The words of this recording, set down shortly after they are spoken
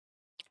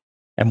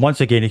And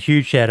once again, a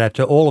huge shout out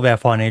to all of our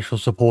financial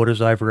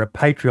supporters over at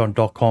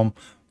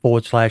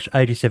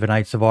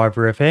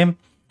patreon.com/878survivor FM.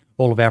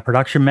 All of our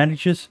production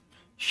managers,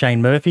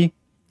 Shane Murphy,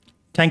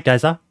 Tank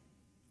Dazza,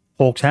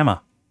 Hawks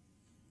Hammer.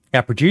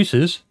 Our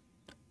producers,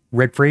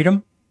 Red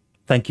Freedom,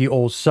 thank you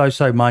all so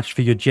much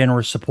for your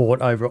generous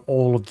support over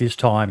all of this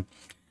time.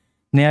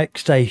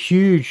 Next, a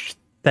huge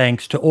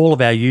thanks to all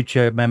of our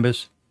YouTube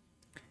members,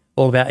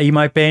 all of our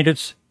Emote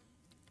Bandits,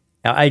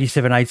 our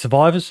 87.8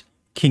 survivors,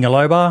 King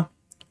Alobar,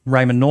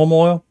 Raymond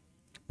Normoyle,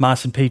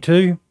 Marson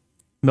P2,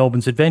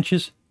 Melbourne's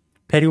Adventures,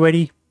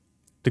 Pettywetty,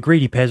 The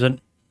Greedy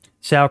Peasant,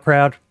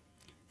 Sauerkraut,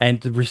 and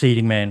The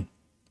Receding Man.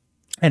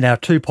 And our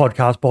two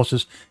podcast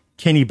bosses,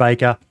 Kenny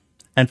Baker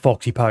and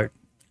Foxy Pote.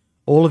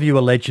 All of you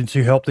are legends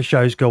who help the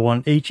shows go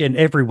on each and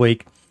every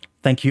week.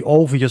 Thank you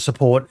all for your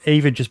support,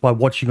 even just by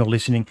watching or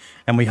listening,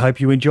 and we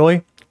hope you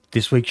enjoy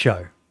this week's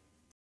show.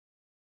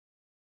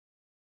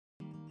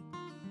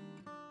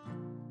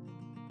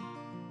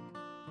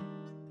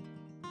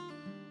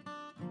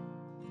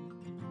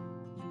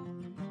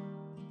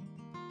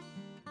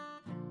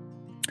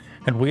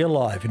 And we are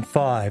live in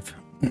 5,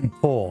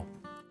 4,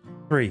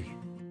 3,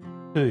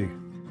 2,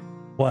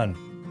 1.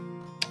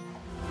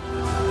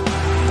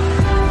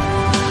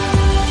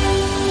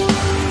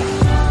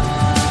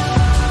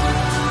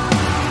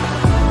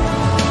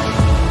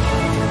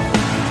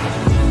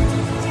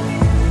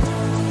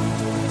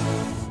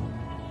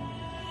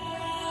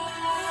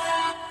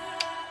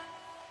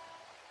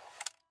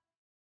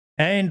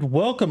 And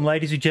welcome,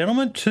 ladies and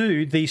gentlemen,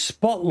 to the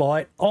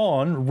Spotlight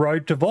on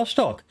Road to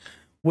Vostok.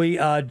 We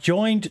are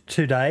joined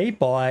today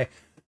by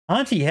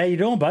Auntie. How you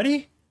doing,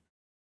 buddy?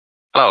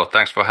 Hello,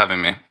 thanks for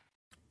having me.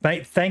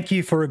 Mate, thank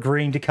you for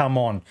agreeing to come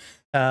on.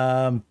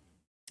 Now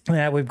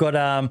we've got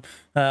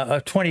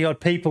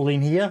 20-odd people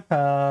in here.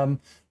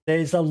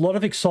 There's a lot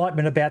of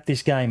excitement about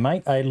this game,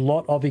 mate. A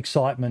lot of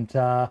excitement.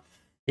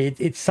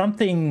 It's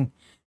something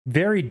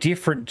very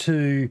different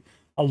to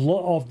a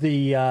lot of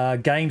the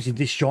games in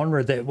this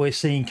genre that we're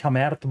seeing come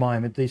out at the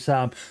moment, this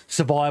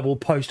survival,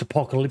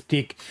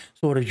 post-apocalyptic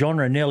sort of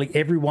genre. Nearly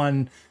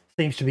everyone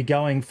seems to be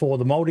going for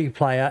the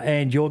multiplayer,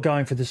 and you're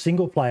going for the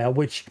single player,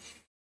 which,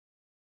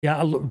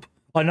 yeah,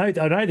 I know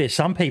there's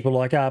some people,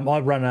 like I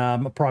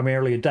run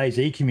primarily a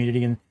DayZ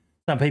community, and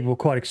some people were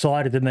quite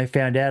excited when they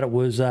found out it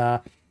was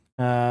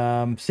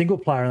single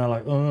player, and they're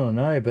like, oh,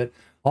 no. But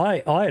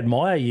I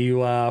admire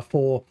you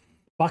for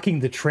bucking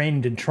the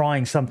trend and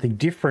trying something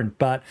different.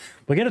 But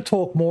we're going to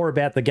talk more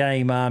about the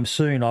game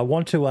soon. I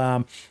want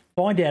to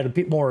find out a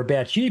bit more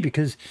about you,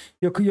 because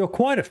you're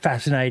quite a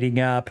fascinating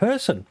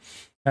person.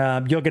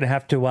 You're going to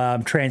have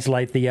to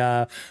translate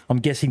the, I'm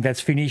guessing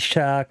that's finished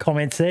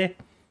comments there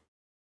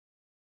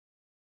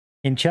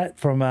in chat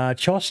from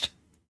Chost.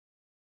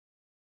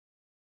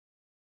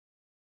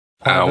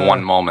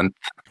 One moment.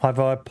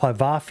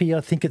 Pivafi,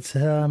 I think it's,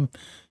 I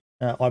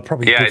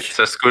probably... Yeah, it's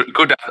just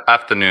good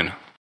afternoon.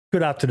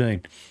 Good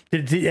afternoon.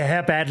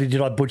 How badly did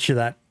I butcher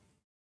that?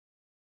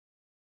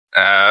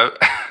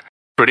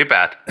 Pretty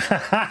bad.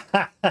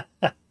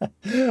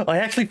 I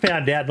actually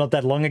found out not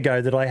that long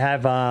ago that I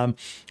have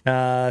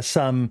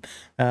some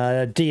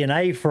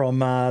DNA from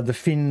the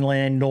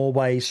Finland,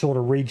 Norway sort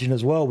of region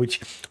as well,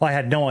 which I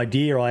had no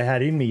idea I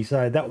had in me.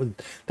 So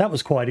that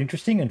was quite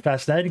interesting and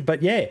fascinating.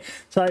 But yeah,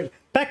 so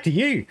back to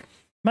you,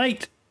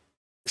 mate.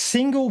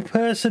 Single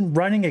person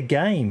running a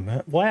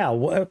game.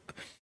 Wow.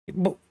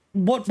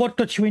 What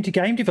got you into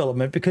game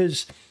development?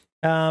 Because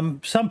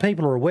some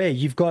people are aware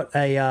you've got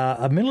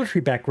a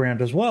military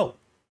background as well.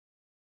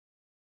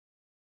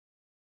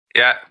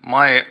 Yeah,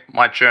 my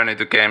journey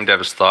to game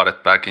dev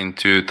started back in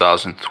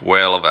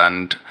 2012,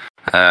 and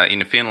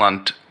in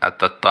Finland at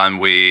that time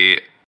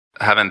we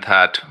haven't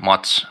had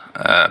much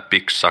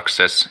big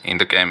success in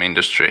the game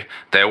industry.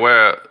 There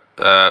were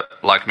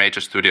like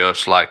major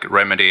studios like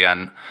Remedy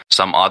and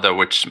some other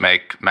which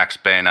make Max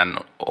Payne and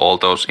all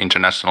those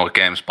international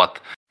games,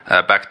 but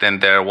back then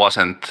there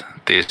wasn't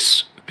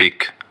this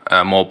big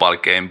mobile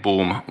game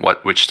boom,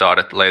 which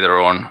started later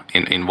on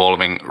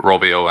involving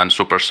Rovio and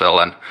Supercell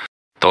and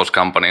those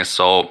companies.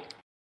 So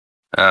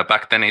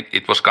back then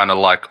it was kind of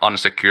like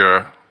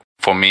unsecure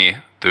for me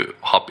to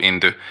hop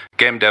into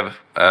game dev.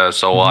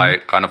 So I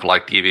kind of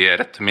like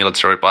deviated to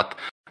military. But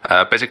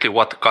basically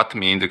what got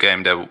me into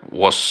game dev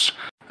was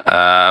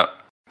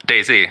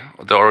DayZ,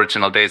 the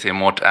original DayZ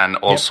mod, and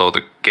also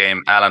the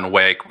game Alan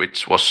Wake,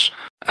 which was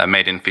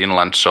made in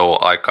Finland. So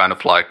I kind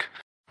of like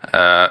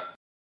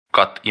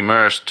got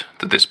immersed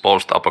to this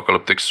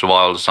post-apocalyptic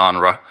survival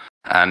genre,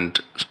 and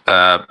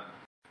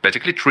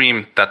basically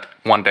dreamed that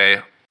one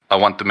day I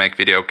want to make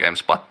video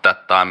games. But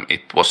that time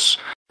it was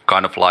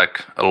kind of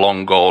like a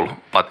long goal.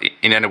 But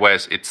in any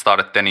ways, it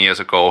started 10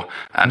 years ago,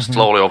 and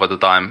slowly over the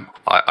time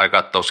I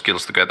got those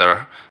skills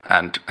together,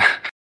 and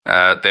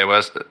there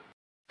was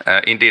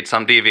indeed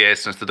some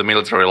deviations to the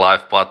military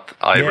life, but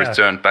I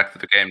returned back to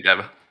the game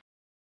dev.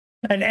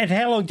 And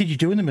how long did you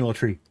do in the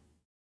military?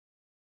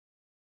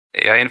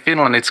 Yeah, in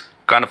Finland it's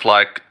kind of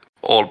like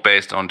all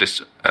based on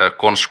this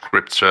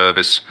conscript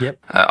service. Yep.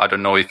 I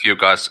don't know if you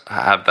guys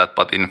have that,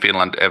 but in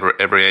Finland, every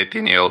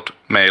 18-year-old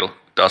male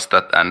does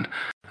that. And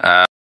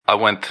I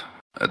went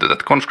to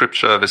that conscript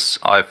service.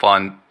 I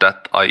find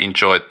that I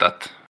enjoyed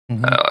that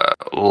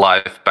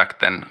life back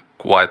then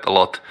quite a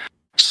lot.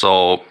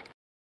 So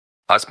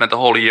I spent a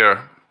whole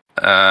year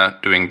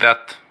doing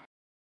that.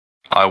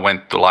 I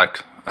went to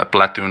like a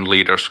platoon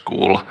leader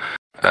school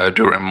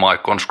during my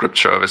conscript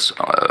service,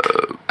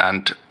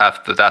 and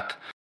after that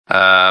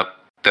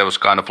there was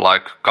kind of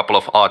like a couple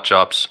of odd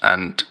jobs,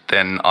 and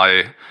then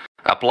I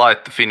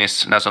applied to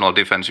Finnish National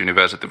Defense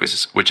University,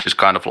 which is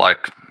kind of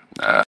like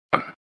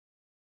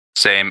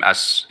same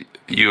as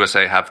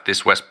USA have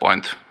this West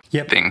Point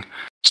thing.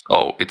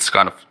 So it's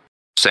kind of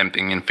same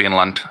thing in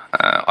Finland.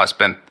 I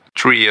spent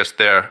 3 years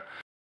there,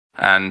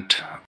 and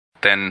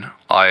then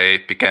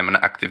I became an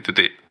active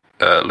duty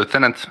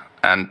lieutenant.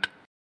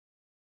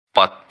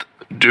 But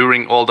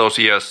during all those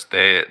years,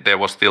 there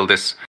was still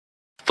this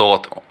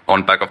thought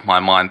on back of my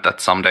mind that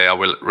someday I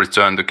will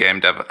return to game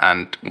dev.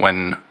 And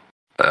when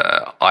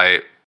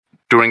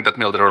during that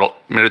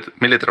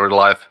military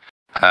life,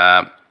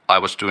 I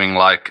was doing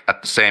like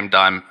at the same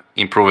time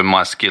improving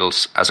my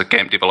skills as a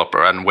game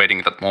developer and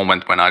waiting that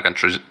moment when I can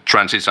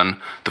transition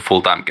to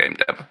full-time game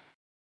dev.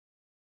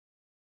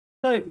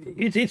 So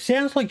it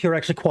sounds like you're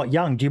actually quite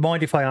young. Do you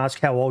mind if I ask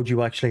how old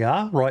you actually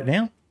are right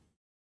now?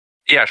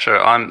 Yeah,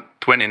 sure. I'm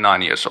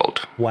 29 years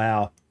old.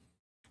 Wow.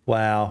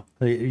 That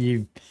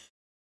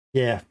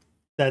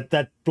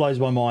blows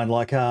my mind.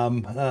 Like,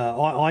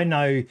 I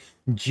know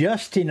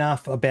just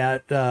enough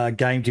about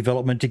game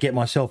development to get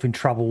myself in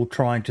trouble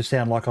trying to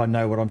sound like I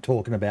know what I'm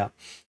talking about.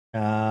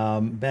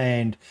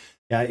 And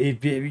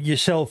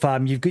yourself,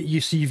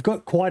 you've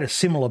got quite a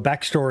similar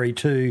backstory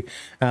to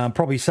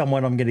probably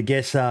someone I'm going to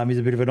guess is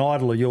a bit of an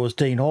idol of yours,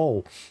 Dean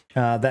Hall.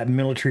 That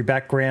military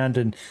background,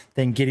 and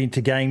then get into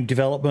game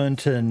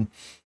development, and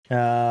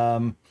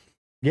I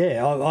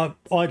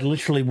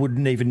literally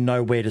wouldn't even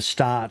know where to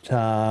start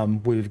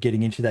with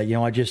getting into that. You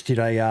know, I just did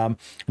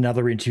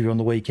another interview on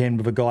the weekend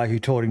with a guy who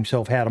taught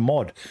himself how to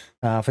mod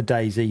for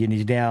DayZ, and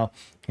he's now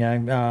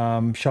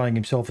showing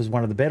himself as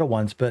one of the better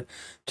ones. But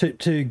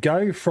to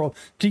go from,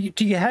 do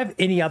you have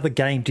any other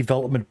game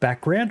development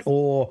background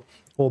or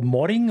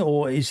modding,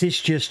 or is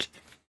this just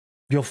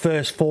your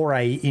first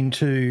foray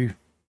into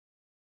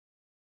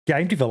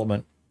game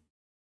development?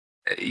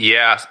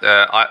 Yeah,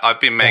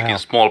 I've been making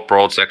small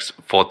projects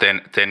for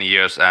 10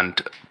 years,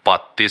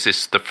 but this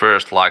is the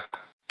first like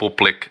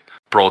public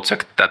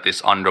project that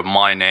is under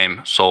my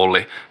name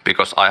solely,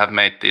 because I have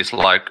made these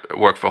like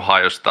work for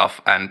hire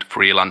stuff and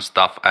freelance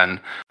stuff, and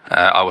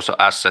I was an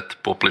asset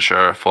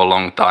publisher for a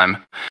long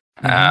time.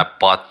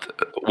 But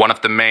one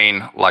of the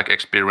main like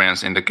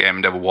experience in the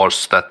game dev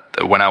was that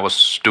when I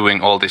was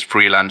doing all this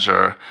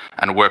freelancer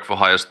and work for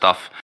hire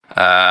stuff,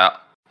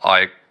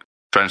 I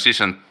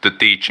transitioned to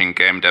teaching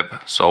game dev.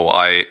 So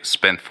I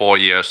spent 4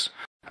 years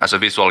as a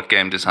visual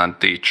game design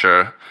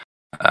teacher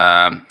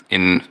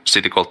in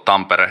city called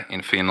Tampere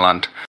in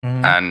Finland.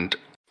 And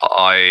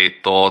I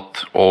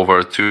taught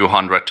over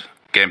 200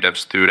 game dev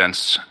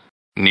students,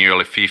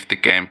 nearly 50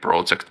 game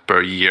projects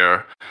per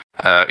year.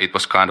 It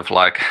was kind of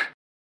like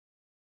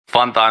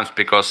fun times,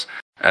 because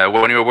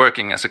when you're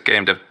working as a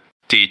game dev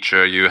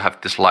teacher, you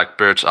have this like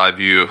bird's eye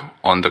view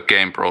on the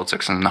game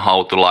projects and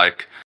how to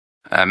like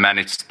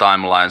manage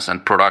timelines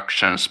and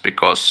productions,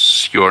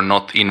 because you're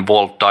not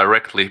involved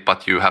directly,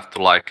 but you have to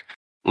like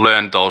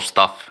learn those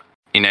stuff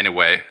in any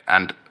way.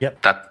 And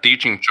that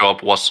teaching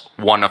job was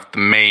one of the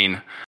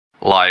main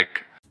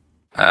like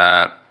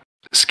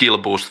skill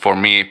boost for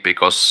me,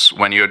 because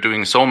when you're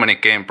doing so many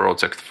game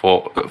projects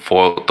for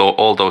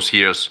all those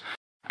years,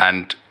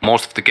 and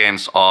most of the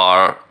games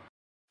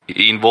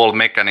involve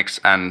mechanics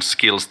and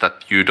skills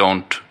that you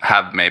don't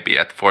have maybe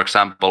yet. For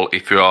example,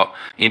 if you're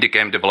indie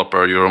game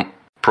developer, you're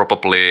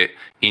probably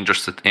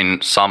interested in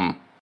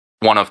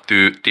one of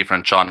 2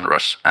 different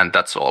genres, and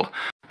that's all.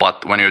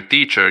 But when you're a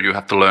teacher, you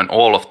have to learn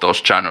all of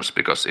those genres,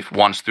 because if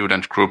one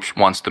student group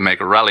wants to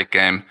make a rally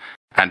game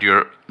and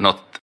you're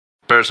not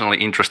personally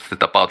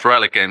interested about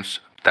rally games,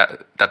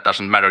 that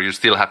doesn't matter. You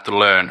still have to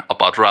learn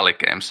about rally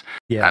games.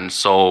 And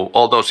so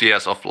all those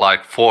years of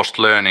like forced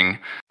learning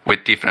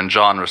with different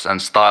genres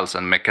and styles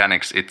and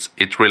mechanics,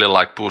 it really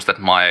like boosted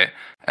my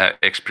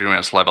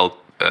experience level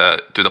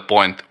to the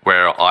point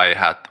where I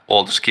had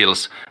all the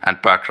skills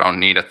and background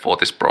needed for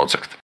this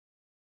project.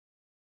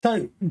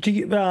 So, do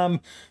you?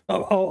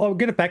 I'll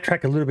get to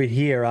backtrack a little bit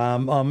here.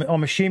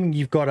 I'm assuming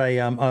you've got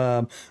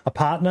a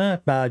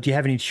partner. Do you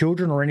have any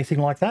children or anything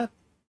like that?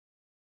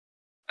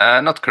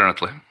 Not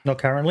currently. Not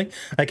currently.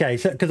 Okay,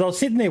 so because I was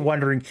sitting there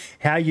wondering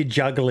how you're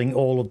juggling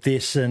all of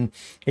this, and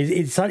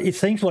it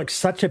seems like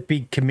such a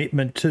big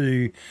commitment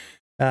to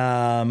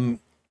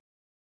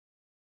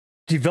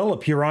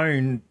develop your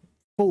own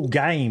full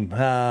game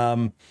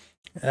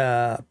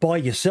by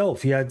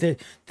yourself. You know,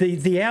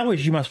 the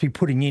hours you must be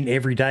putting in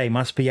every day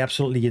must be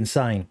absolutely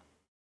insane.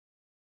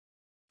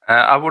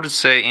 I wouldn't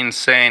say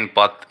insane,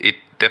 but it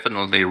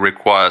definitely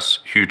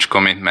requires huge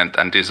commitment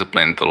and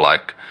discipline to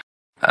like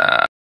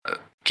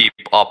keep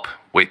up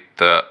with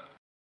the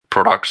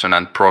production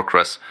and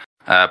progress.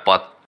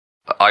 But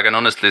I can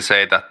honestly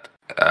say that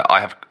I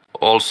have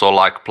also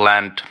like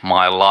planned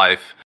my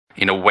life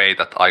in a way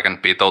that I can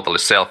be totally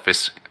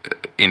selfish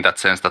in that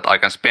sense that I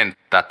can spend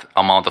that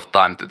amount of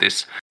time to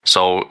this.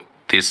 So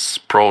this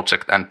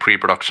project and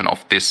pre-production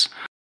of this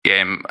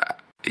game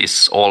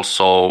is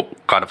also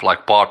kind of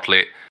like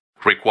partly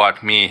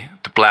required me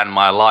to plan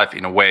my life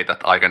in a way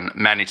that I can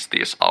manage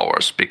these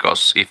hours,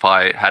 because if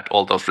I had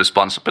all those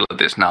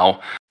responsibilities now,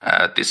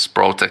 this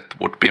project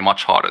would be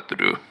much harder to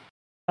do.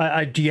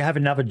 Do you have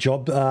another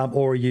job,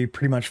 or are you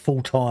pretty much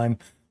full-time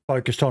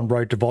focused on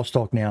Road to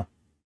Vostok now?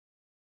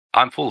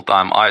 I'm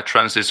full-time. I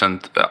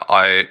transitioned.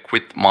 I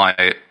quit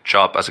my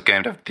job as a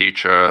game dev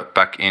teacher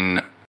back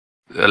in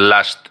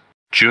last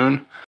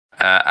June,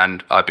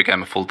 and I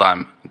became a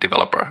full-time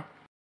developer.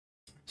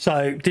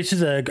 So this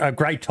is a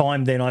great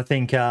time then, I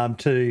think,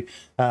 to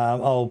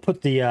I'll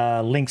put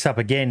the links up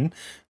again.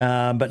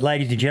 But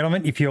ladies and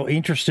gentlemen, if you're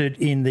interested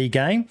in the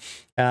game,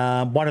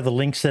 one of the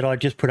links that I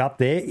just put up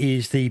there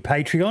is the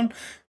Patreon,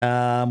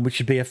 which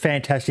would be a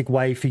fantastic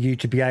way for you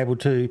to be able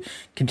to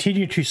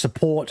continue to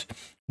support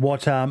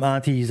what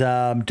Auntie's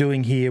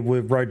doing here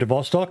with Road to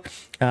Vostok.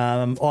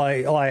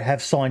 I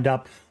have signed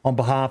up on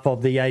behalf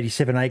of the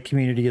 87.8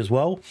 community as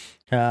well,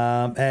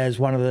 as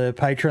one of the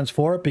patrons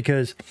for it,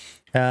 because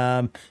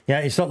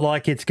it's not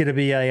like it's going to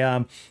be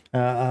a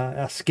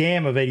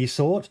scam of any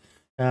sort.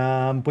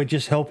 We're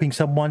just helping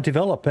someone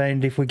develop,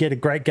 and if we get a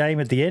great game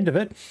at the end of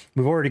it,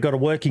 we've already got a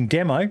working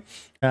demo.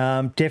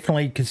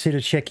 Definitely consider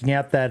checking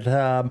out that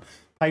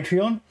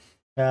Patreon.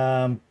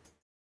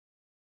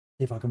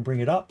 If I can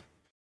bring it up,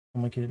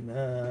 and we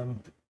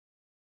can.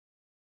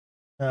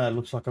 It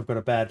looks like I've got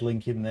a bad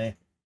link in there.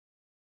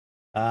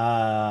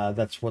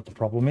 That's what the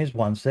problem is.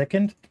 1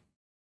 second.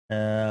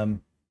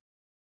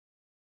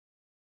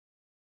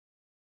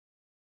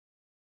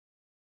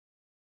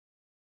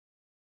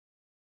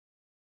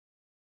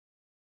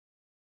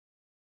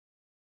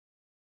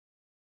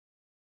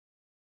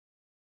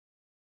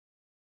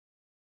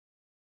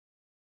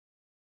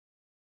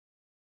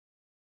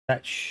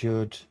 That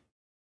should,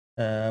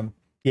 I'm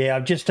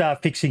just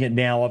fixing it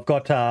now. I've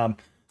got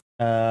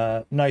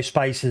no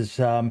spaces.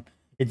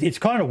 It's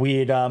kind of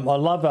weird. I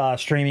love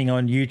streaming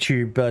on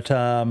YouTube, but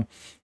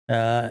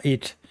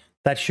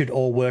that should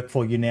all work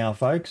for you now,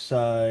 folks.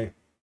 So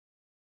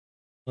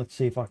let's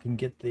see if I can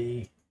get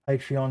the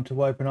Patreon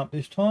to open up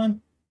this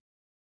time.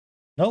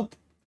 Nope,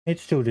 it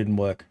still didn't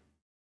work.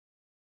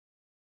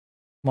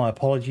 My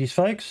apologies,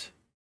 folks.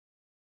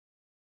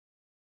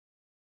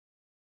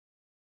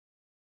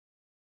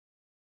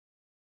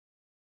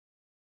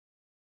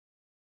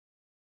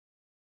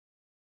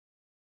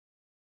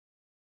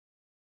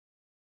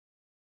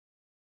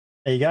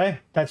 There you go.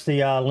 That's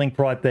the link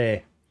right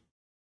there.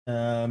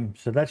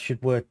 So that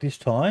should work this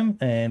time,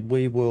 and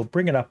we will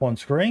bring it up on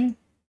screen.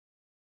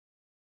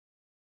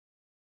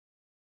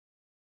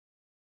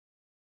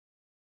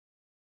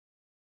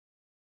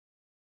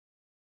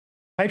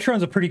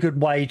 Patreon's a pretty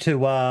good way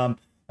to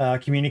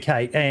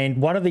communicate, and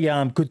one of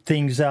the good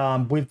things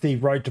with the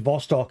Road to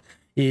Vostok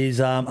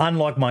is,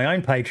 unlike my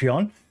own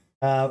Patreon,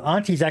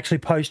 Auntie's actually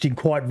posting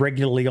quite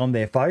regularly on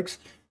there, folks,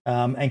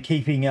 and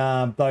keeping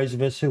those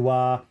of us who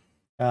are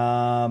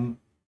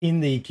in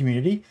the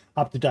community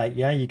up to date.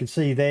 Yeah, you can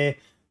see there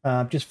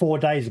just 4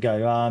 days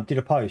ago did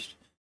a post.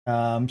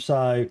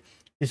 So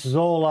this is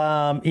all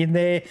in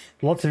there,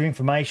 lots of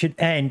information,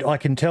 and I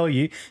can tell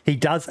you he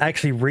does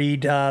actually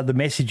read the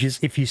messages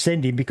if you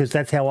send him, because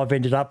that's how I've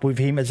ended up with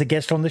him as a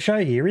guest on the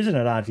show here, isn't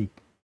it, Auntie?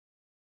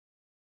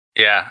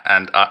 Yeah,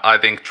 and I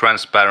think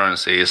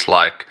transparency is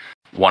like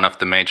one of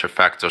the major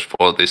factors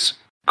for this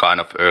kind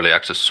of early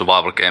access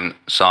survival game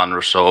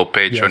genre. So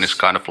Patreon is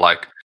kind of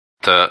like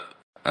the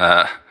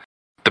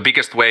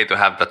biggest way to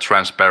have that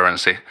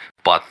transparency.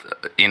 But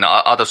in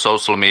other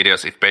social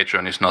medias, if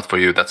Patreon is not for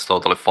you, that's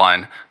totally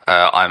fine.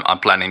 I'm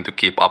planning to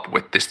keep up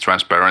with this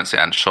transparency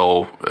and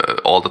show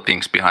all the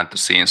things behind the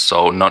scenes.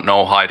 So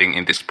no hiding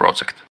in this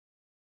project.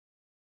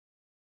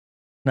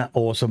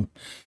 Awesome.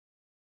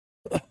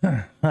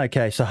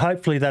 Okay, so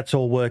hopefully that's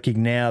all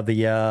working now.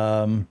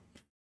 The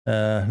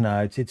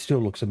no, it still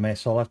looks a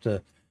mess. I'll have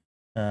to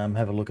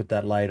have a look at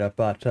that later,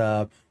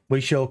 but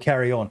we shall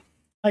carry on.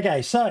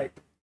 Okay, so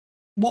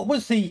what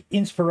was the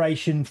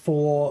inspiration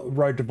for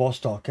Road to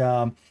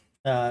Vostok?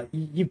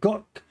 You've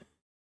got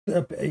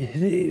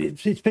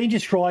it's been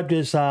described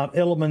as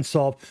elements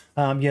of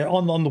on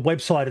the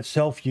website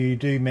itself. You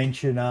do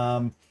mention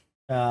that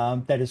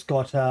it's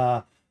got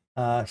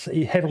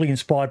heavily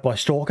inspired by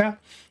Stalker.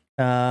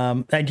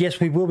 And yes,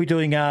 we will be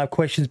doing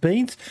questions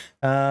beans,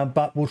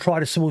 but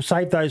we'll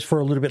save those for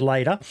a little bit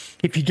later.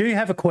 If you do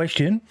have a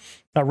question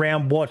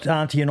around what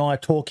Auntie and I are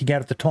talking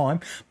at the time,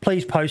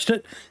 please post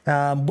it.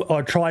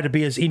 I try to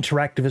be as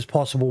interactive as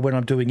possible when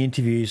I'm doing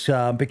interviews,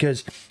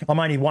 because I'm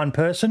only one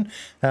person,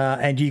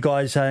 and you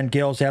guys and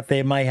girls out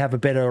there may have a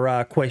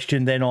better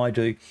question than I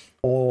do,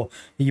 or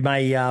you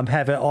may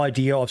have an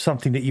idea of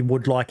something that you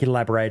would like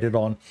elaborated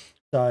on.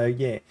 So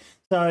yeah,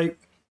 so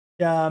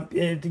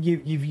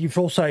You've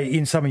also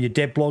in some of your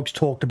dev blogs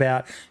talked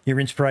about your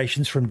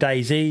inspirations from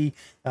DayZ,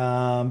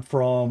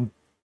 from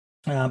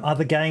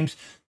other games.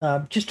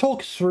 Just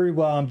talk us through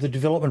the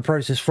development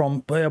process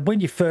from when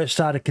you first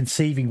started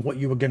conceiving what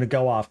you were going to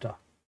go after.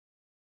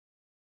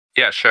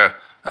 Yeah, sure.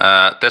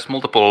 There's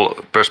multiple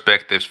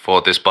perspectives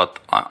for this, but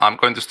I'm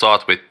going to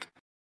start with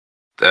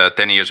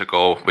 10 years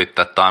ago, with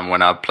that time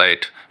when I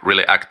played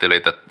really actively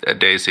the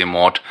DayZ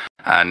mod.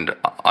 And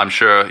I'm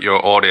sure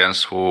your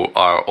audience, who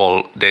are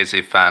all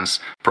DayZ fans,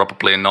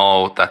 probably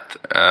know that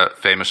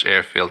famous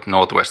airfield,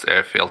 Northwest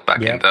Airfield,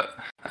 back in the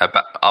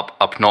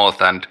up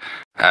north. And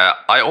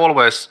I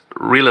always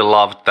really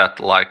loved that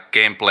like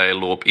gameplay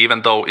loop,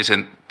 even though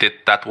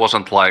that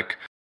wasn't like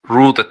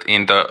rooted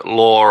in the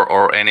lore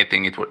or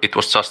anything. It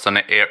was just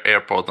an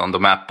airport on the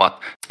map, but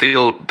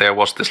still there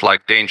was this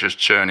like dangerous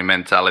journey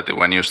mentality.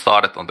 When you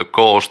started on the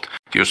coast,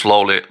 you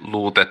slowly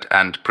looted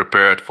and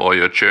prepared for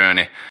your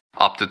journey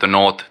up to the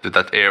north to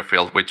that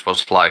airfield, which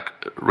was like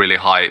really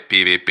high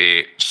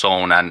PvP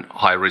zone and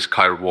high risk,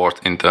 high reward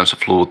in terms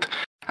of loot.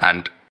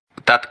 And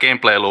that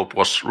gameplay loop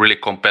was really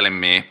compelling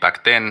me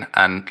back then.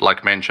 And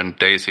like mentioned,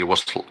 DayZ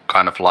was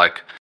kind of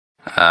like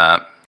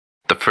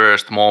the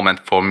first moment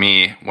for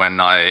me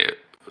when I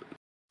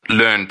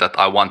learned that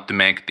I want to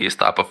make these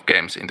type of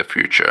games in the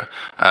future.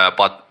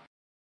 But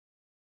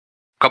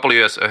a couple of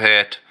years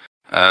ahead,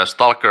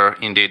 Stalker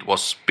indeed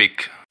was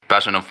big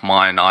passion of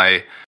mine.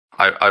 I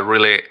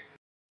really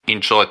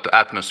enjoyed the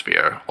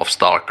atmosphere of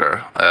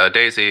Stalker.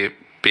 DayZ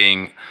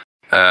being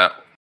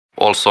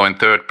also in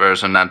third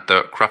person, and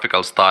the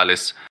graphical style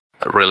is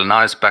really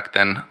nice back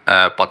then.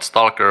 But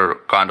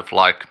Stalker kind of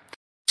like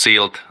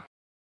sealed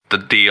the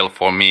deal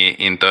for me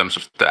in terms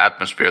of the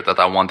atmosphere that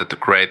I wanted to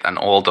create, and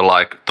all the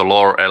like the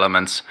lore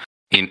elements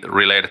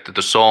related to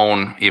the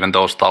zone. Even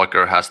though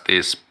Stalker has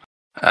these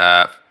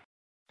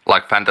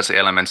like fantasy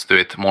elements to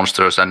it,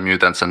 monsters and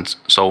mutants and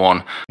so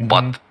on,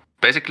 but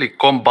basically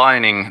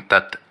combining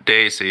that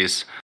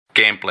DayZ's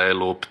gameplay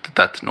loop to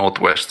that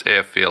Northwest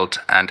Airfield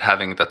and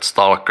having that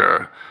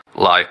Stalker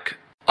like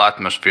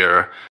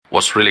atmosphere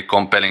was really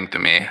compelling to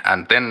me.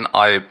 And then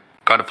I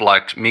kind of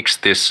like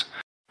mixed this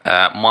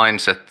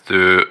mindset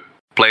to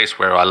place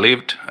where I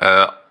lived.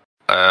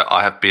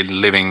 I have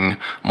been living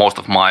most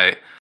of my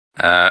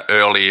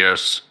early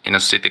years in a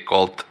city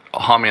called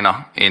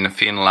Hamina in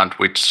Finland,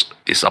 which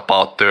is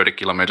about 30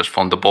 kilometers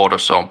from the border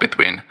zone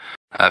between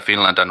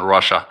Finland and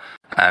Russia.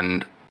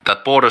 And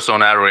that border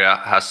zone area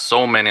has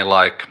so many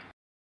like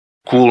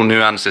cool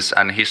nuances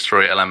and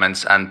history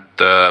elements, and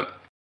the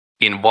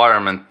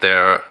environment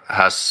there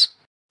has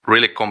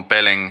really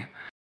compelling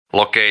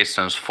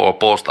locations for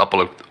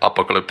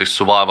post-apocalyptic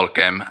survival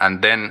game.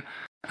 And then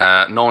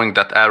knowing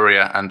that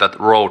area and that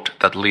road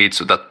that leads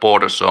to that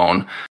border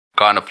zone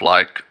kind of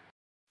like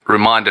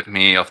reminded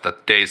me of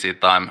that DayZ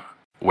time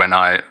when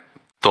I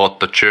thought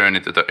the journey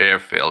to the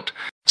airfield.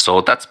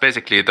 So that's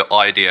basically the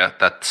idea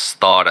that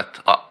started.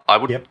 I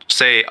would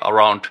say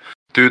around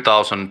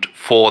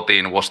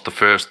 2014 was the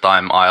first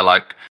time I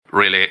like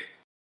really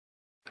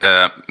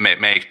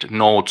made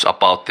notes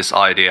about this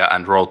idea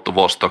and wrote to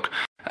Vostok.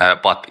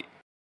 But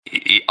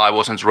I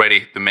wasn't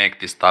ready to make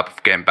this type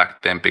of game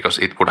back then, because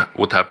it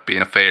would have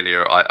been a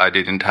failure. I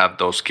didn't have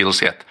those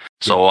skills yet.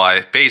 So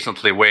I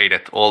patiently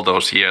waited all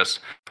those years,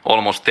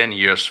 almost 10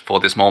 years, for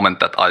this moment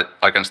that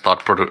I can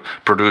start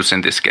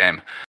producing this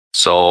game.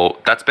 So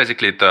that's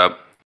basically the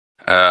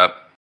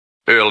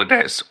early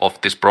days of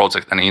this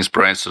project and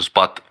inspirations.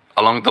 But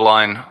along the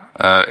line,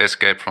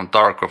 Escape from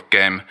Tarkov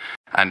game,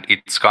 and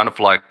it's kind of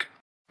like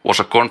was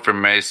a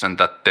confirmation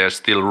that there's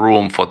still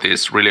room for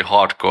these really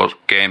hardcore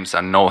games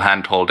and no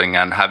hand-holding,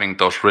 and having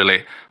those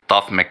really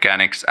tough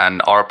mechanics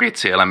and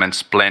RPG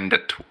elements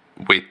blended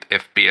with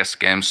FPS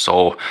games.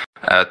 So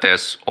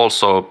there's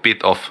also a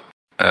bit of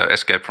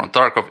Escape from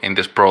Tarkov in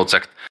this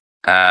project.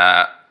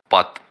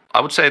 But I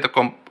would say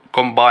the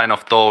combine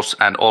of those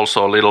and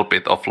also a little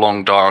bit of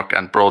Long Dark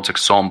and Project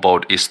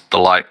Zomboid is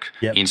the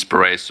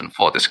inspiration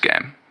for this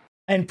game.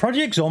 And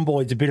Project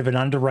Zomboid is a bit of an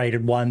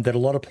underrated one that a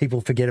lot of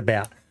people forget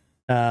about.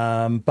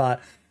 But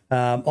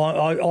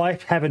I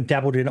haven't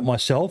dabbled in it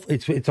myself.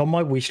 It's on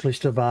my wish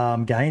list of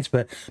games,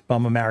 but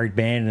I'm a married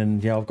man,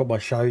 and I've got my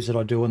shows that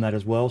I do on that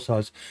as well.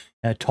 So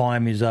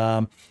time is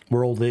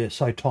we're all there,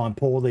 so time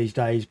poor these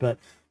days. But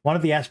one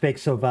of the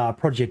aspects of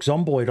Project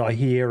Zomboid I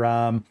hear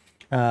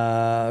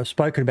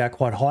spoken about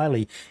quite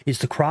highly is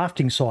the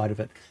crafting side of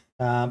it,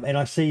 and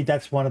I see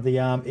that's one of the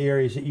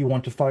areas that you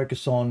want to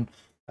focus on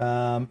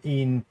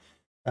in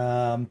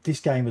this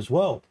game as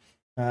well.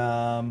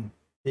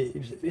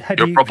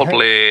 You're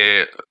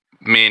probably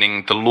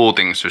meaning the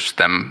looting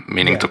system,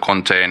 meaning the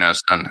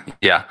containers, and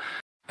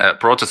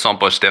Project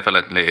Zomboid is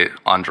definitely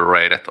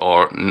underrated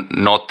or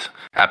not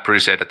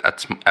appreciated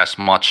as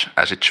much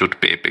as it should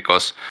be,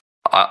 because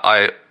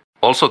I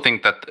also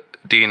think that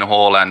Dean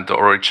Hall and the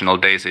original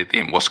DayZ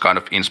team was kind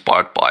of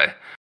inspired by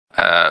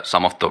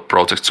some of the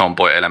Project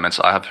Zomboid elements.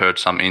 I have heard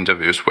some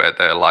interviews where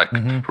they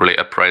really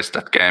appraised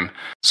that game.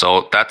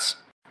 So that's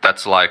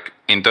like,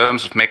 in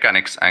terms of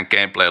mechanics and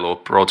gameplay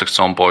loop, Project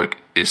Zomboid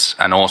is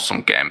an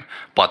awesome game,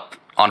 but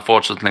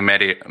unfortunately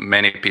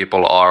many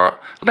people are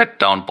let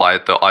down by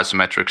the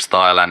isometric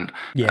style and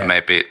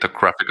maybe the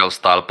graphical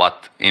style,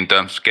 but in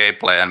terms of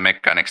gameplay and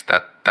mechanics,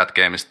 that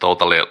game is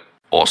totally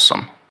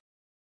awesome.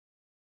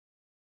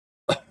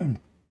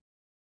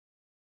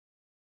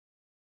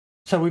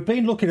 So we've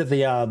been looking at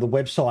the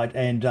website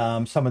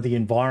and some of the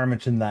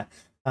environment and that.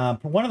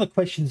 But one of the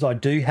questions I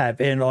do have,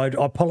 and I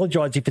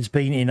apologise if it's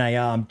been in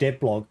a dev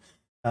blog,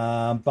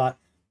 but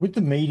with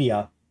the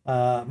media,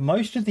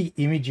 most of the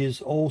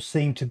images all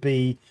seem to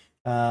be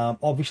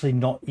obviously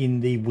not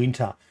in the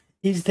winter.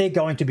 Is there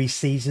going to be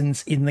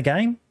seasons in the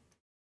game?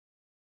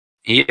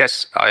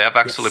 Yes, I have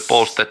actually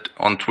posted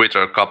on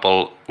Twitter a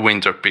couple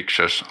winter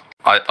pictures.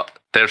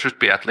 There should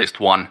be at least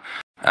one.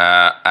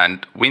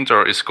 And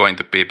winter is going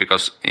to be,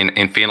 because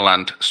in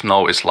Finland,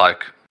 snow is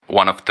like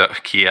one of the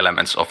key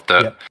elements of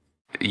the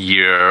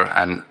year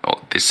and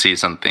this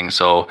season thing.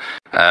 So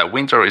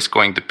winter is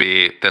going to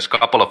be, there's a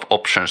couple of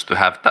options to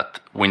have that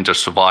winter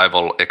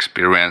survival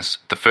experience.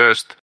 The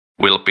first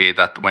will be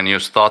that when you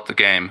start the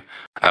game,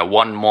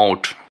 one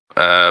mode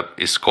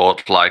is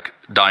called like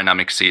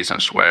dynamic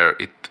seasons, where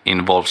it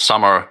involves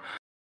summer,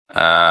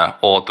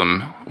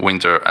 autumn,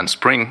 winter, and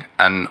spring.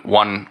 And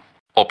one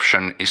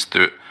option is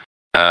to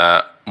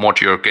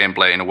mod your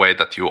gameplay in a way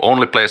that you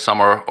only play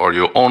summer or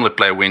you only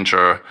play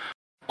winter,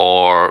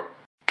 or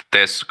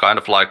there's kind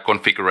of like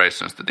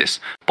configurations to this.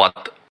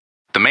 But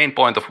the main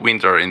point of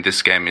winter in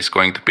this game is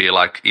going to be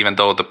like, even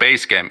though the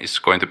base game is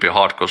going to be a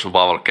hardcore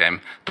survival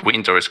game, the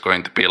winter is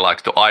going to be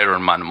like the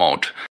Iron Man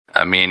mode,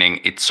 meaning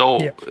it's so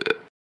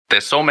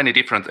there's so many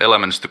different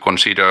elements to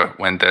consider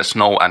when there's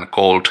snow and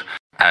cold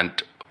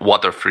and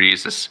water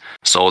freezes.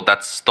 So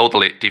that's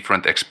totally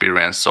different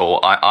experience. So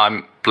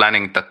I'm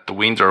planning that the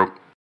winter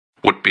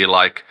would be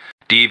like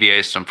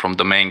deviation from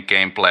the main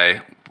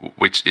gameplay,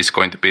 which is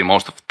going to be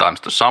most of the times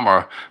the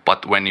summer.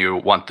 But when you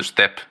want to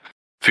step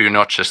few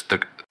notches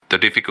the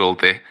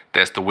difficulty,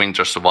 there's the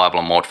winter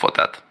survival mode for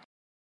that.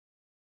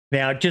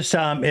 Now, just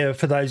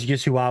for those of you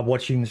who are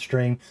watching the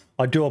stream,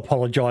 I do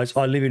apologise.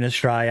 I live in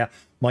Australia.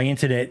 My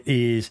internet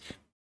is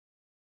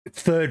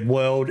third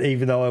world,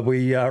 even though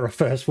we are a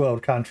first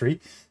world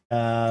country.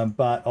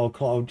 But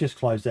I'll just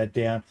close that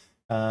down.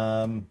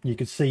 You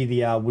can see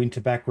the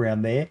winter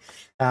background there.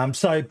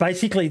 So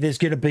basically, there's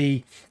going to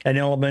be an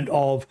element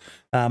of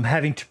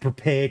having to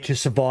prepare to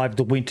survive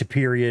the winter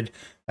period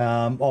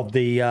of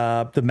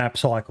the map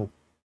cycle.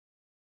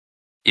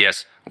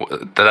 Yes,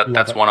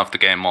 that's one of the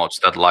game modes,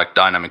 that like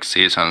dynamic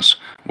seasons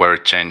where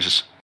it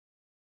changes.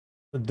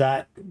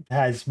 That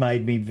has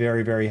made me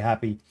very, very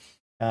happy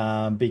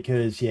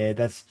because,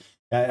 that's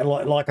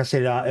like I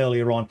said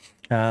earlier on.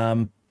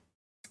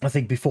 I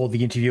think before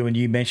the interview, and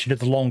you mentioned it,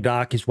 The Long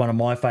Dark is one of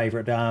my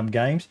favourite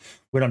games.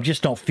 When I'm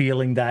just not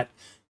feeling that,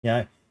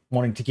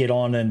 wanting to get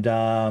on and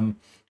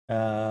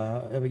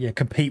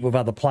compete with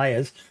other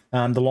players,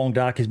 The Long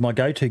Dark is my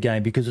go-to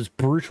game because it's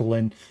brutal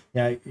and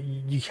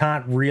you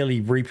can't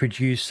really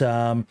reproduce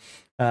that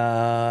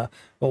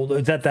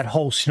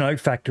whole snow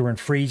factor, and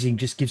freezing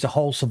just gives a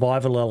whole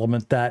survival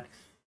element that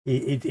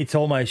it's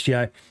almost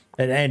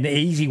an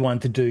easy one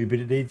to do, but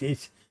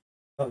it's.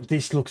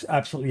 This looks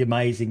absolutely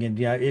amazing, and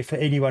if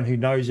anyone who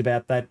knows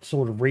about that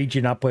sort of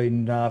region up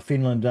in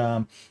Finland,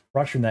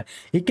 Russia, and that,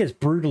 it gets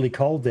brutally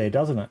cold there,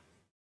 doesn't it?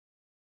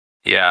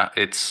 Yeah,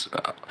 it's.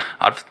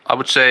 I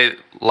would say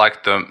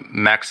like the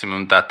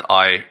maximum that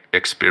I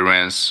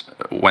experience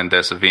when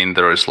there's a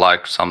winter is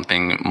like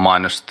something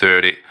minus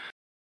 30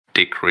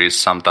 degrees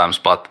sometimes.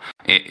 But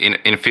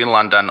in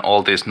Finland and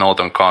all these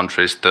northern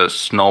countries, the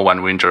snow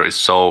and winter is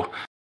so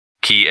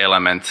key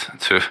element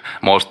to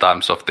most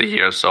times of the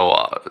year.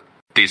 So.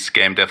 This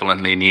game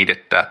definitely needed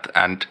that,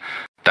 and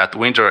that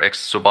winter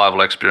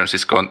survival experience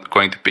is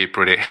going to be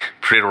pretty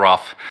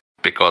rough,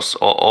 because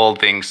all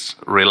things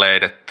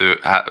related to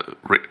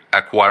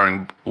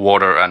acquiring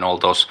water and all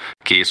those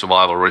key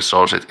survival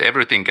resources,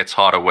 everything gets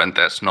harder when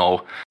there's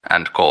snow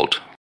and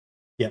cold.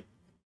 Yep.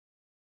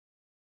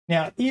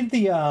 Now, in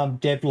the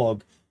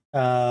devlog,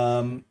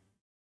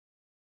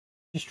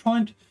 just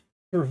trying to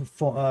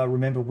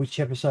remember which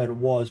episode it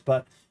was,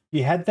 but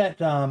you had that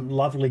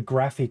lovely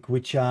graphic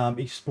which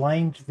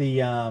explained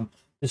the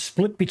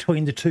split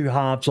between the two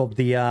halves of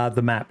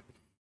the map,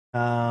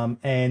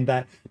 and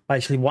that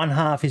basically one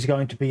half is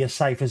going to be a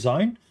safer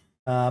zone,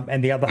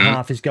 and the other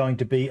half is going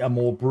to be a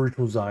more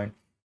brutal zone.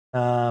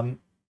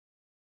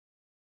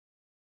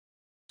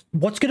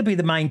 What's going to be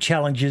the main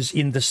challenges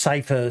in the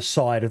safer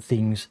side of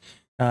things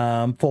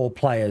for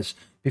players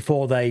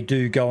before they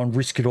do go and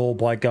risk it all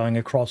by going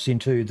across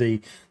into the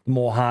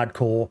more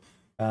hardcore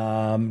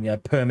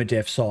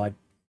permadeath side?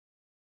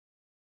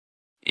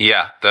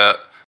 Yeah,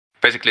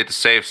 basically the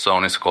safe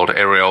zone is called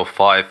Area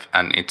 05,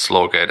 and it's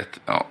located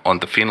on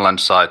the Finland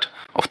side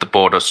of the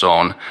border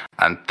zone.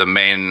 And the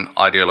main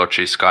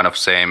ideology is kind of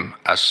same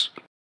as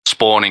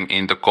spawning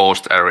in the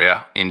coast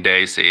area in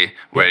DayZ,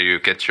 where you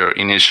get your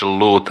initial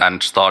loot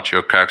and start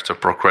your character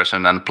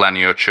progression and plan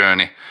your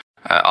journey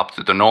up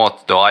to the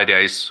north. The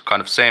idea is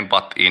kind of same,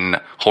 but in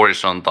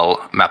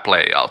horizontal map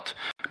layout.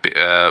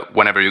 exactly.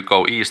 Whenever you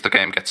go east, the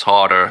game gets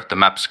harder, the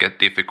maps get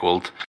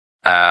difficult.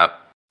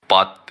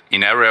 But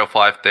in Area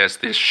 5, there's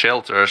these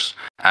shelters,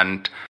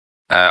 and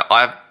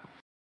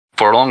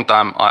for a long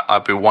time,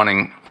 I've been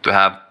wanting to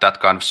have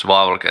that kind of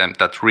survival game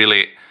that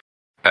really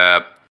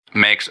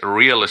makes a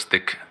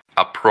realistic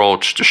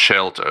approach to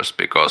shelters,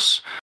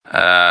 because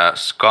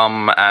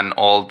Scum and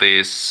all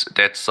these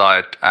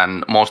Deadside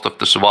and most of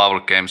the survival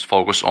games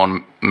focus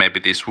on maybe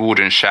these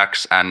wooden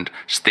shacks and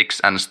sticks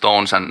and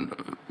stones, and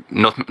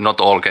not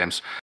all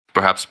games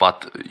perhaps,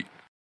 but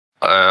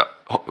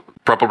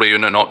probably you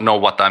know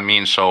what I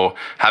mean. So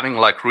having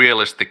like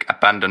realistic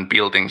abandoned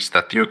buildings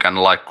that you can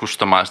like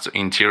customize the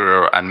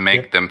interior and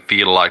make them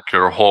feel like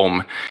your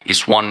home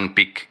is one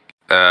big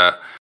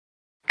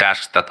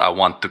task that I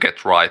want to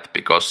get right,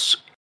 because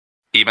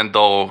even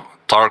though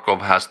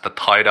Tarkov has that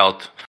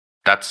hideout,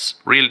 that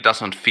really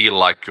doesn't feel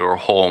like your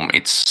home.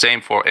 It's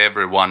same for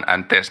everyone,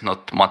 and there's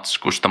not much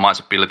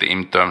customizability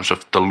in terms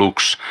of the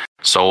looks.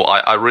 So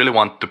I really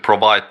want to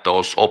provide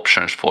those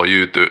options for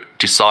you to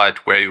decide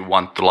where you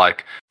want to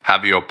like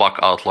have your bug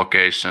out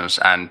locations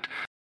and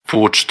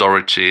food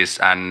storages,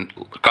 and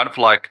kind of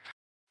like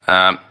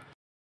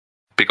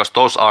because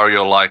those are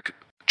your like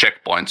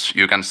checkpoints.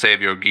 You can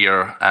save your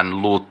gear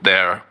and loot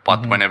there,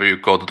 but whenever you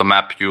go to the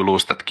map, you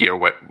lose that gear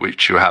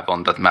which you have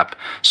on that map.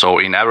 So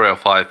in Area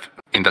 5,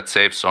 in that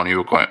safe zone,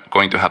 you're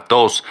going to have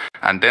those.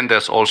 And then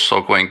there's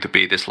also going to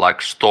be this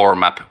like store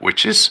map,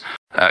 which is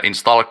in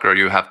Stalker,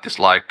 you have this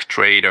like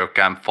trader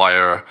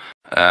campfire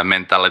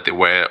mentality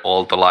where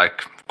all the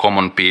like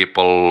common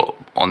people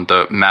on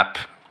the map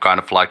kind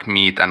of like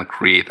meet and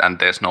greet, and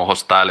there's no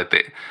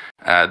hostility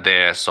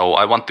there. So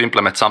I want to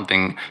implement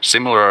something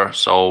similar.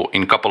 So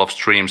in a couple of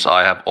streams,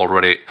 I have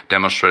already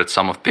demonstrated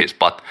some of this,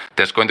 but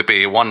there's going to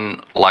be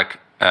one like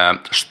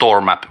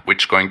store map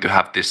which is going to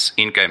have this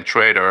in-game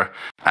trader,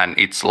 and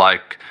it's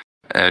like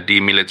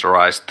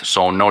demilitarized,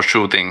 so no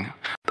shooting,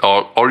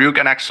 or you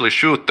can actually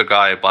shoot the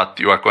guy, but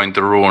you are going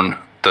to ruin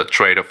the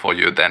trader for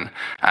you then.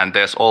 And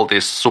there's all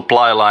these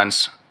supply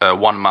lines.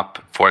 One map,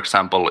 for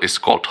example, is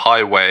called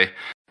Highway.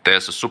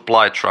 There's a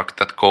supply truck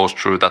that goes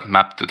through that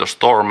map to the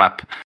store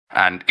map,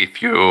 and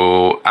if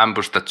you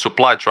ambush that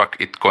supply truck,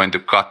 it's going to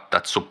cut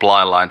that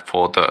supply line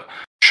for the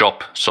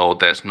shop, so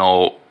there's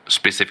no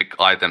specific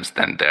items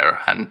then there.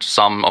 And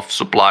some of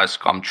supplies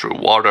come through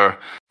water,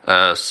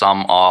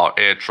 some are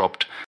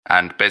airdropped,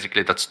 and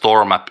basically that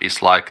store map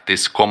is like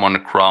this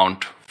common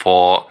ground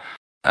for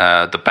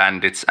the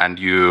bandits and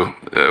you,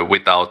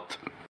 without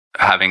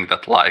having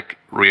that like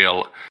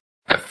real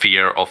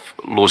fear of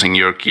losing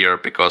your gear,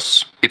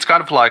 because it's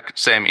kind of like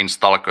same in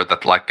Stalker,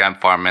 that like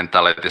campfire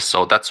mentality.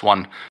 So that's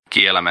one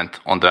key element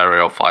on the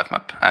Area 5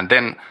 map. And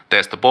then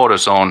there's the border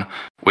zone,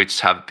 which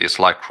have these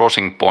like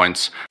crossing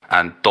points,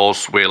 and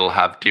those will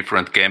have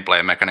different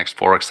gameplay mechanics.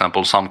 For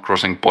example, some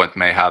crossing point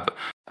may have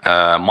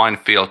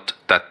minefield,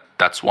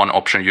 that's one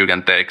option you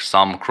can take.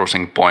 Some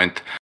crossing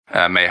point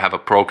may have a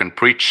broken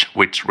bridge,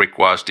 which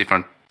requires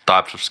different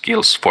types of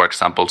skills. For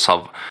example,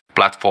 some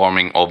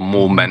platforming or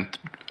movement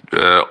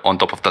on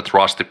top of that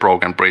rusty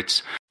broken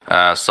bridge.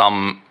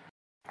 Some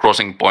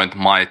crossing point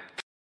might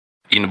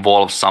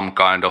involve some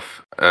kind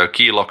of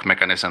key lock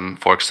mechanism.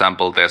 For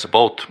example, there's a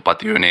boat,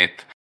 but you need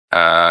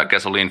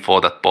gasoline for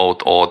that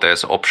boat, or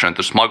there's an option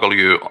to smuggle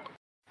you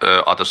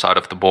other side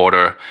of the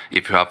border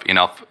if you have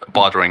enough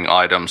bartering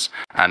items.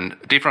 And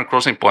different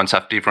crossing points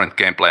have different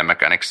gameplay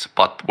mechanics,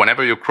 but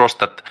whenever you cross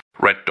that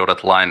red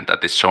dotted line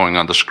that is showing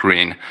on the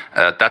screen,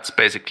 that's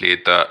basically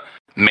the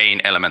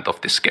main element of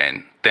this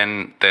game.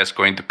 Then there's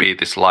going to be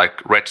this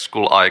like red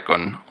skull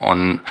icon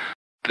on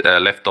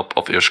the left top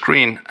of your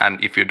screen,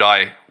 and if you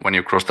die when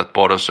you cross that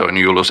border zone,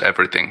 you lose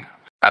everything,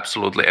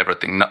 absolutely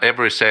everything,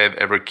 every save,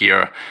 every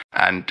gear.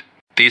 And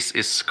this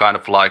is kind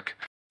of like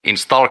in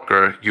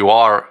Stalker, you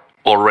are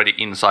already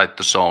inside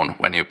the zone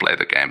when you play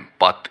the game,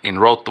 but in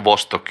Road to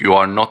Vostok, you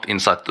are not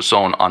inside the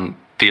zone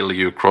until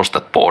you cross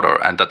that border,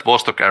 and that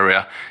Vostok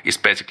area is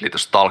basically the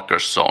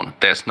Stalker's zone.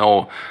 There's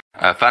no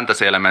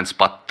fantasy elements,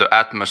 but the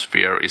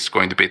atmosphere is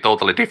going to be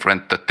totally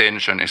different, the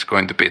tension is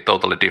going to be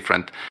totally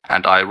different,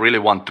 and I really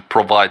want to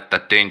provide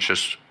that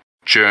dangerous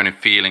journey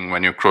feeling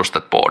when you cross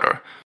that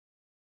border.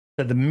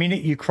 So the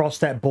minute you cross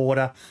that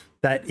border,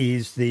 that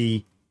is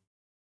the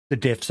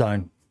death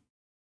zone.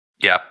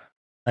 Yeah.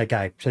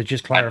 Okay, so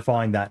just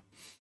clarifying that,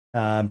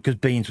 because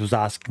Beans was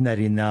asking that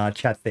in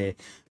chat there,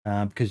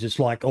 because it's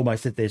like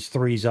almost that there's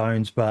 3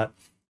 zones, but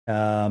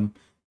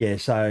yeah,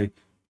 so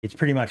it's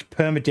pretty much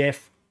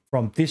permadeath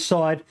from this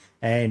side,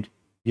 and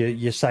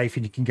you're safe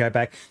and you can go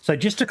back. So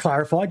just to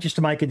clarify, just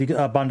to make it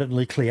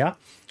abundantly clear,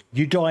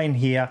 you die in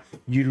here,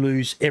 you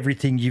lose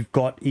everything you've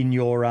got in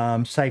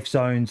your safe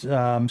zones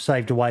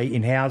saved away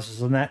in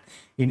houses and that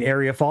in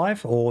Area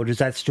 5, or does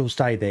that still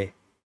stay there?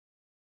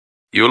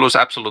 You lose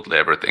absolutely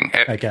everything.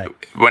 Okay.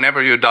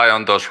 Whenever you die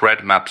on those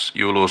red maps,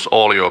 you lose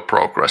all your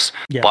progress.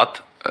 Yeah.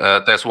 But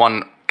there's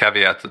one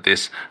caveat to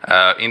this.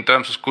 In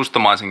terms of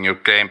customizing your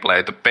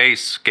gameplay, the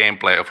base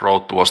gameplay of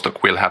Road to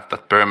Vostok will have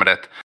that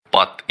permadeath.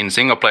 But in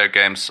single-player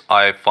games,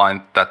 I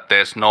find that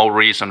there's no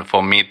reason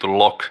for me to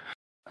lock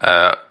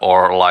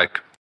or like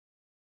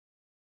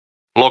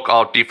lock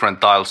out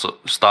different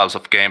styles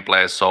of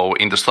gameplay. So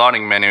in the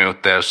starting menu,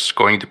 there's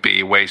going to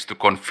be ways to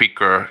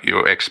configure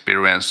your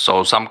experience.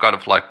 So some kind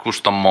of like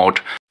custom mode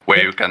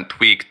where you can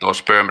tweak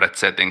those permadeath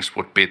settings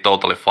would be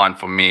totally fine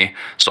for me.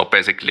 So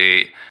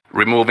basically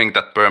removing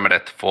that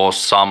permadeath for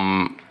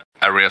some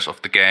areas of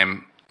the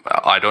game,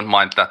 I don't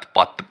mind that,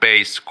 but the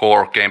base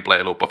core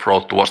gameplay loop of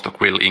Road to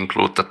Vostok will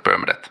include that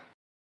permadeath.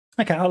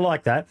 Okay, I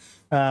like that.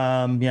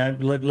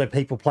 Let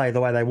people play the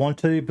way they want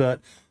to,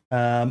 but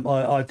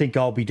I think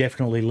I'll be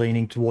definitely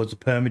leaning towards the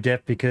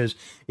permadeath because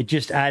it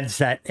just adds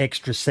that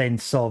extra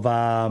sense of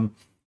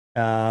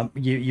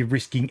you're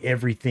risking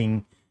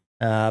everything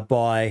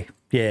by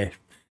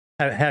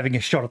having a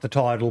shot at the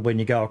title when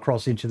you go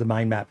across into the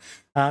main map.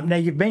 Now,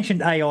 you've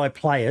mentioned AI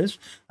players.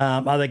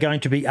 Are there going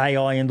to be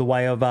AI in the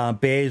way of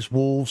bears,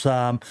 wolves,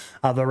 other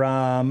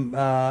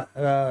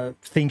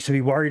things to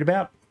be worried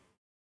about?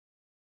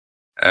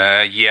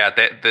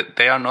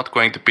 They are not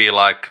going to be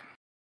like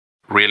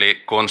really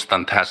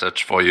constant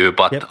hazards for you,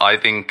 but I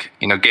think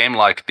in a game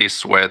like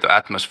this where the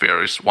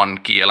atmosphere is one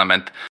key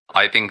element,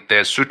 I think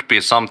there should be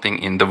something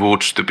in the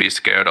woods to be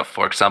scared of.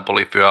 For example,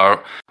 if you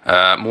are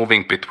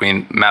moving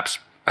between maps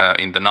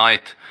in the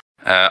night,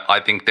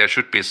 I think there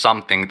should be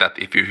something that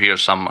if you hear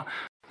some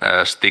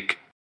stick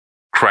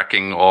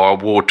cracking or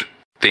wood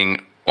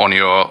thing on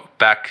your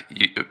back,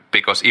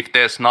 because if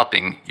there's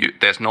nothing,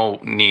 there's no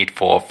need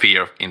for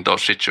fear in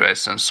those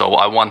situations. So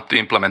I want to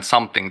implement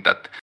something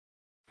that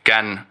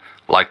can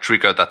like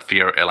trigger that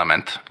fear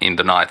element in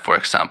the night, for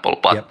example.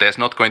 But there's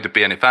not going to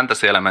be any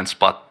fantasy elements,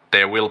 but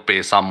there will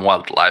be some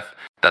wildlife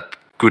that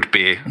could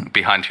be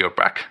behind your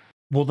back.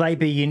 Will they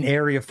be in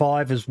Area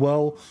 5 as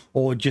well,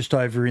 or just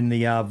over in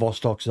the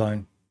Vostok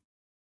zone?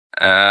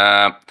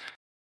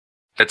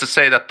 Let's just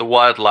say that the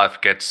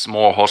wildlife gets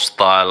more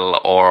hostile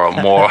or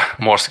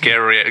more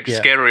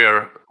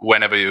scarier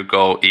whenever you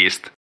go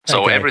east.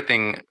 So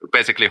everything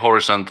basically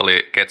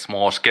horizontally gets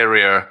more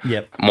scarier,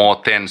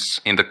 more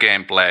tense in the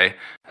gameplay,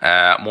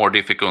 more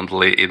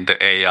difficultly in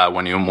the AI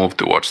when you move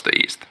towards the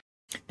east.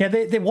 Now,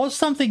 there was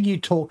something you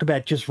talked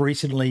about just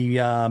recently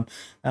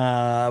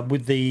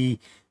with the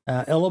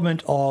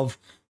element of,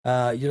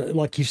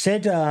 like you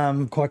said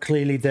quite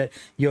clearly, that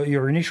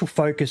your initial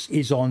focus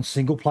is on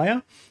single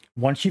player.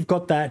 Once you've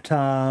got that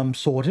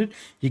sorted,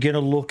 you're going to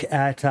look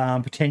at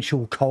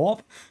potential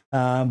co-op,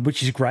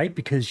 which is great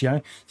because,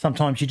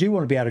 sometimes you do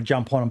want to be able to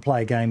jump on and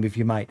play a game with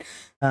your mate.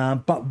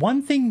 But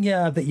one thing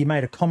that you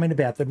made a comment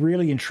about that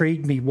really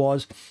intrigued me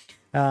was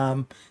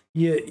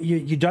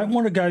you don't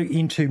want to go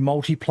into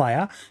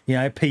multiplayer,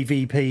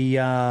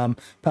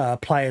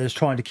 PvP players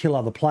trying to kill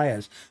other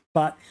players,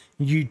 but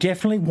you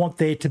definitely want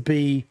there to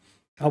be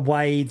a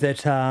way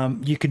that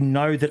you can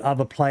know that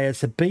other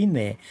players have been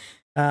there.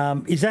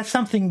 Is that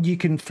something you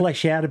can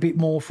flesh out a bit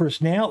more for us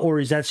now, or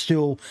is that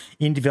still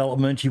in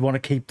development? You want to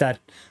keep that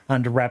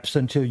under wraps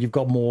until you've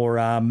got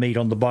more meat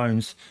on the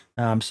bones,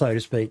 so to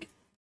speak?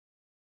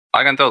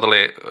 I can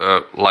totally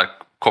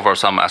cover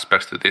some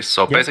aspects to this.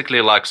 So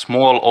basically like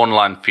small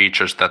online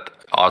features that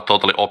are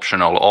totally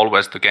optional.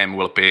 Always the game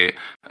will be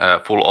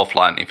full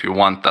offline if you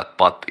want that.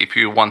 But if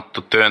you want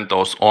to turn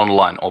those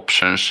online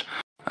options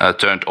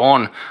turned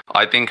on,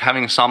 I think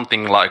having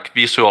something like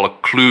visual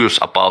clues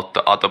about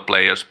the other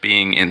players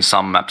being in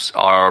some maps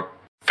are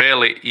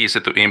fairly easy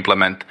to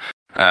implement.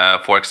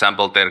 For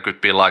example, there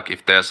could be like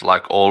if there's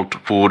like old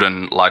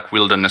wooden like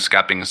wilderness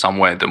camping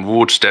somewhere in the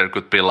woods, there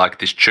could be like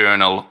this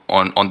journal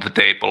on the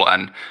table,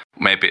 and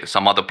maybe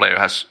some other player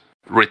has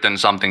written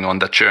something on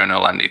the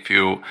journal, and if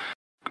you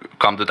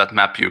come to that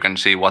map, you can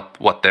see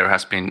what there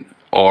has been,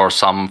 or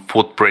some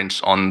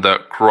footprints on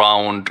the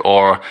ground,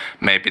 or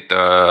maybe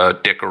the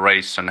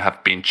decoration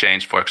have been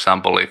changed. For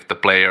example, if the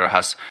player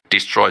has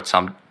destroyed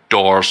some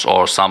doors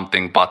or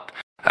something. But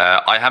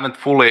I haven't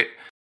fully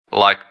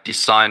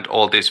designed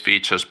all these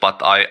features,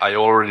 but I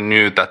already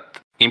knew that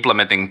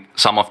implementing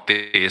some of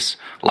these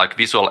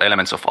visual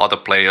elements of other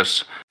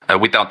players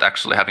without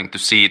actually having to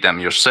see them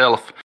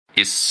yourself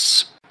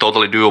is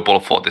totally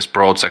doable for this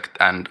project,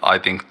 and I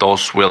think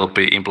those will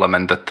be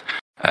implemented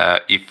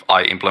if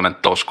I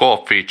implement those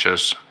co-op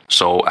features.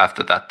 So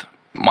after that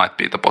might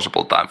be the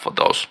possible time for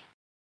those.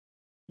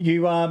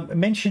 You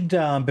mentioned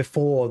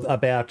before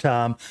about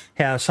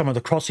how some of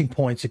the crossing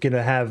points are going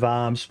to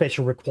have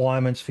special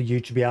requirements for you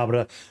to be able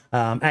to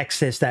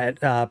access that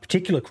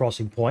particular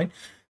crossing point.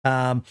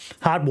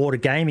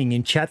 Hardwater Gaming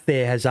in chat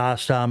there has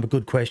asked a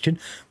good question.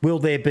 Will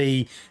there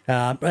be,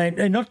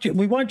 and not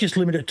we won't just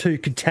limit it to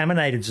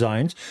contaminated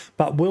zones,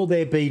 but will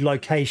there be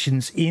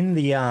locations in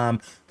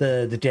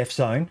the death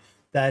zone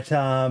that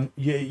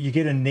you're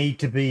going to need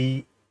to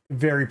be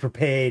very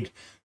prepared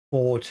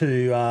for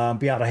to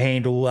be able to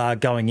handle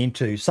going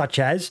into, such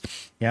as,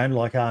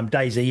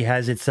 DayZ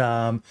has its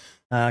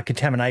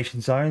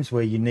contamination zones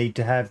where you need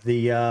to have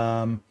the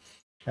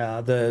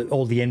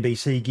all the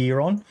NBC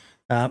gear on.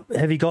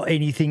 Have you got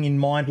anything in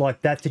mind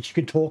like that you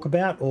could talk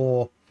about,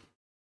 or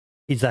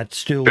is that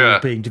still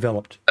being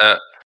developed?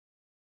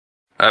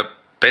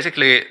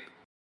 Basically,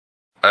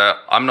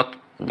 I'm not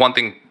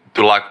wanting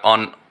to like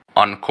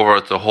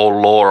uncover the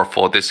whole lore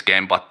for this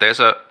game, but there's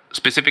a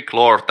specific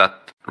lore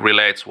that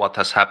relates what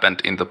has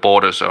happened in the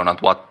border zone and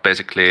what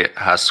basically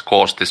has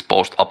caused this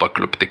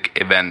post-apocalyptic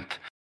event,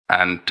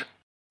 and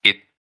it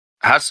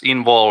has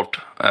involved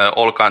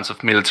all kinds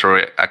of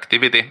military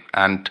activity,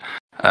 and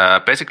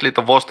basically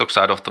the Vostok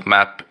side of the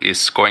map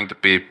is going to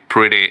be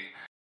pretty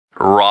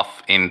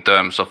rough in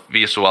terms of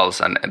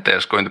visuals, and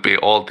there's going to be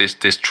all these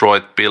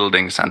destroyed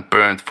buildings and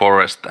burnt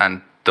forest,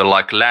 and the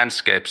like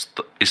landscapes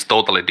is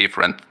totally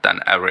different than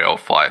Area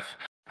 5,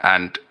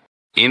 and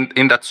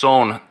in that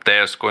zone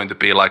there's going to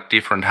be like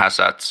different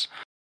hazards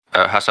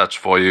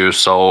for you.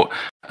 So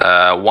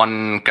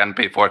one can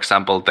be, for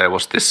example, there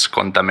was this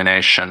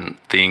contamination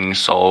thing,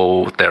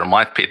 so there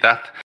might be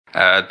that.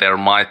 There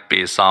might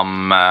be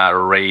some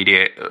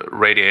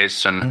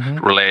radiation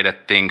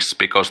related things,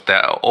 because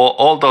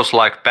all those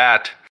like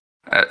bad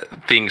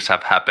things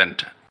have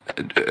happened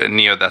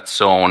near that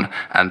zone,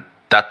 and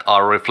that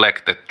are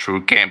reflected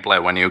through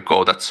gameplay when you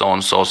go that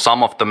zone. So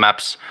some of the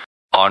maps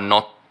are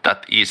not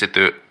that easy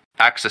to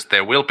access. They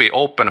will be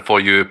open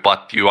for you,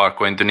 but you are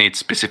going to need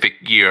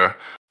specific gear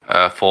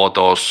for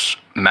those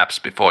maps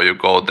before you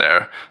go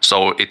there.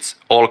 So it's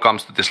all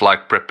comes to this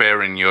like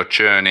preparing your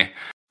journey,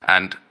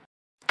 and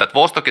that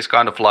Vostok is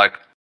kind of like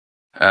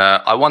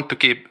I want to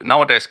keep.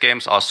 Nowadays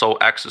games are so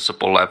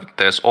accessible.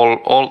 There's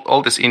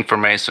all this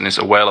information is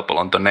available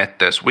on the net.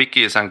 There's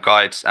wikis and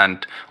guides,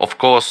 and of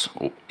course,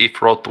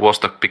 if Road to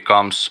Vostok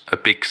becomes a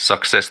big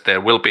success,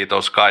 there will be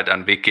those guides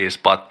and wikis.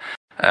 But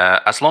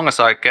as long as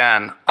I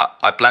can,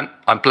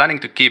 I'm planning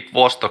to keep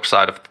Vostok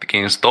side of the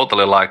games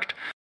totally like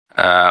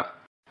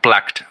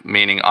blacked,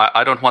 meaning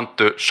I don't want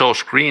to show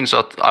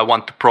screenshots. I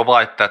want to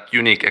provide that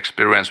unique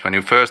experience when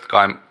you first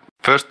time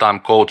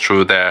go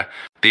through there.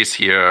 This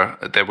year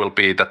there will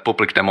be that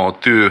public demo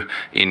 2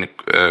 in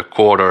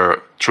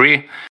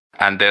Q3,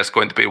 and there's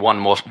going to be one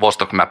more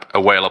Vostok map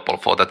available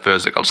for that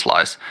vertical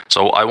slice.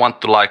 So I want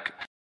to like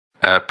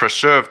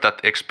preserve that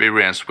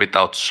experience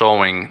without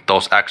showing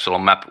those actual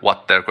map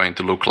what they're going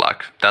to look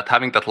like. That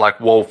having that like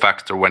wow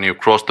factor when you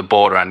cross the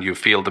border and you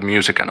feel the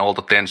music and all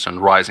the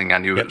tension rising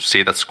and you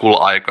see that skull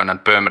icon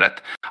and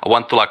permanent. I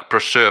want to like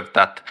preserve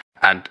that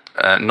and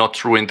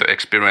not ruin the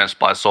experience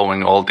by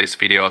showing all these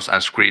videos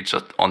and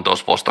screenshots on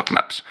those Vostok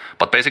maps.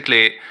 But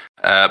basically,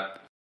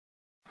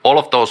 all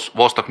of those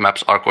Vostok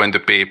maps are going to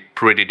be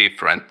pretty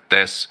different.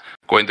 There's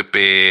going to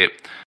be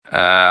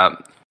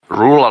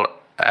rural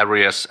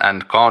areas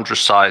and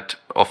countryside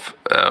of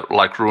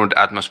like ruined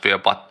atmosphere,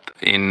 but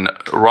in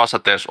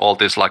Russia there's all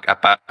these like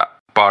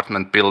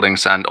apartment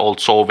buildings and old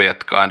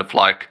Soviet kind of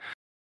like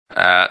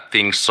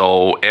things.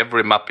 So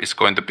every map is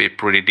going to be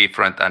pretty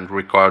different and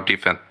require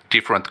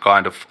different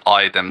kind of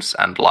items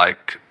and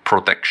like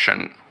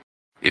protection,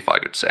 if I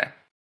could say.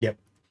 Yep.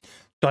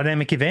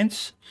 Dynamic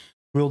events.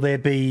 Will there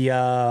be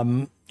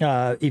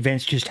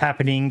events just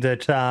happening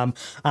that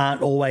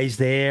aren't always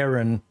there?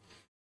 And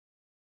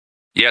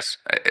yes,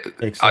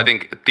 excellent. I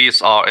think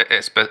these are,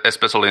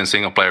 especially in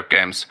single-player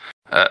games,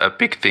 a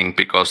big thing,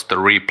 because the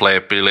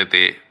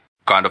replayability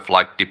kind of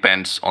like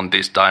depends on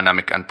these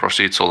dynamic and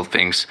procedural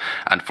things.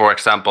 And for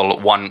example,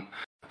 one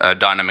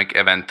dynamic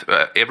event,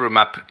 every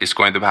map is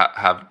going to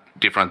have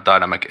different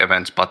dynamic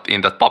events, but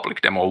in that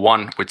public demo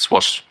 1,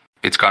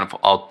 it's kind of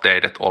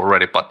outdated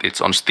already, but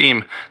it's on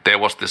Steam, there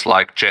was this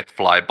like jet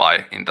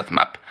flyby in that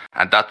map,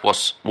 and that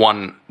was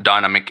one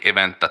dynamic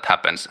event that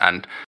happens,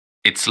 and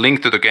it's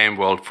linked to the game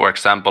world. For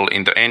example,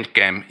 in the end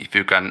game, if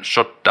you can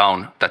shut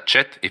down that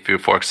jet, if you,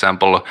 for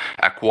example,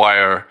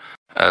 acquire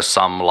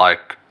some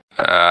like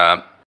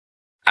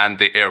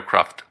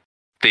anti-aircraft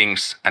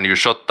things and you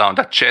shut down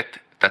that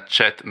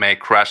jet may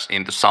crash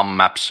into some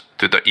maps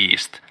to the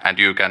east, and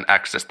you can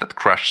access that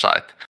crash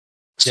site.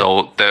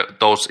 So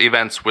those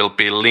events will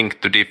be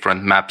linked to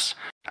different maps.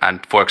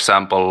 And for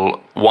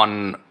example,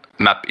 one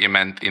map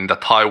event in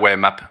that highway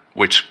map,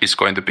 which is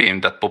going to be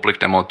in that public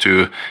demo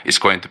 2, is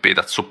going to be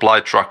that supply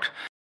truck.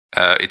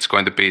 It's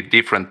going to be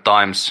different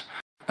times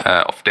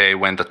of day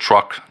when the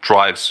truck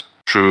drives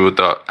through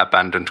the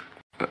abandoned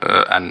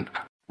and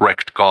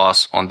wrecked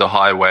cars on the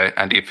highway.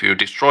 And if you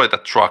destroy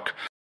that truck,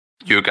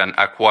 you can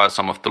acquire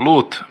some of the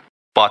loot,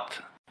 but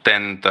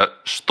then the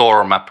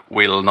store map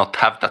will not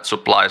have that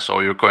supply, so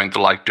you're going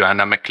to like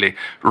dynamically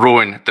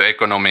ruin the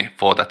economy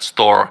for that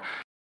store.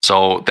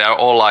 So they're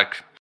all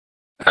like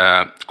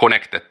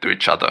connected to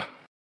each other.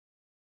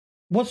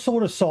 What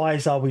sort of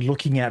size are we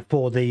looking at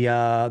for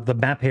the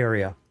map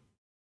area?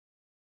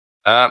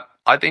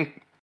 I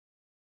think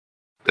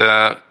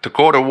the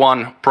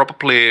Q1,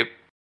 probably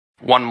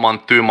 1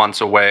 month, 2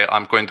 months away,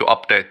 I'm going to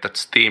update that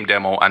Steam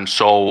demo and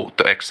show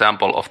the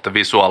example of the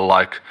visual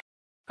like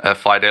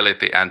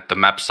fidelity and the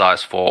map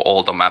size for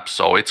all the maps.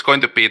 So it's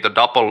going to be the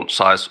double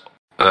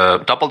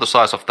the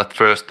size of that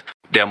first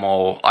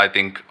demo. I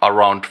think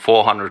around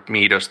 400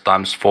 meters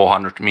times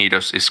 400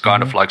 meters is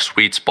kind of like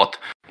sweet spot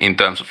in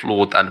terms of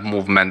loot and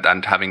movement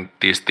and having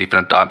these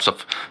different types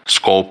of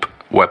scope,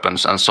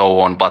 weapons and so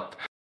on. But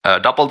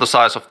double the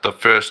size of the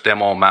first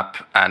demo map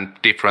and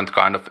different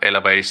kind of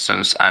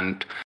elevations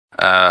and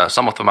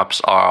Some of the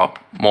maps are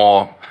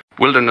more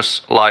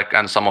wilderness-like,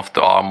 and some of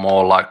them are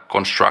more like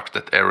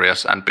constructed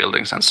areas and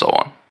buildings and so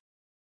on.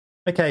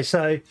 Okay,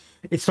 so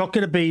it's not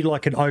going to be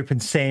like an open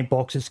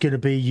sandbox. It's going to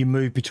be you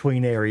move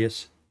between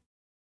areas.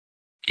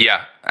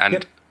 Yeah,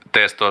 and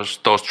there's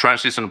those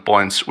transition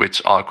points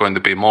which are going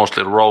to be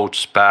mostly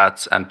roads,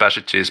 paths, and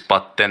passages.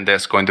 But then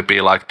there's going to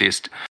be like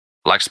these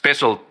like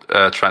special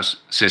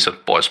transition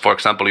points. For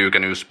example, you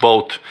can use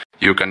boat.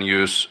 You can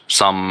use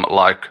some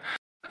like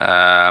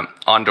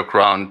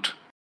underground,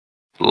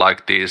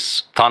 like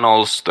these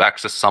tunnels to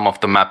access some of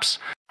the maps.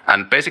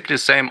 And basically the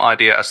same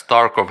idea as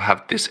Tarkov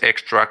have these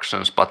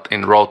extractions, but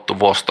in Road to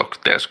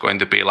Vostok, there's going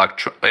to be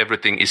like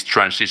everything is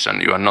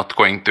transition. You are not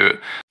going to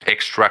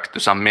extract to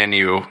some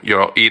menu.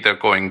 You're either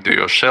going to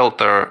your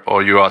shelter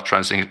or you are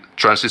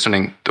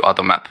transitioning to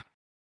other map.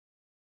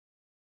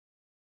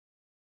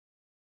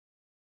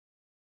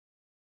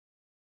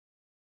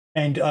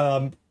 And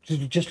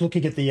just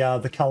looking at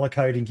the color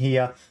coding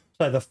here,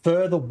 so the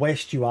further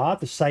west you are,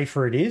 the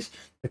safer it is.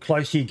 The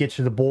closer you get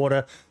to the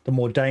border, the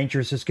more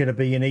dangerous it's going to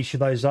be in each of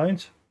those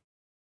zones?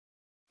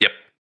 Yep.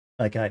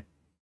 Okay.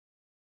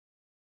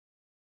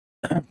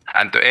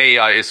 And the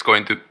AI is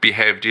going to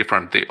behave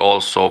differently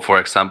also. For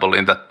example,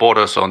 in that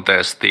border zone,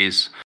 there's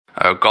these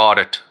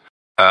guarded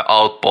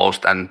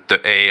outposts, and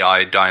the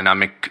AI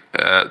dynamic,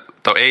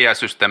 the AI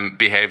system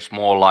behaves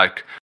more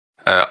like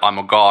I'm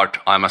a guard,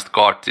 I must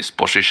guard this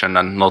position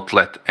and not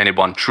let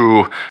anyone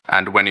through.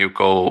 And when you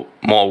go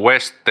more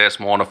west, there's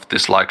more of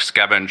this like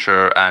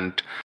scavenger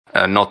and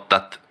not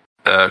that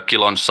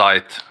kill on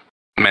sight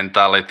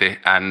mentality.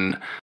 And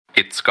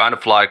it's kind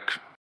of like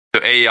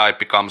the AI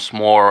becomes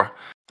more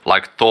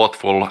like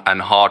thoughtful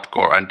and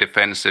hardcore and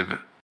defensive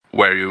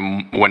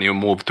when you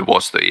move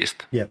towards the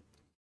east. Yep.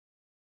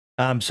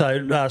 So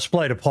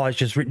Sploder Pie's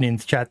just written in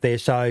the chat there,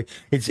 so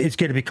it's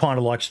going to be kind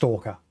of like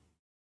Stalker.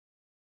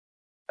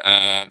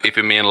 If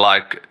you mean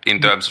like in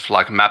terms of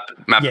like map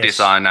Yes.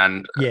 design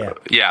and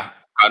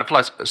kind of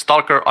like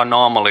Stalker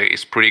Anomaly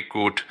is pretty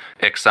good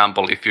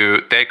example. If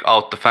you take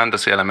out the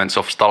fantasy elements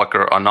of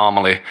Stalker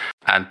Anomaly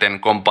and then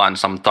combine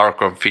some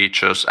Tarkov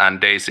features and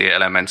DayZ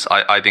elements,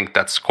 I think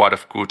that's quite a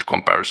good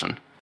comparison.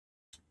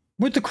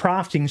 With the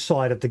crafting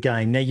side of the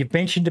game, now you've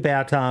mentioned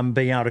about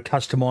being able to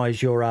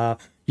customize your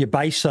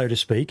base, so to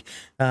speak.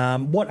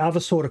 What other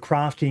sort of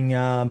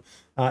crafting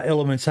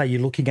elements are you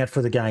looking at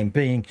for the game?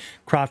 Being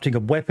crafting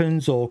of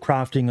weapons or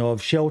crafting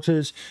of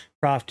shelters,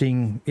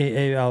 crafting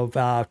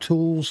of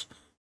tools?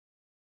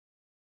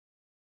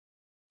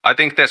 I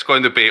think there's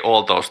going to be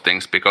all those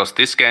things because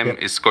this game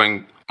is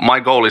going. My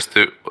goal is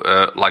to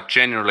like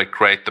genuinely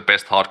create the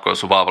best hardcore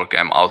survival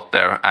game out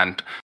there,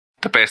 and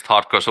the best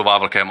hardcore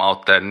survival game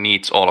out there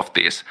needs all of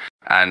these.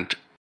 And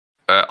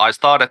I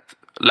started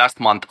last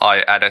month.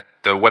 I added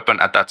the weapon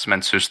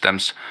attachment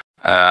systems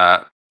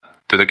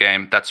to the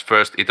game. That's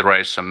first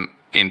iteration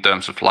in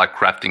terms of like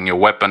crafting your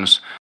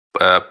weapons.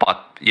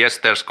 But yes,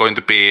 there's going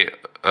to be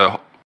a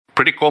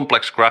pretty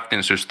complex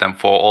crafting system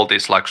for all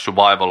these like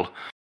survival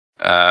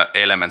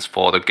elements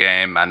for the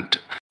game, and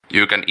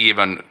you can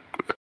even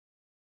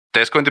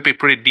there's going to be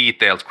pretty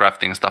detailed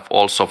crafting stuff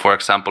also. For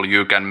example,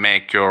 you can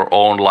make your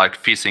own like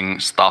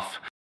fishing stuff,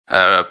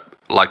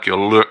 like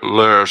your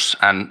lures,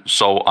 and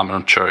so I'm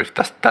not sure if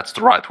that's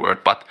the right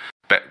word, but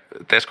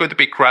there's going to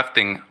be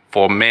crafting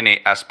for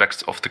many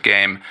aspects of the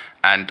game,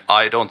 and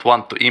I don't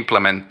want to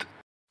implement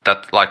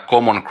that like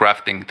common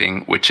crafting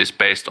thing, which is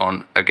based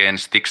on again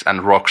sticks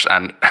and rocks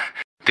and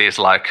these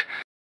like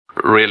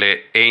really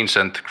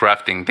ancient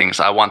crafting things.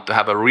 I want to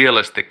have a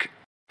realistic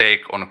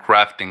take on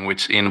crafting,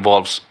 which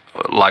involves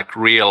like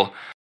real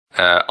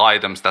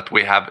items that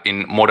we have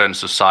in modern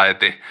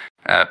society,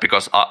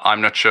 because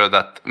I'm not sure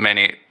that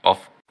many of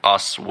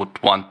us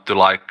would want to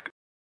like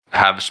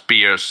have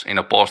spears in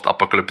a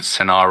post-apocalyptic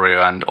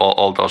scenario and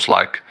all those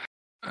like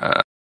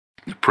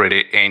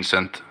pretty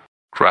ancient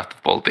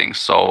craftable things.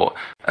 So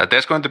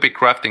there's going to be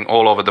crafting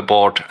all over the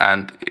board,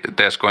 and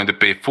there's going to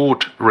be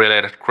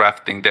food-related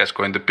crafting, there's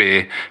going to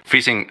be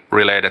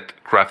fishing-related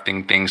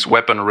crafting things,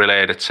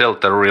 weapon-related,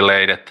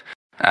 shelter-related,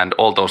 and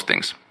all those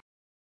things.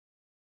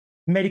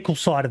 Medical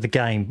side of the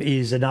game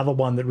is another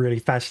one that really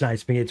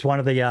fascinates me. It's one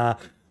of the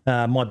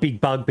my big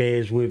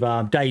bugbears with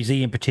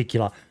DayZ in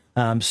particular.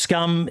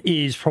 Scum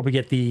is probably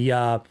at the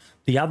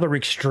other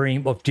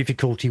extreme of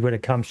difficulty when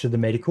it comes to the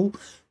medical,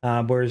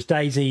 whereas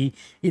DayZ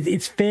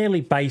it's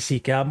fairly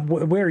basic.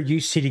 Where are you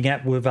sitting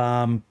at with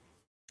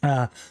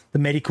the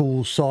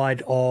medical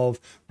side of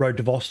Road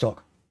to Vostok?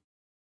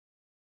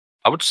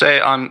 I would say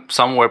I'm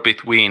somewhere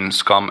between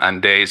Scum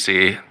and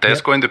DayZ.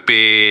 There's going to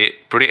be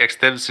pretty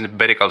extensive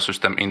medical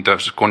system in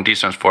terms of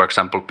conditions. For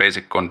example,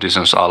 basic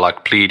conditions are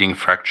like bleeding,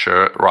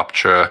 fracture,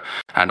 rupture,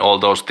 and all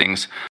those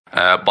things.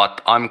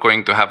 But I'm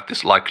going to have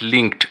this like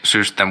linked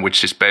system,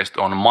 which is based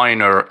on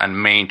minor and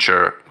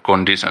major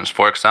conditions.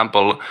 For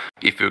example,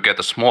 if you get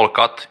a small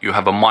cut, you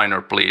have a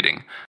minor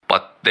bleeding.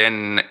 But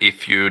then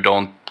if you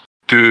don't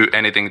do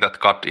anything that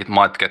cut, it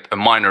might get a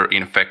minor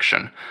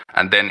infection.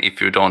 And then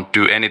if you don't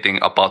do anything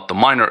about the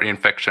minor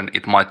infection,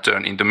 it might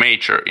turn into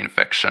major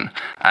infection.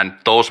 And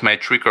those may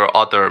trigger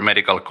other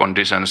medical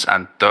conditions.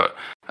 And the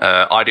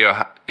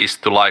idea is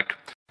to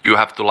you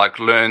have to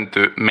learn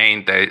to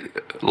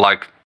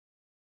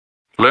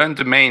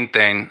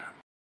maintain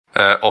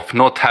of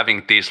not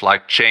having these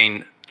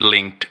chain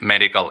linked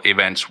medical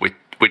events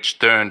which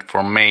turn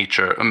from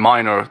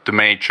minor to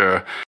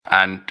major.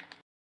 And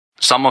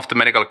some of the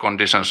medical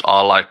conditions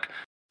are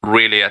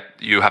really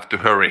you have to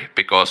hurry,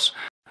 because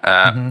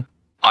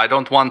I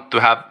don't want to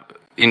have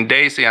in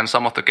DayZ and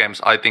some of the games.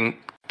 I think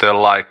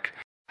the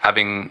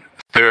having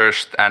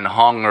thirst and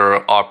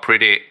hunger are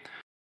pretty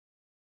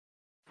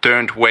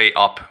turned way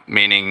up,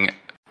 meaning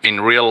in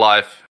real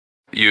life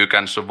you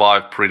can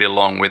survive pretty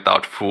long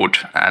without food,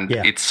 and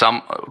it's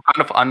some kind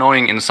of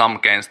annoying in some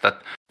games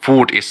that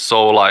food is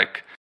so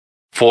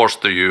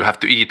forced to you. You have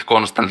to eat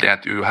constantly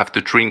and you have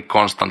to drink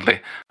constantly.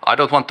 I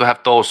don't want to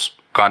have those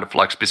kind of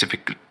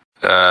specific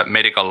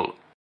medical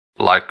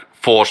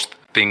forced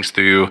things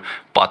to you,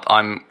 but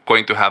I'm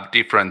going to have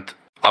different.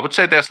 I would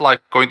say there's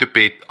going to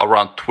be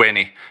around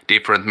 20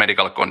 different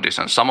medical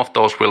conditions. Some of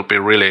those will be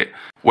really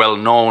well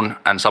known,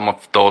 and some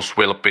of those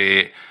will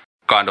be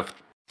kind of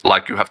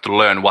you have to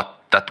learn what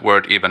that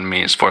word even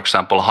means. For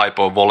example,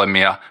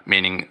 hypovolemia,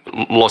 meaning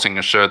losing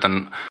a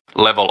certain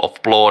level of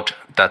blood.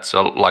 That's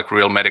a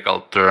real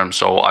medical term.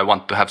 So I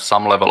want to have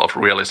some level of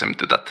realism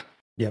to that.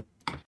 Yep.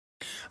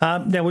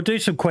 Now we'll do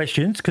some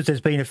questions, because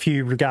there's been a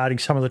few regarding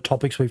some of the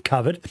topics we've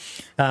covered.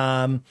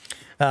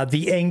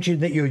 The engine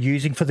that you're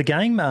using for the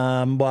game,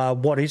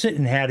 what is it,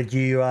 and how did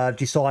you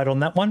decide on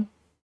that one?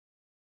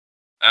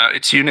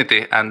 It's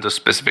Unity, and the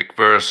specific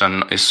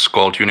version is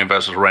called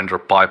Universal Render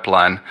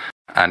Pipeline.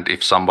 And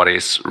if somebody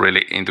is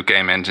really into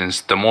game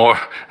engines, the more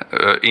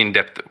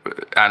in-depth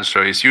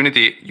answer is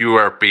Unity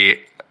URP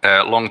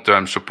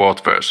long-term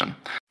support version.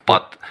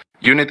 But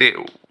Unity,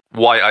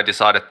 why I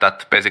decided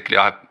that, basically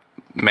I've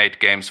made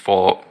games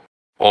for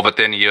over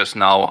 10 years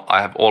now. I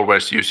have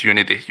always used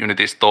Unity.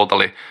 Unity is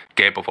totally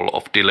capable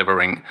of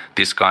delivering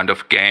this kind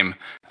of game.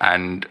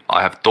 And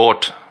I have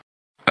taught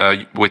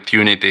with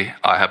Unity.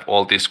 I have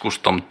all these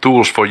custom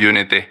tools for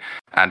Unity,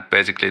 and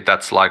basically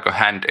that's like a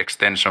hand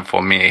extension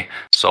for me.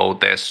 So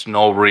there's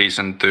no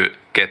reason to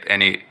get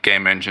any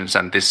game engines,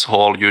 and this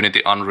whole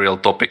Unity Unreal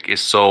topic is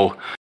so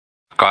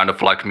kind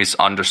of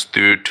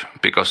misunderstood,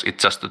 because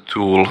it's just a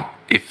tool.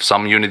 If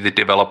some Unity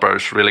developer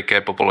is really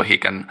capable, he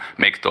can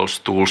make those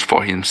tools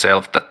for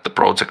himself that the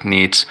project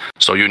needs.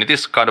 So Unity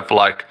is kind of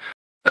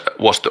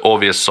was the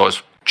obvious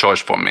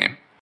choice for me.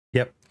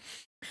 Yep.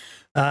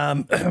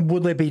 Will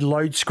there be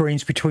load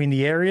screens between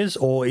the areas,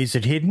 or is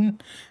it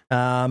hidden?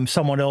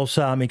 Someone else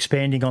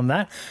expanding on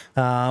that,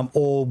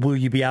 or will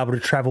you be able to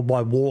travel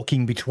by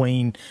walking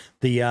between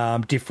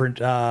the different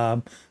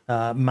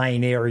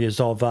main areas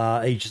of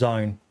each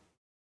zone?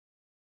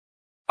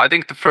 I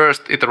think the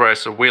first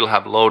iteration will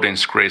have loading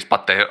screens,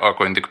 but they are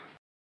going to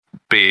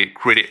be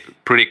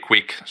pretty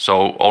quick,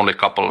 so only a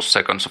couple of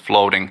seconds of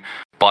loading.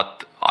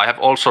 But I have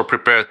also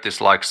prepared this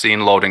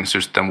scene loading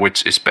system,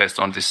 which is based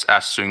on this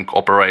async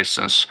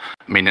operations,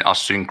 meaning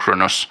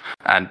asynchronous,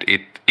 and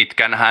it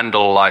can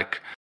handle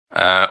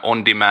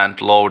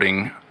on-demand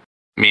loading,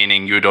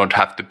 meaning you don't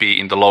have to be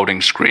in the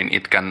loading screen.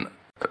 It can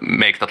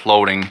make that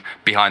loading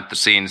behind the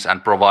scenes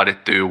and provide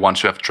it to you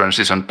once you have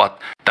transitioned, but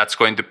that's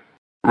going to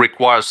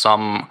require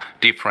some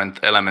different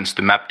elements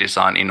to map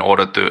design in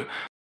order to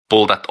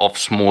pull that off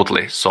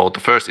smoothly. So the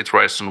first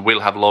iteration will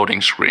have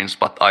loading screens,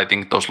 but I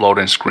think those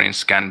loading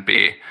screens can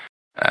be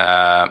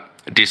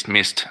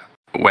dismissed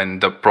when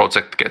the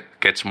project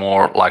gets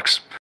more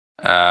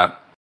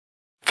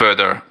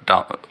further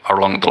down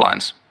along the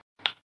lines.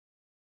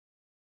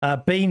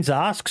 Beans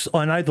asks,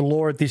 I know the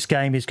lore of this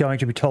game is going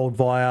to be told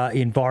via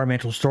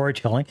environmental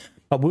storytelling,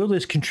 but will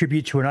this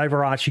contribute to an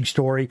overarching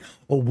story,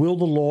 or will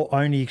the lore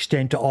only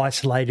extend to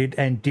isolated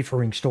and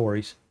differing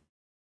stories?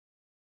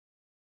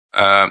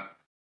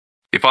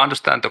 If I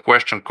understand the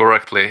question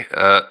correctly,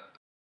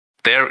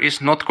 there is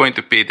not going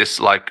to be this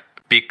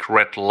big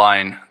red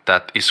line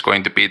that is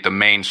going to be the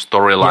main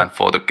storyline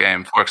for the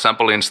game. For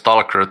example, in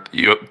Stalker,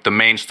 the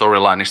main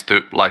storyline is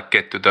to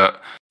get to the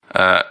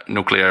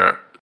nuclear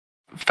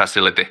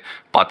facility.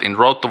 But in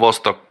Road to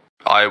Vostok,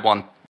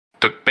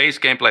 the base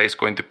gameplay is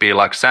going to be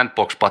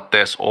sandbox, but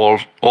there's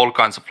all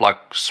kinds of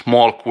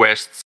small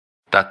quests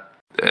that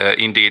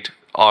indeed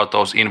are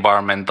those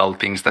environmental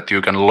things that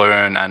you can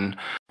learn, and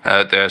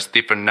there's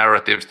different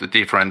narratives to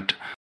different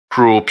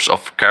groups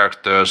of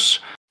characters.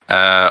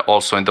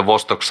 Also in the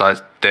Vostok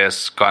side,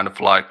 there's kind of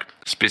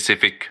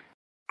specific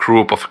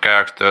group of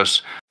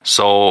characters.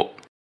 So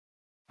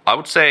I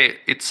would say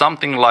it's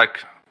something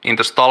in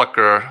the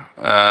Stalker,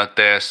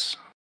 there's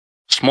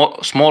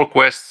small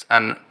quests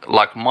and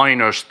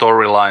minor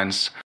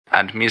storylines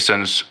and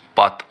missions,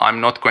 but I'm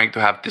not going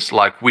to have this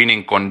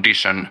winning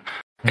condition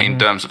in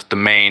terms of the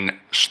main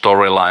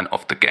storyline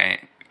of the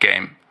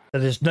game. So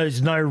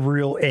there's no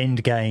real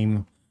end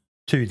game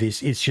to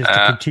this. It's just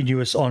a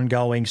continuous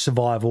ongoing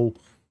survival.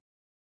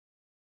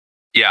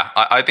 Yeah,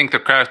 I think the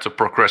character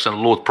progression,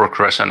 loot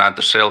progression, and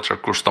the shelter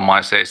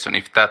customization,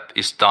 if that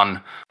is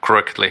done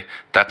correctly,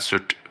 that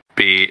should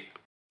be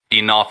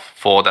enough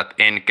for that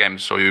end game,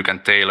 so you can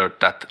tailor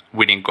that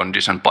winning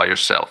condition by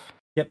yourself.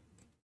 Yep.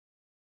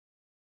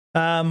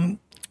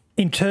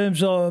 In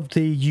terms of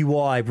the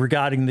UI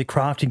regarding the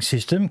crafting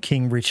system,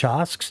 King Rich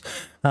asks,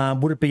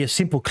 would it be a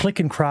simple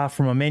click and craft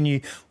from a menu,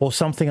 or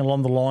something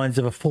along the lines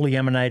of a fully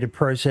animated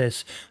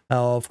process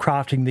of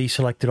crafting the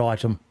selected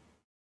item?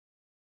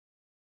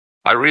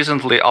 I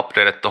recently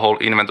updated the whole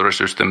inventory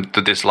system to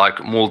this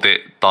like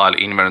multi-tile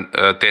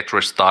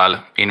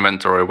Tetris-style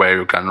inventory where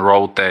you can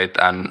rotate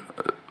and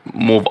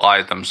move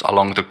items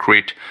along the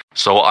grid.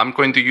 So I'm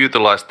going to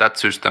utilize that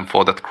system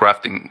for that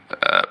crafting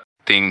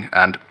thing,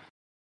 and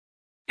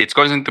it's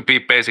going to be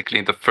basically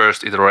in the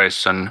first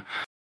iteration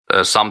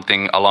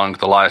something along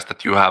the lines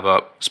that you have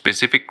a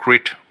specific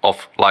grid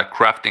of like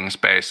crafting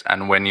space,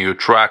 and when you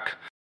drag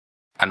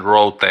and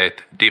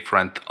rotate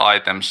different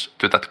items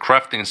to that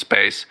crafting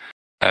space,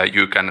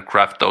 you can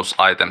craft those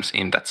items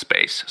in that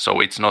space. So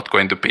it's not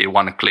going to be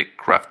one click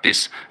craft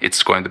this.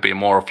 It's going to be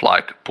more of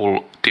like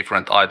pull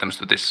different items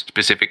to this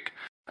specific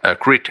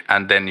grid,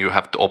 and then you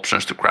have the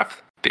options to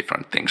craft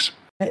different things.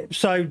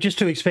 So just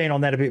to expand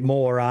on that a bit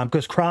more,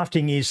 because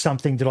crafting is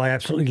something that I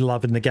absolutely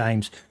love in the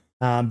games.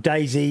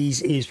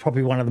 DayZ's is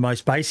probably one of the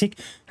most basic.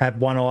 Have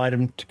one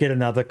item to get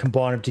another,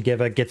 combine them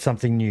together, get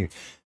something new.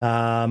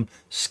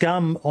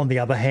 Scum, on the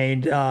other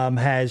hand,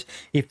 has,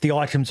 if the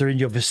items are in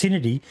your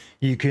vicinity,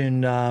 you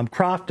can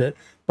craft it,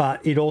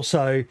 but it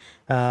also,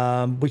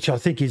 which I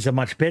think is a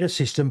much better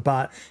system,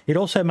 but it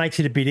also makes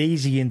it a bit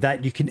easy in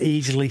that you can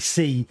easily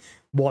see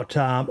what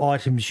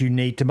items you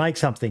need to make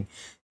something.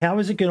 How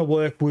is it going to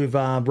work with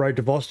Road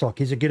to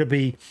Vostok? Is it going to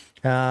be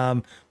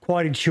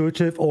quite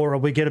intuitive, or are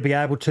we going to be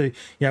able to,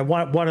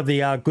 one of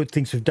the good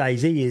things with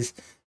DayZ is,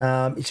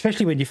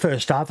 especially when you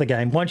first start the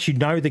game, once you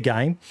know the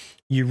game,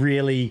 you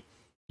really,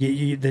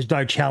 there's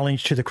no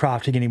challenge to the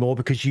crafting anymore,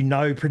 because you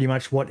know pretty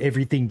much what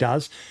everything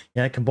does.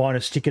 Combine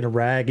a stick and a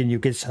rag and you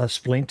get a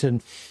splint.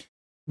 And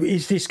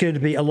is this going to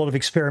be a lot of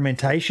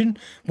experimentation?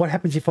 What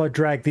happens if I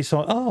drag this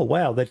on? Oh,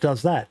 wow, that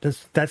does that.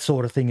 That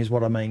sort of thing is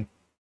what I mean.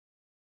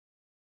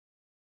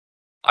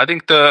 I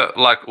think the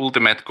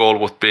ultimate goal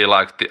would be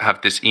to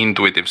have this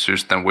intuitive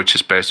system which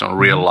is based on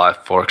real life.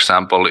 For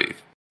example,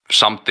 if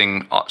some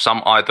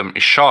item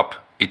is sharp,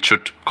 it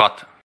should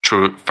cut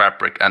through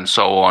fabric and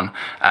so on.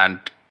 And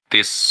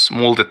this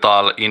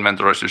multi-tile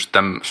inventory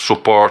system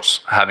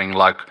supports having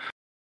like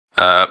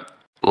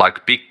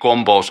big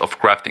combos of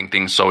crafting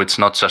things. So it's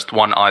not just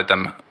one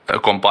item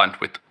combined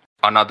with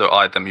another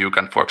item. You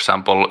can, for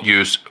example,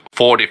 use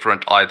 4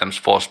 different items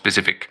for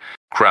specific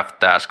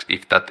craft tasks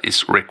if that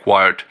is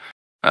required.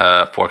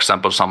 For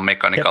example, some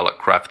mechanical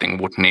crafting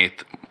would need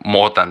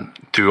more than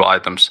 2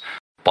 items.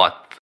 But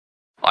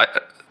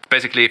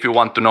basically, if you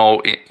want to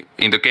know,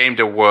 in the game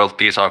dev world,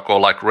 these are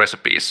called like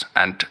recipes,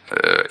 and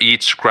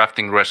each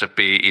crafting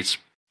recipe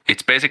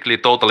it's basically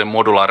totally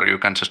modular. You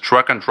can just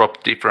drag and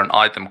drop different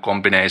item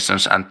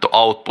combinations, and the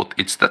output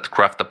it's that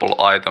craftable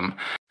item.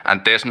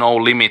 And there's no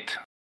limit,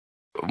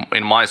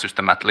 in my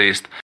system at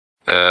least,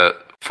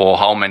 for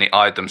how many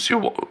items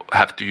you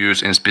have to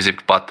use in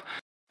specific. But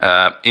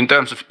in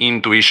terms of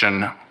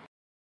intuition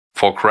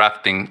for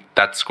crafting,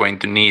 that's going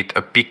to need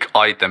a big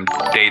item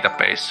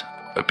database,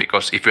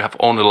 because if you have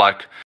only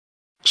like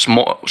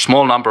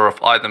small number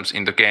of items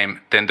in the game,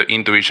 then the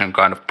intuition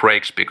kind of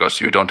breaks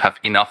because you don't have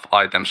enough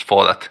items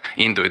for that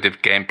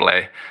intuitive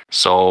gameplay.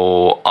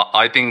 So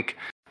I think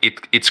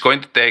it's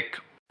going to take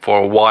for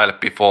a while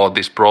before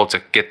this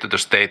project get to the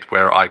state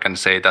where I can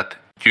say that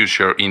use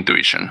your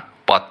intuition.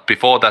 But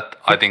before that,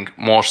 I think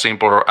more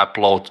simpler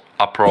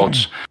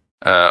approach.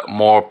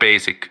 More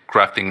basic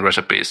crafting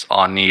recipes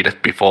are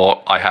needed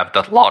before I have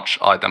that large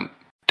item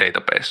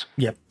database.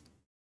 Yep.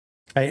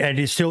 And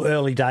it's still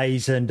early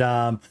days, and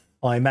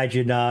I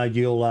imagine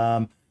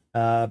you'll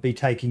be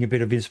taking a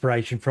bit of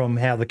inspiration from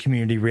how the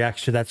community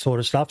reacts to that sort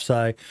of stuff.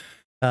 So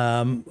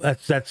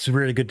that's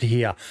really good to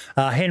hear.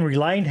 Henry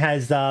Lane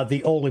has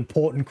the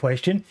all-important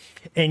question.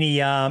 Any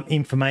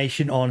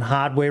information on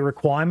hardware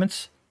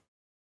requirements?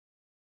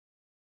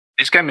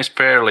 This game is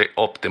fairly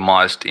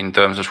optimized in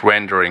terms of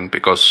rendering,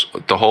 because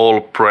the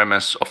whole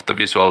premise of the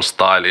visual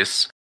style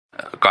is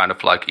kind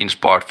of like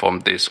inspired from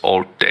this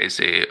old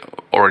DayZ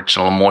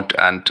original mod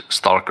and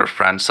Stalker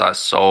franchise.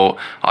 So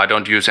I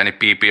don't use any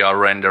PBR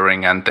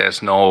rendering, and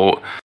there's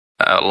no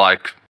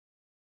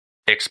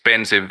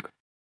expensive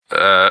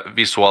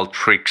visual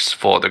tricks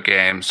for the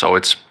game. So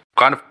it's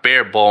kind of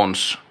bare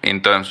bones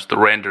in terms of the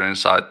rendering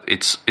side.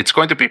 It's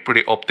going to be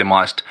pretty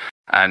optimized,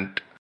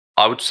 and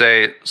I would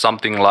say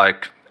something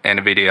like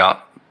NVIDIA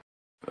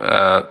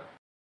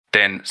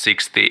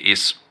 1060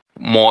 is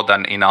more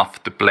than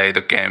enough to play the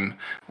game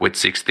with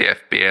 60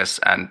 FPS,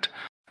 and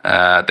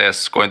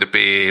there's going to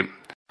be,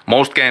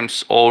 most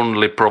games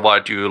only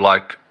provide you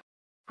like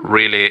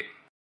really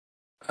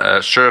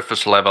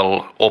surface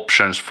level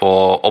options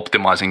for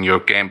optimizing your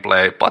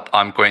gameplay, but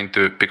I'm going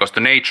to, because the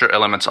nature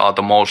elements are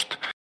the most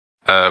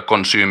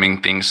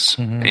consuming things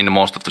in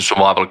most of the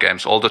survival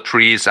games. All the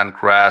trees and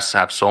grass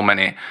have so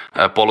many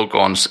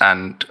polygons,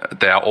 and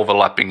they are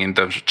overlapping in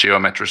terms of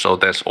geometry, so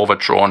there's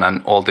overdrawn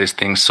and all these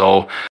things.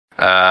 So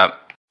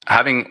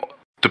having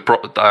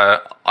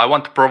to I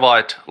want to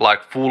provide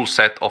like full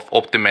set of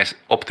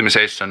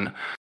optimization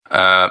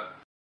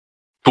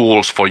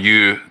tools for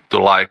you to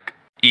like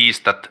ease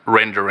that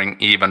rendering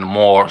even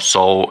more.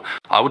 So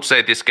I would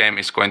say this game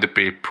is going to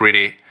be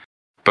pretty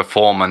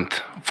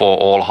performant for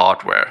all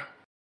hardware.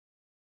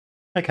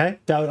 Okay,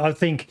 I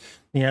think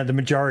the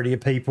majority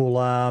of people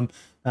are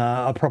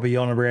probably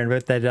on around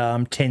about that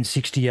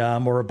 1060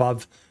 or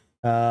above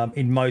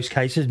in most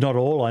cases. Not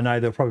all. I know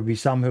there'll probably be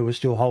some who are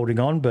still holding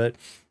on, but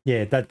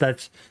yeah,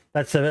 that's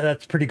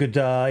pretty good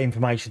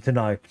information to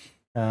know.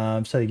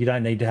 So you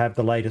don't need to have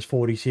the latest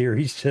 40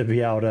 series to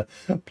be able to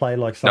play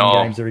like some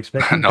games are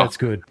expecting. That's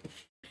good.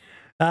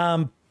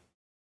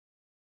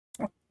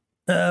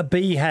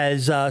 B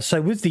has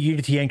so with the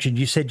Unity engine,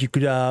 you said you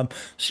could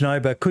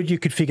Snowber, could you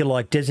configure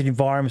like desert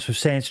environments with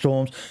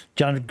sandstorms,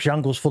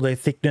 jungles for their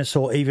thickness,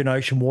 or even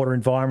ocean water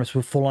environments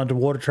with full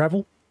underwater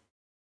travel?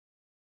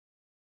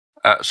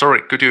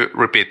 Sorry, could you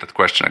repeat that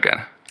question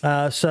again?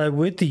 So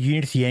with the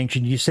Unity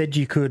engine, you said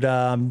you could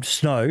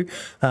snow,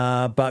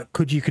 but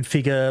could you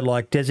configure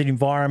like desert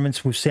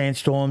environments with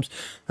sandstorms?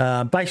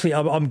 Basically,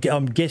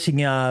 I'm guessing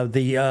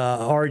the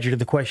origin of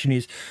the question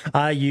is: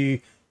 are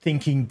you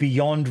thinking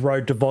beyond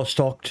Road to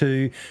Vostok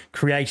to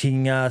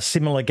creating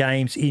similar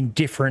games in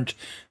different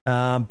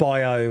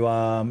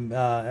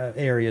bio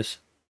areas?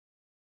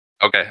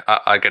 Okay,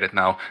 I get it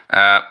now.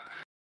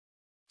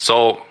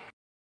 So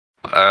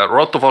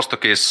Road to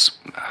Vostok is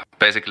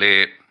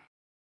basically,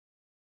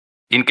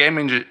 in game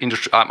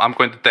industry, I'm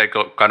going to take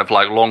a kind of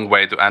like long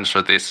way to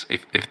answer this,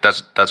 if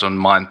that's on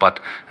mind.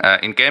 But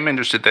in game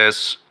industry,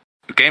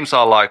 games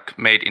are like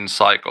made in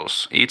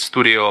cycles. Each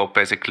studio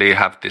basically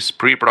have this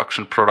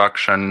pre-production,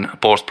 production,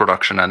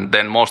 post-production, and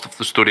then most of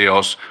the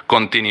studios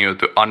continue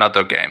to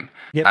another game.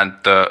 Yep. And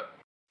the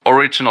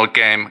original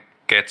game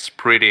gets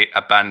pretty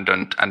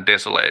abandoned and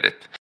desolated.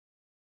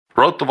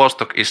 Road to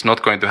Vostok is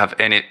not going to have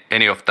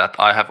any of that.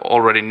 I have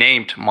already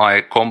named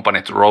my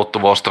company to Road to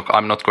Vostok.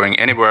 I'm not going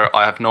anywhere.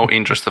 I have no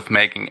interest of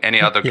making any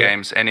other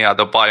games, any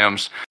other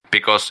biomes,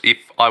 because if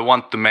I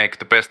want to make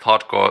the best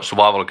hardcore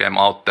survival game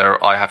out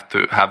there, I have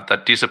to have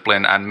that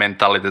discipline and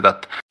mentality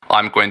that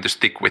I'm going to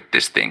stick with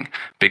this thing.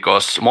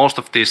 Because most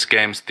of these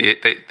games,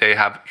 they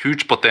have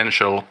huge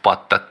potential,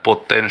 but that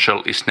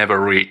potential is never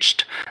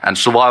reached. And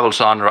survival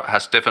genre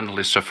has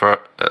definitely suffered,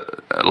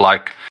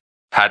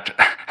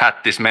 had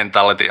this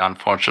mentality,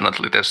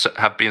 unfortunately. There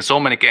have been so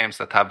many games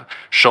that have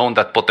shown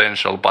that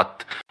potential,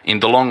 but in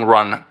the long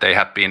run, they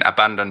have been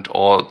abandoned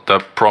or the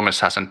promise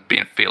hasn't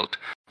been filled.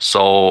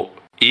 So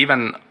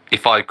even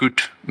if I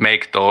could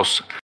make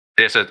those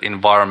desert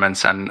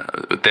environments and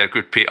there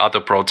could be other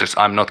projects,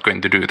 I'm not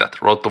going to do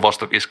that. Road to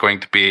Vostok is going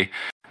to be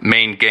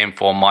main game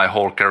for my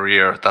whole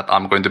career that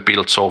I'm going to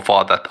build so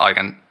far that I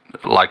can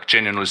like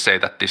genuinely say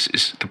that this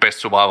is the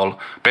best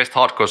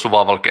hardcore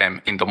survival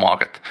game in the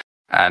market.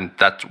 And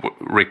that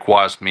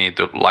requires me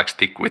to like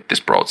stick with this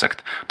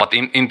project. But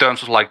in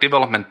terms of like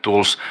development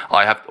tools,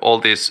 I have all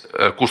these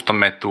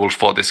custom-made tools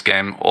for this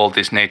game, all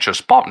these nature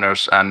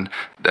spawners and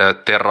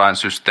terrain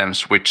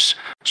systems which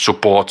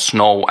support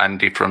snow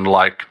and different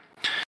like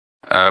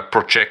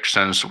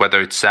projections, whether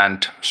it's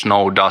sand,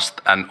 snow,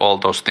 dust, and all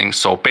those things.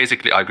 So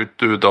basically, I could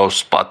do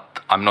those,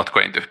 but I'm not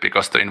going to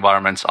because the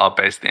environments are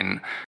based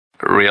in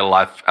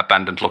real-life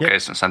abandoned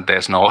locations, and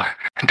there's no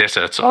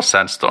deserts or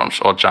sandstorms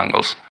or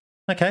jungles.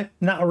 Okay,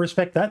 no, I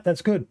respect that.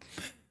 That's good.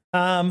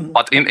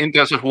 But in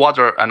terms of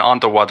water and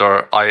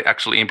underwater, I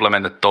actually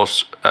implemented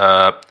those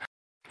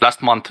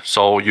last month,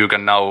 so you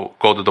can now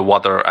go to the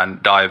water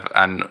and dive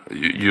and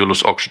you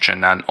lose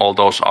oxygen, and all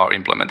those are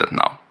implemented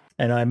now.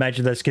 And I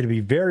imagine that's going to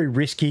be very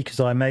risky because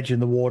I imagine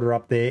the water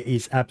up there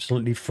is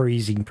absolutely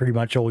freezing pretty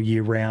much all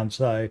year round.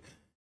 So,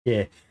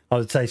 yeah, I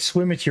would say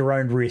swim at your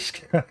own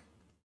risk.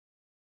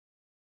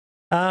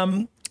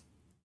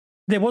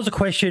 There was a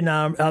question,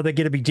 are there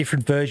going to be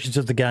different versions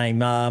of the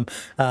game? And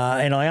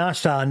I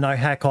asked No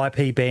Hack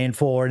IP Band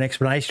for an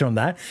explanation on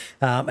that.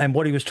 And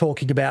what he was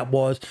talking about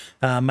was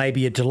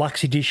maybe a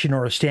deluxe edition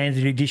or a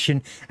standard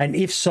edition. And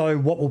if so,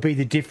 what will be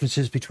the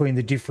differences between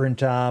the different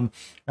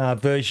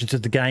versions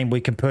of the game we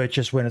can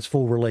purchase when it's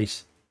full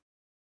release?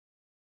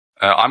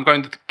 I'm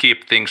going to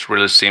keep things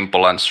really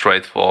simple and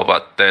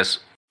straightforward. There's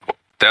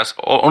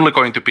only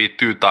going to be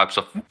two types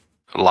of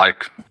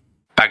like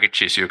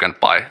packages you can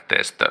buy.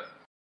 There's the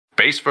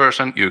base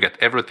version, you get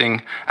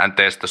everything, and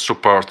there's the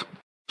supporter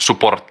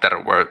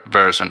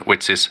version,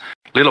 which is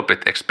a little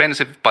bit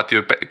expensive, but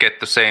you get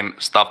the same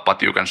stuff,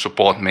 but you can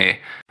support me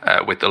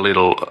with a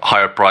little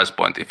higher price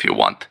point if you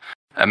want.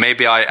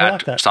 Maybe I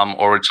add like some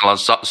original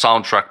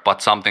soundtrack,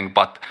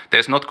 but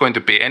there's not going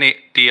to be any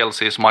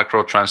DLCs,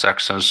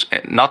 microtransactions,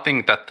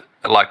 nothing that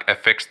like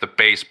affects the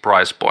base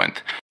price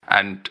point.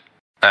 And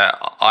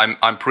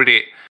I'm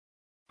pretty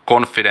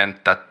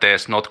confident that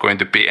there's not going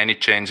to be any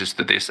changes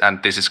to this,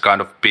 and this is kind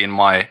of been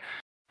my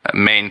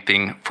main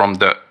thing from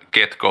the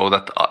get-go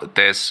that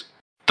there's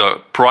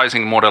the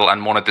pricing model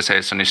and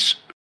monetization is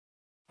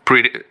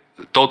pretty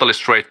totally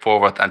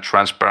straightforward and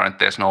transparent.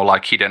 There's no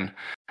like hidden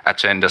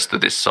agendas to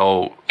this.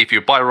 So if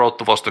you buy Road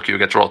to Vostok, you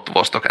get Road to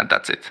Vostok, and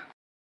that's it.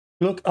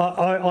 Look,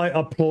 I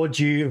applaud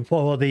you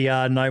for the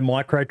no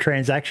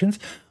microtransactions.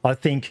 I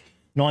think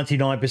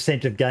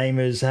 99% of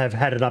gamers have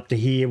had it up to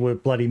here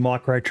with bloody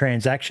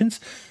microtransactions.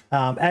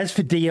 As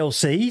for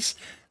DLCs,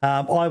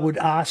 I would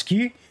ask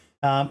you,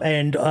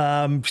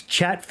 and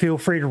chat, feel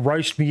free to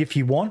roast me if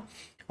you want,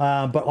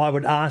 but I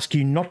would ask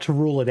you not to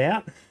rule it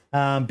out,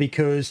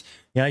 because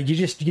you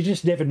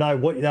just never know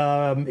what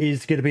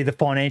is going to be the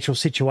financial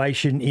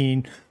situation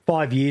in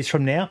 5 years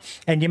from now,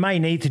 and you may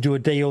need to do a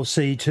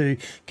DLC to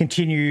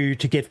continue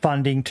to get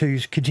funding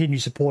to continue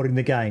supporting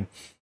the game.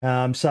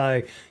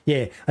 So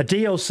yeah, a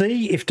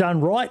DLC, if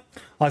done right,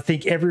 I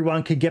think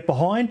everyone can get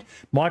behind.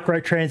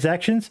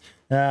 Microtransactions,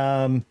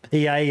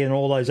 EA and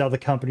all those other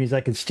companies,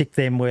 they can stick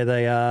them where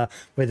they are,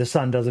 where the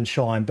sun doesn't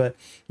shine. But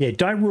yeah,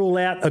 don't rule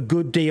out a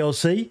good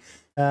DLC,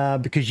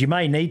 because you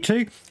may need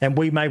to, and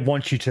we may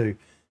want you to.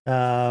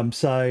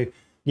 So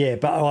yeah,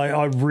 but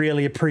I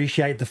really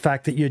appreciate the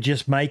fact that you're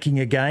just making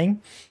a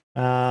game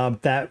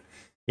that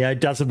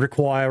doesn't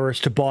require us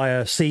to buy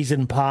a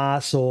season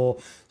pass or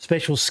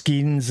special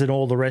skins and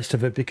all the rest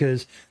of it,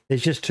 because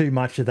there's just too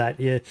much of that.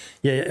 Yeah,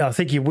 I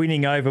think you're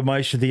winning over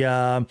most of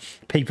the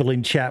people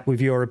in chat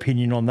with your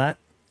opinion on that.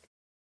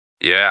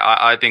 Yeah,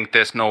 I think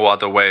there's no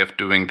other way of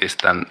doing this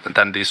than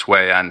this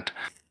way. And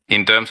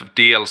in terms of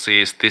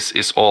DLCs, this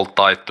is all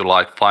tied to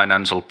like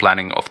financial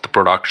planning of the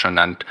production,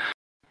 and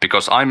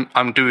because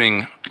I'm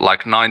doing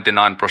like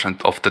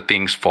 99% of the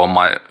things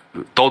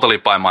totally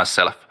by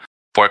myself.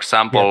 For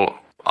example,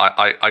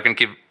 I can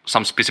give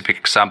some specific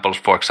examples.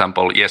 For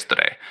example,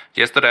 yesterday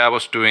I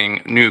was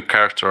doing new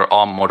character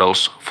arm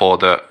models for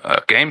the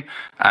game,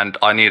 and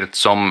I needed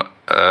some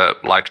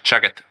like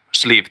jacket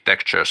sleeve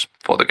textures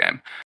for the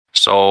game.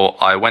 So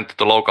I went to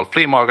the local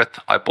flea market.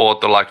 I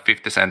bought the like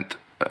 50-cent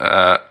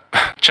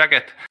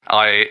jacket.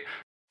 I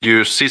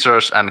used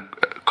scissors and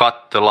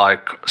cut the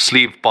like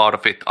sleeve part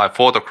of it. I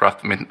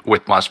photographed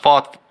with my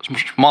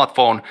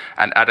smartphone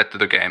and added to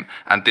the game.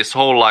 And this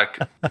whole like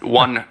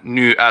one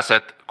new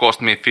asset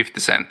cost me 50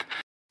 cents.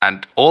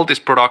 And all this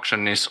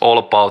production is all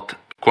about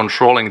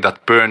controlling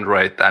that burn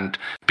rate. And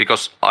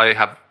because I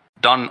have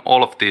done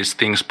all of these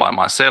things by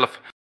myself,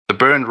 the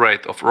burn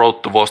rate of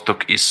Road to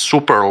Vostok is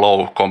super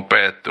low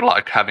compared to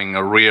like having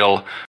a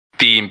real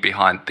team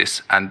behind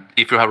this. And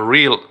if you have a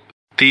real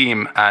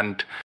team,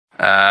 and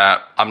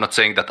I'm not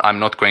saying that I'm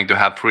not going to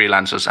have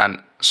freelancers and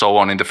so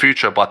on in the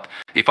future, but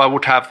if I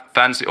would have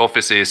fancy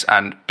offices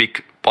and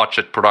big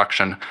budget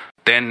production,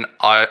 then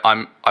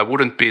I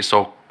wouldn't be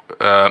so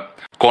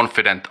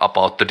confident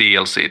about the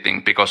DLC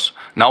thing, because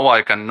now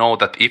I can know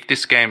that if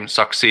this game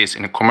succeeds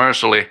in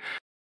commercially,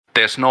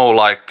 there's no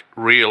like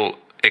real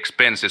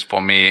expenses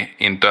for me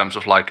in terms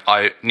of like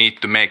I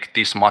need to make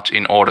this much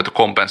in order to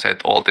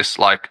compensate all this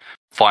like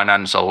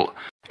financial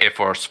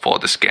efforts for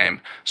this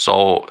game.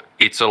 So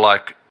it's a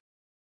like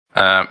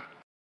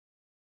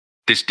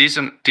this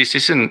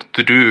decision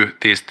to do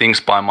these things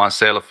by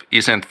myself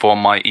isn't for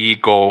my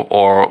ego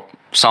or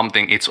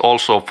something. It's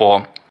also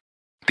for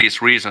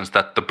these reasons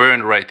that the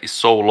burn rate is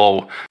so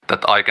low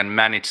that I can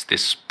manage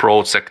this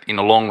project in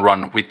a long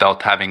run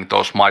without having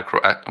those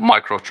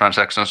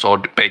microtransactions or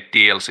paid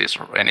DLCs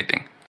or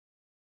anything.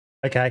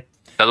 Okay.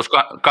 That was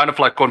kind of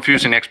like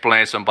confusing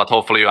explanation, but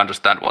hopefully you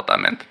understand what I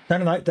meant.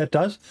 No, that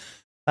does.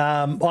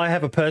 I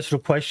have a personal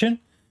question.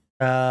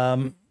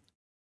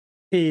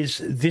 Is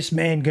this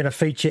man going to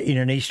feature in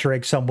an Easter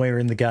egg somewhere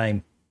in the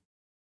game?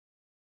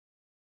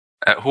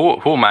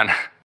 Who man?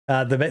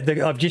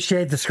 I've just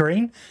shared the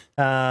screen.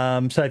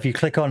 So if you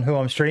click on who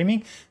I'm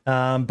streaming,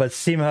 but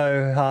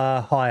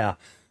Simo Haya,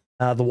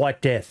 the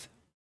White Death.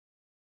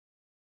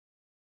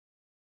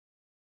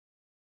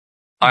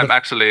 I'm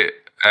actually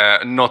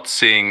not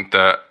seeing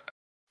the.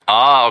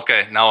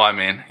 Okay. Now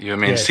you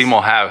mean yes.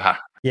 Simo Häyhä.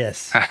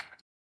 Yes.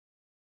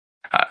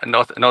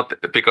 Not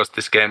because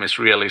this game is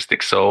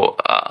realistic. So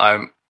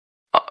I'm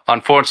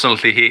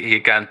unfortunately he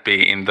can't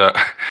be in the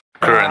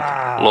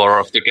current lore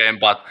of the game,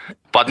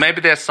 but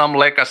maybe there's some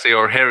legacy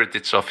or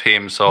heritage of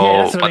him. So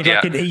yeah, that's like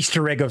an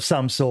Easter egg of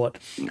some sort.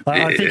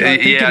 I think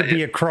it'd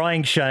be a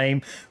crying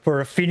shame for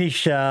a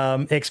Finnish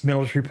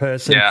ex-military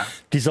person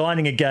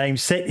designing a game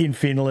set in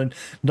Finland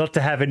not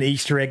to have an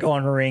Easter egg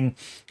honouring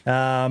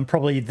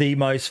probably the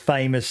most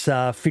famous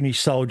Finnish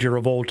soldier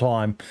of all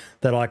time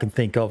that I can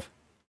think of.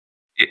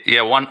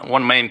 Yeah,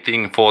 one main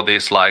thing for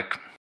this like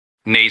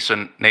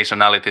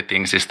nationality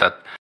things is that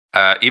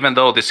even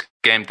though this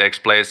game takes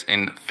place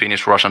in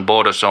Finnish-Russian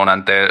border zone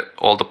and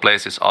all the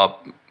places are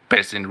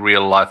based in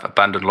real life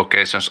abandoned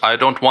locations, I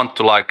don't want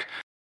to like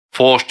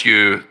force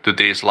you to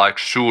these like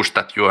shoes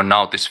that you are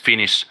now this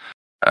Finnish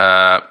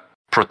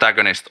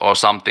protagonist or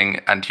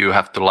something, and you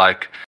have to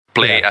like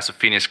play as a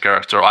Finnish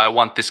character. I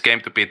want this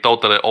game to be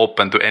totally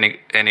open to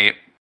any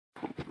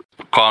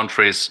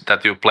countries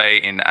that you play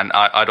in, and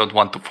I don't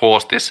want to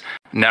force this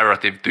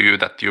narrative to you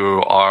that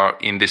you are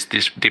in this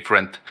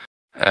different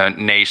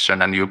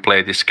nation and you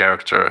play this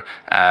character.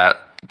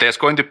 There's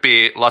going to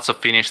be lots of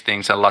Finnish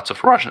things and lots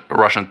of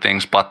Russian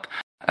things, but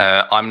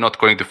I'm not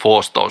going to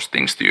force those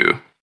things to you.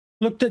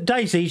 Look,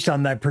 DayZ's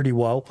done that pretty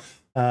well.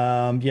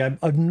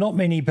 Not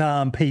many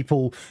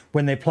people,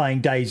 when they're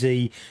playing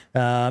DayZ,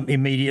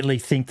 immediately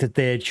think that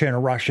they're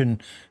Cherno-Russian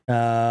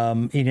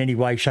in any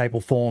way, shape,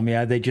 or form.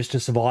 They're just a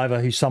survivor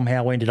who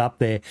somehow ended up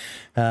there.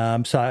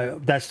 So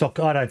that's not.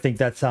 I don't think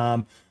that's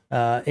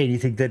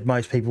anything that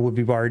most people would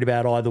be worried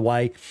about either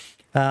way.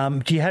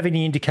 Do you have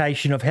any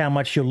indication of how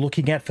much you're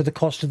looking at for the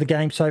cost of the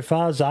game so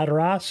far? Zada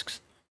asks.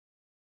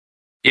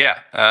 Yeah,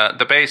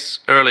 the base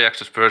early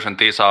access version,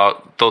 these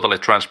are totally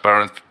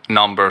transparent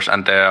numbers,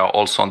 and they are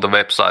also on the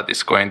website.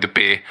 It's going to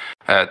be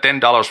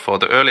 $10 for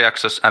the early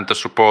access, and the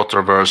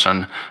supporter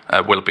version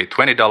will be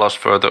 $20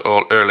 for the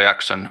early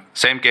access.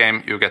 Same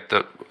game, you get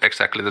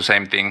exactly the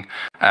same thing.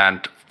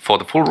 And for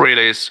the full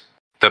release,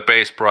 the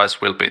base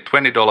price will be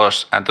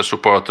 $20, and the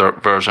supporter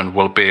version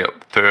will be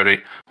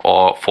 $30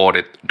 or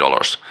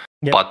 $40.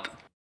 Yep. But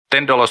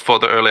 $10 for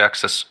the early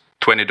access,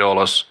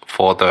 $20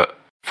 for the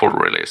full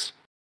release.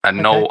 And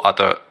no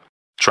other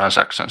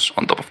transactions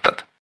on top of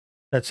that.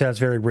 That sounds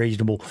very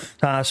reasonable.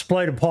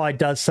 Sploded Pie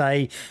does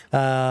say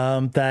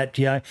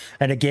that,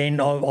 and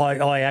again,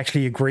 I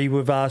actually agree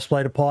with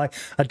Sploded Pie.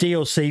 A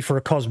DLC for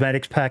a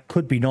cosmetics pack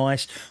could be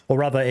nice,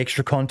 or other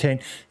extra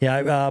content.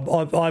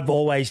 I've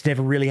always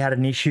never really had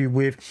an issue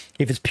with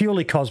if it's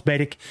purely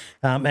cosmetic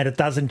and it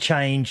doesn't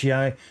change,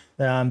 the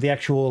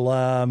actual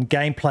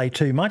gameplay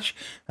too much.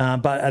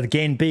 But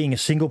again, being a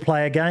single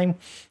player game,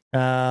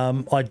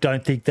 I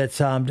don't think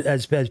that's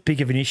as big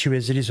of an issue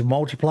as it is with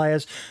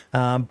multiplayers.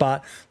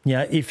 But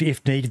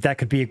if needed, that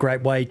could be a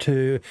great way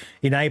to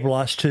enable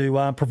us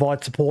to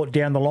provide support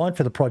down the line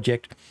for the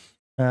project.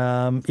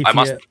 I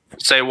must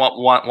say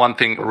one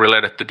thing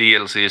related to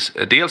DLCs.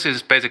 DLCs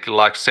is basically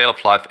like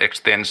self-life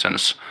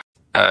extensions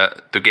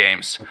to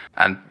games,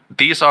 and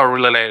these are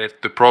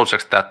related to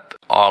projects that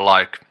are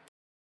like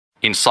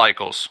in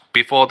cycles.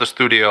 Before the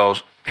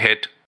studios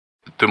head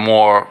to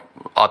more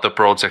other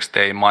projects,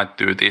 they might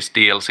do these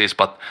DLCs,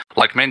 but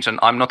like mentioned,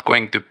 I'm not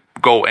going to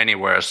go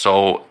anywhere,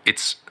 so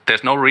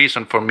there's no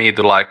reason for me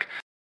to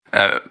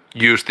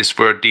use this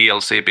word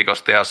DLC,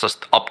 because they are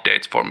just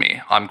updates for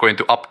me. I'm going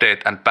to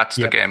update and patch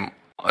the game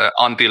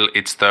until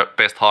it's the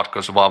best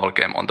hardcore survival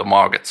game on the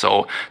market.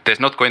 So there's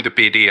not going to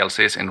be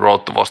DLCs in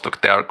Road to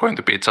Vostok. They are going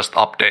to be just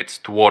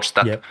updates towards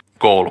that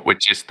goal,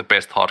 which is the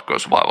best hardcore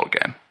survival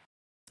game.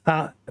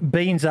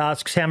 Beans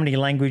asks how many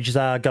languages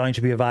are going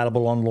to be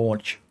available on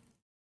launch.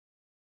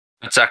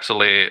 It's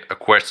actually a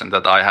question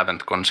that I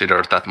haven't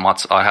considered that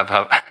much. I have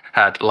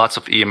had lots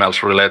of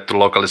emails related to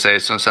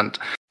localizations and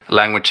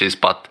languages,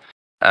 but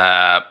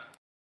I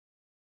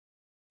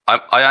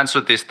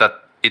answered this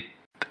that it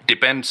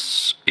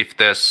depends if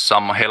there's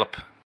some help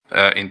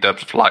in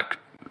terms of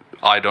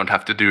I don't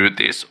have to do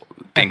these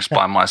things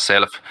by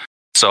myself.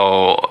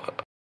 So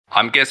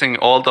I'm guessing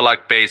all the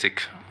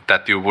basic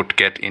that you would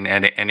get in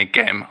any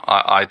game,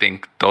 I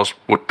think those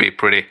would be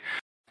pretty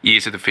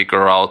easy to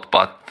figure out,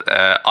 but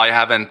I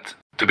haven't,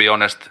 to be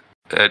honest,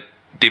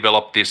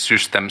 developed these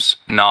systems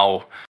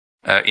now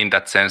in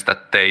that sense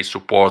that they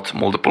support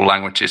multiple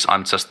languages.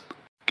 I'm just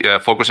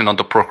focusing on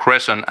the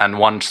progression, and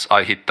once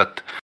I hit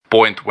that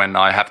point when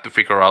I have to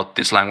figure out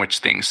these language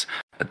things,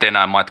 then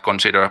I might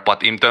consider.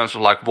 But in terms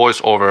of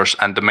voiceovers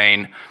and the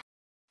main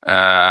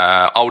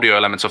audio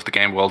elements of the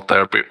game, well,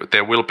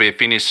 there will be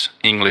Finnish,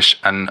 English,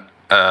 and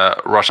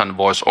Russian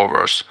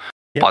voiceovers.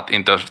 Yep. But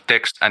in terms of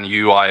text and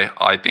UI,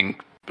 I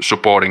think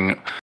supporting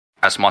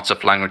as much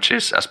of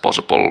languages as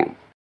possible,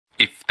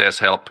 if there's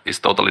help, is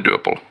totally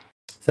doable.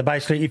 So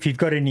basically, if you've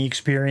got any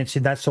experience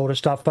in that sort of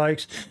stuff,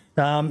 folks,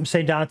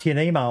 send Auntie an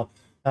email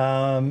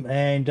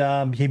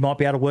and he might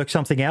be able to work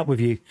something out with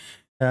you.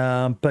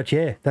 But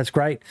yeah, that's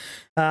great.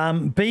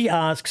 B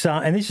asks,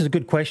 and this is a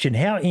good question,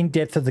 how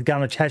in-depth are the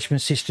gun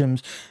attachment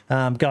systems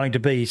going to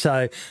be?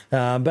 So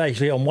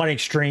basically on one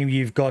extreme,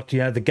 you've got,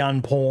 the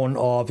gun porn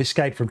of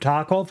Escape from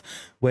Tarkov,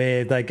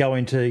 where they go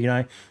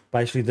into,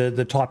 basically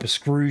the type of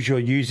screws you're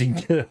using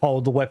to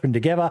hold the weapon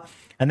together.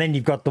 And then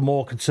you've got the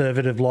more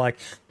conservative like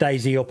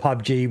DayZ or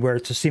PUBG, where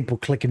it's a simple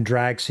click and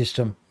drag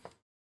system.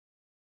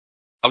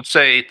 I would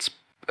say it's,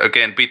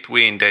 again,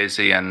 between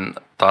DayZ and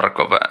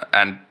Tarkov,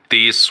 and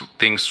these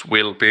things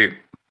will be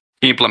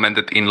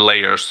implemented in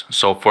layers.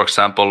 So, for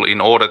example, in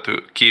order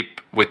to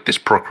keep with this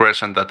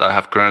progression that I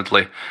have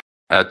currently,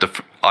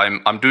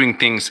 I'm doing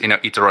things in an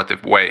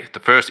iterative way. The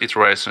first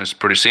iteration is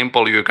pretty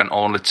simple. You can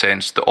only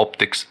change the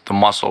optics, the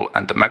muzzle,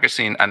 and the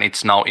magazine, and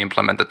it's now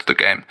implemented to the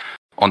game.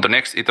 On the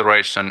next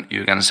iteration,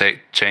 you can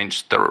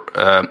change the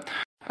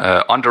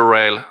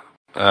underrail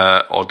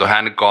or the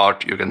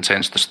handguard. You can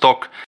change the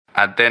stock,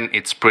 and then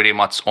it's pretty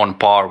much on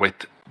par with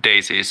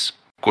DayZ's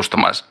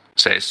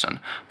customization.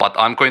 But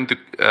I'm going to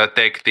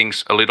take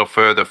things a little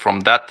further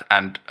from that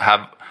and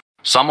have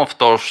some of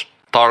those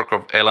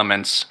Tarkov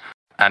elements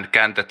and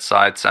canted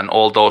sights and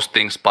all those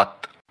things,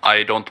 but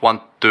I don't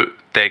want to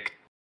take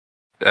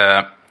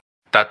that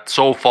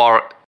so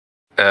far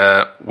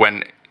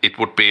when it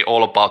would be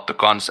all about the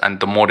guns and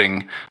the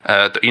modding.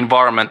 The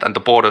environment and the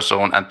border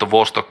zone and the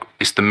Vostok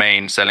is the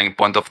main selling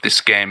point of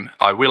this game.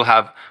 I will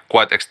have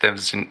quite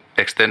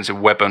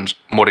extensive weapons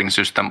modding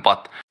system,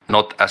 but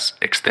not as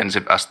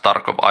extensive as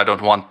Tarkov. I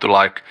don't want to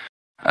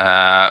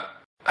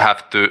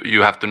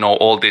you have to know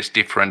all these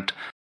different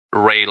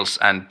rails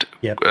and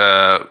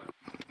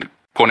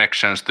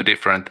connections to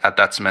different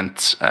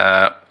attachments.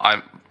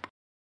 I'm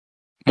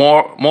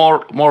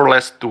more or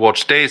less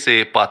towards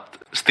DayZ, but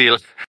still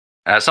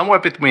somewhere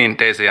between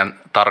DayZ and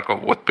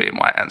Tarkov would be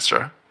my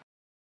answer.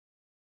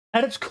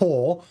 At its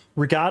core,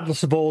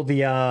 regardless of all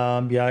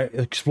the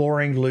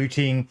exploring,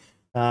 looting,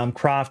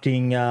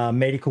 crafting,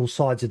 medical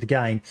sides of the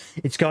game,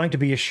 it's going to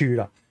be a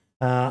shooter.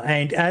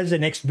 And as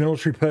an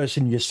ex-military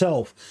person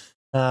yourself,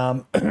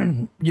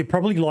 you're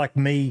probably like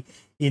me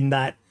in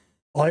that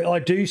I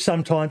do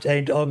sometimes,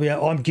 and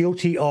I'm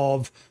guilty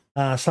of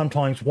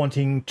sometimes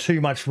wanting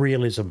too much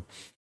realism.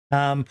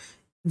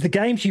 The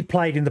games you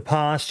played in the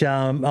past,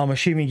 I'm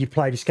assuming you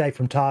played Escape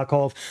from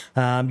Tarkov.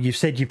 You've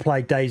said you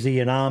played DayZ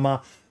and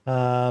Arma.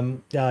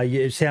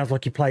 It sounds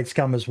like you played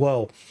Scum as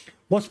well.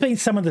 What's been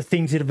some of the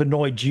things that have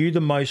annoyed you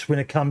the most when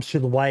it comes to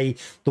the way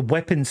the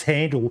weapons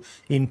handle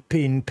in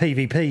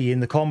PvP, in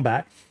the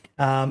combat?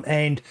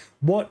 And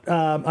what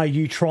are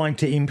you trying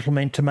to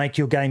implement to make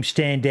your game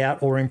stand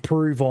out or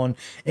improve on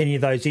any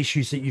of those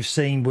issues that you've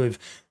seen with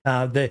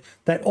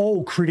that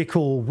all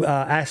critical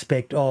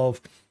aspect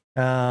of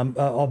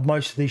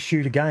most of these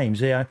shooter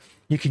games?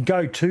 You can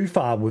go too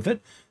far with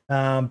it,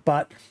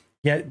 but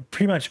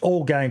pretty much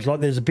all games,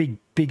 like there's a big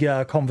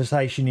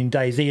conversation in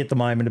DayZ at the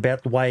moment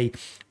about the way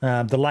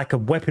the lack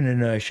of weapon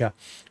inertia.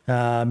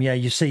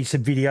 You see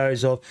some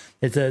videos of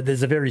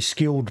there's a very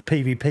skilled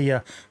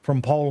PvPer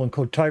from Poland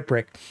called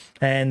Toprek,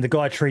 and the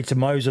guy treats a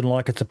Mosin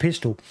like it's a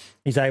pistol.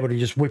 He's able to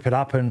just whip it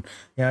up and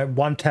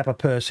one tap a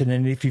person.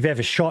 And if you've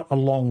ever shot a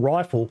long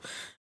rifle,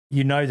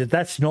 you know that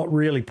that's not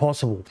really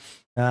possible.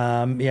 The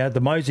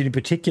Mosin in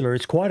particular,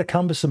 it's quite a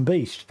cumbersome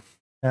beast.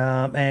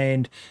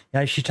 And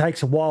she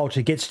takes a while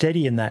to get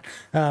steady in that.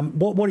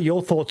 What are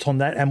your thoughts on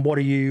that, and what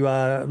are you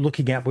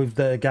looking at with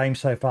the game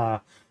so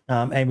far,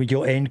 and with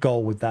your end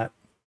goal with that?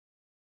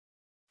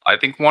 I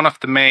think one of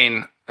the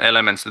main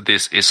elements to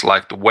this is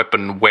like the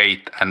weapon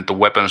weight and the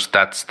weapon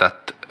stats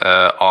that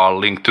are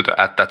linked to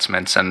the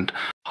attachments and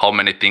how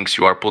many things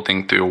you are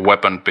putting to your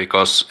weapon,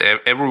 because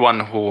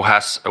everyone who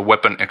has a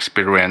weapon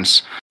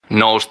experience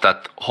knows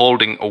that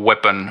holding a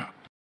weapon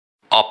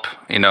up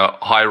in a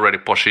high ready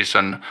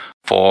position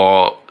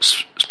for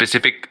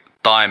specific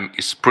time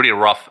is pretty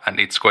rough, and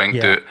it's going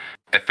to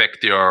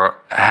affect your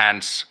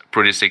hands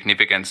pretty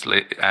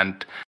significantly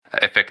and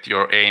affect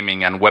your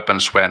aiming and weapon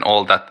sway and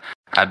all that.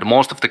 And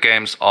most of the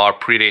games are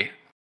pretty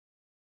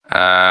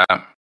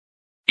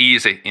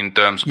easy in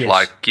terms of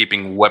like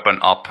keeping weapon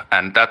up,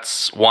 and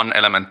that's one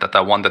element that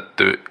I wanted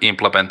to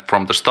implement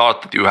from the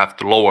start, that you have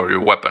to lower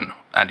your weapon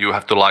and you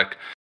have to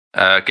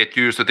get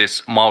used to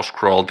this mouse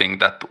scroll thing,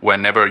 that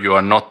whenever you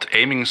are not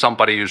aiming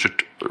somebody, you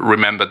should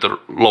remember to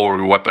lower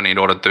your weapon in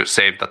order to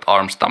save that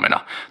arm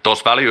stamina.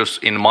 Those values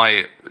in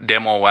my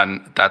demo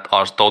and that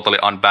are totally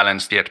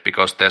unbalanced yet,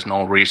 because there's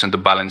no reason to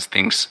balance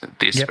things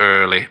this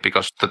early,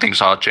 because the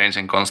things are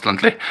changing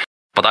constantly.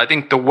 But I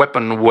think the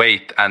weapon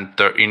weight and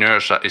the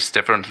inertia is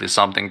definitely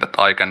something that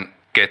I can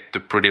get to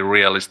pretty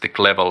realistic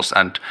levels.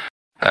 And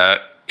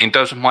in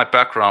terms of my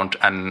background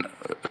and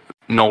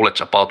knowledge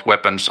about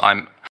weapons,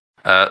 I'm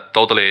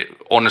totally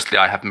honestly,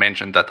 I have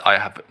mentioned that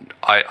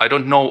I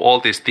don't know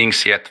all these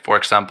things yet. For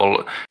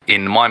example,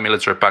 in my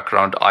military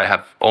background, I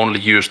have only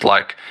used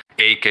like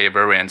AK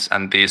variants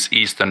and these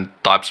Eastern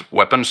types of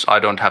weapons. I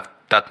don't have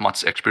that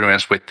much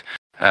experience with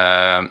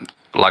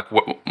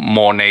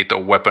more NATO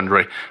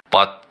weaponry.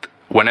 But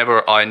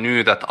whenever I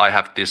knew that I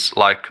have this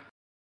like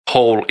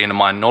hole in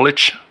my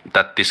knowledge,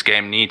 that this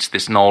game needs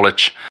this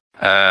knowledge,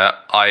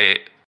 I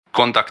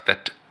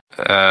contacted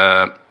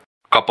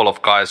couple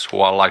of guys who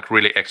are like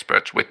really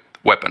experts with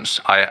weapons.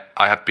 I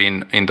have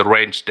been in the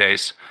range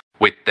days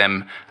with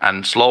them,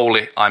 and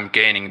slowly I'm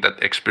gaining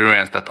that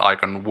experience that I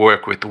can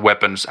work with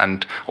weapons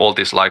and all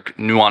these like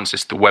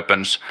nuances to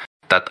weapons,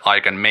 that I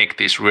can make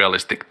these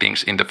realistic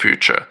things in the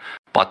future.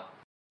 But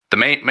the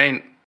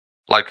main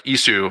like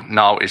issue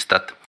now is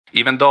that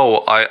even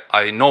though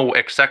I know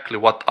exactly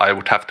what I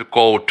would have to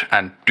code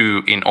and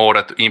do in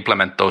order to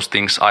implement those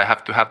things, I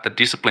have to have the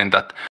discipline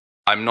that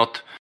I'm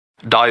not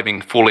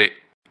diving fully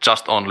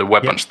just only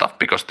weapon stuff,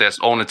 because there's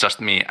only just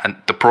me, and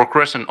the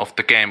progression of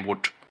the game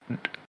would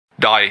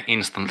die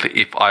instantly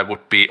if I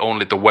would be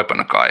only the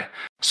weapon guy.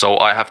 So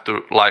I have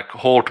to like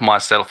hold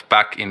myself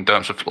back in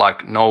terms of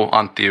like, no,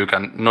 Antti, you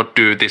can not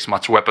do this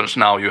much weapons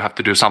now, you have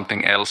to do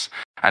something else.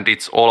 And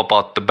it's all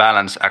about the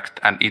balance act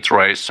and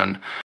iteration.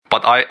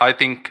 But I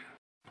think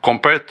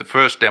compared to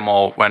first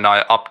demo, when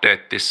I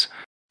update this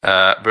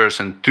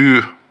version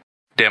 2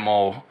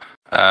 demo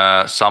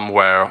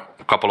somewhere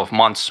a couple of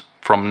months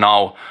from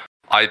now,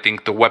 I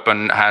think the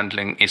weapon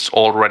handling is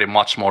already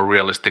much more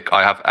realistic.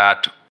 I have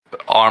added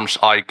arms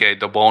IK,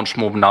 the bones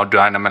move now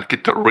dynamically,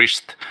 the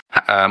wrist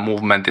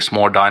movement is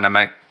more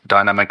dynamic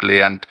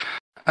dynamically, and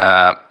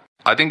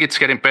I think it's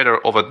getting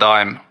better over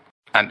time,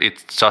 and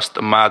it's just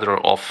a matter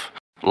of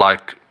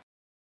like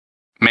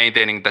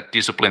maintaining that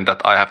discipline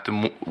that I have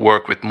to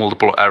work with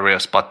multiple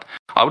areas. But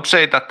I would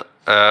say that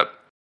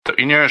the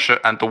inertia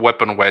and the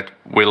weapon weight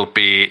will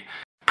be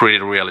pretty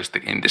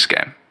realistic in this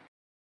game.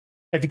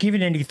 Have you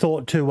given any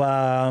thought to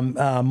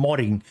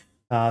modding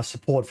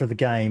support for the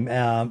game?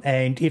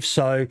 And if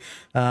so,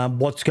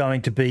 what's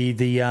going to be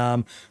the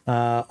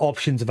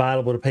options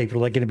available to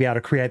people? Are they going to be able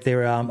to create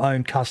their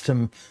own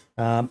custom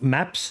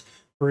maps,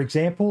 for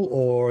example,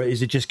 or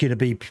is it just going to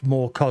be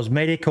more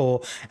cosmetic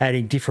or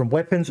adding different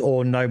weapons,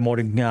 or no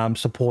modding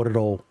support at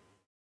all?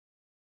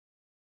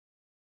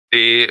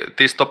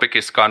 This topic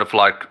is kind of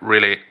like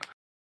really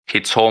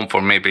hits home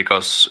for me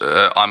because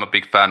I'm a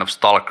big fan of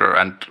Stalker,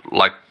 and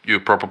like you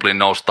probably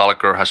know,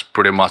 Stalker has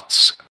pretty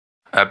much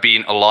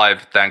been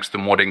alive thanks to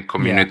modding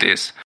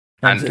communities.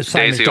 Yeah. And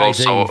DayZ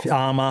also,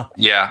 Arma.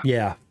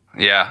 Yeah.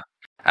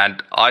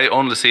 And I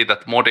only see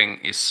that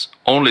modding is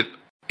only,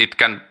 it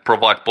can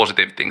provide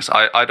positive things.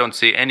 I don't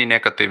see any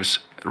negatives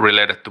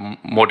related to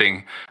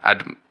modding,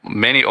 and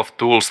many of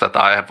tools that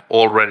I have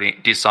already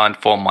designed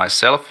for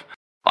myself,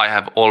 I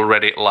have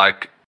already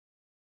like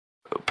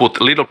put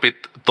a little bit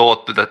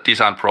thought to the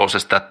design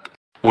process that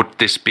would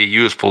this be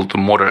useful to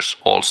modders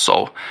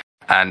also.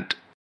 And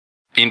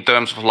in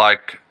terms of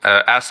like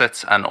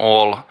assets and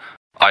all,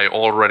 I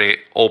already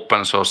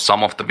open source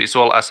some of the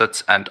visual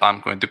assets, and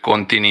I'm going to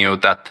continue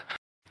that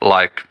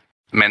like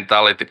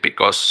mentality,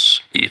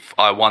 because if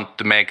I want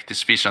to make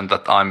this vision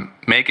that I'm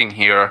making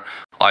here,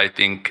 I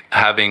think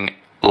having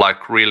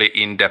like really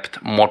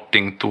in-depth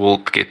modding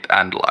toolkit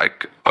and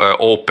like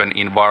open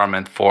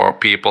environment for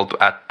people to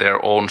add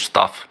their own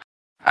stuff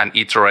and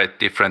iterate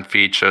different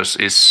features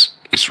is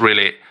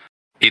really,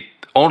 it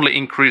only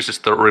increases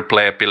the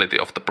replayability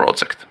of the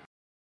project.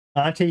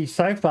 Auntie,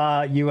 so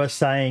far you are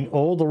saying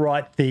all the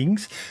right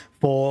things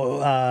for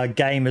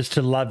gamers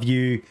to love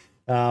you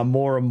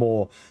more and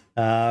more.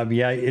 No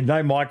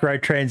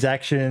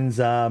microtransactions.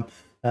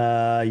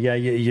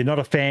 You're not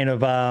a fan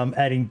of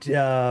adding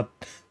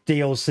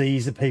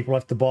DLCs that people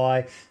have to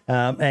buy,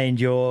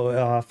 and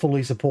you're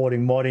fully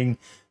supporting modding.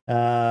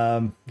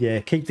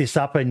 Keep this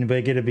up, and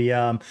we're going to be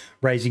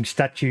raising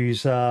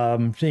statues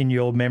in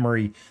your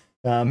memory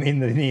in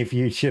the near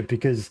future,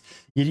 because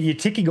you're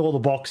ticking all the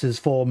boxes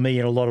for me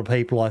and a lot of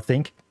people, I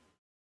think.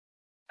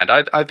 And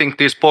I think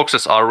these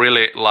boxes are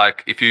really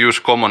like, if you use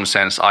common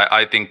sense,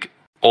 I think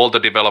all the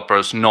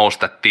developers knows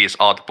that these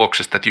are the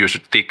boxes that you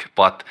should tick,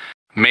 but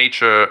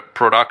major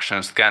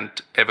productions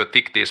can't ever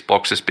tick these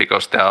boxes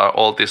because there are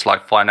all these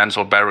like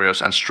financial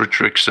barriers and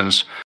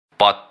restrictions.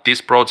 But this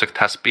project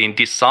has been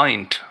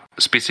designed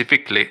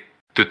specifically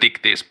to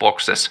tick these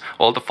boxes.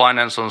 All the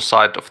financial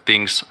side of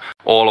things,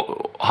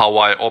 all how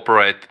I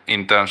operate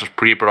in terms of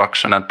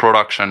pre-production and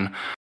production,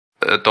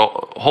 the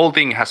whole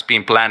thing has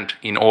been planned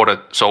in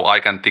order so I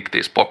can tick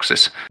these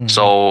boxes. Mm-hmm.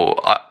 So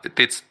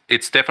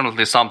it's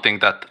definitely something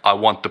that I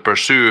want to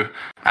pursue.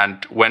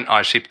 And when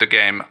I ship the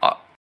game,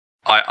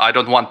 I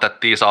don't want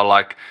that these are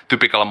like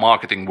typical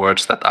marketing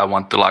words that I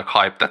want to like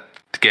hype that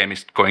the game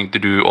is going to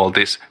do all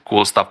this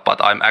cool stuff,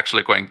 but I'm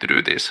actually going to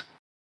do this.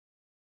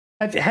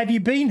 Have you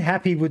been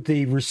happy with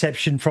the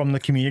reception from the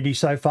community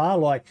so far?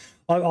 Like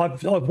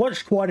I've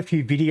watched quite a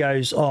few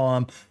videos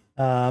on,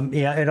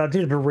 and I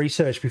did a bit of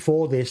research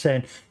before this,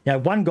 and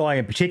one guy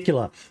in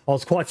particular, I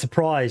was quite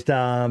surprised.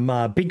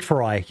 Big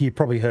Fry, you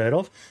probably heard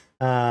of.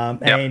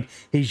 And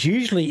he's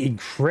usually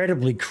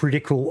incredibly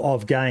critical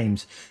of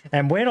games.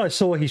 And when I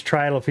saw his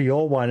trailer for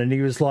your one, and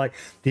he was like,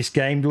 "This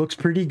game looks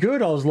pretty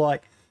good," I was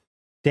like,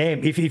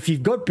 "Damn! If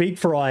you've got Big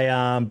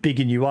Fry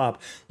bigging you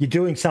up, you're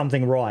doing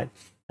something right."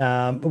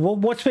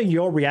 What's been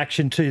your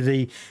reaction to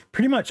the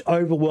pretty much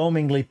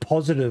overwhelmingly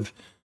positive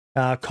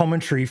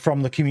commentary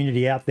from the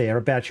community out there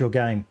about your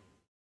game?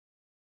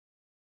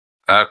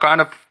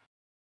 Kind of.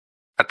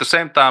 At the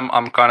same time,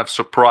 I'm kind of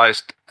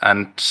surprised,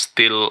 and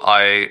still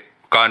I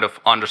kind of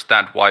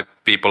understand why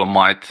people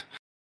might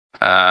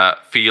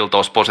feel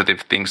those positive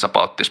things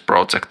about this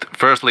project.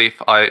 Firstly,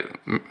 if I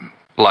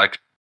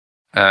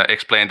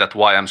explain that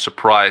why I'm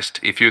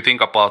surprised. If you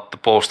think about the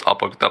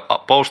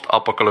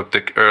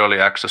post-apocalyptic early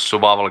access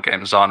survival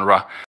game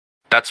genre,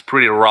 that's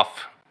pretty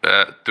rough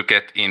to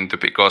get into,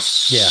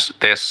 because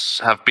there's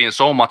have been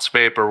so much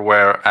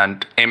vaporware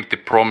and empty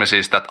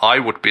promises that I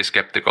would be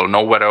skeptical,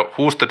 no matter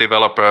who's the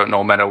developer,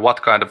 no matter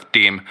what kind of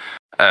team.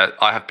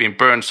 I have been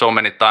burned so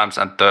many times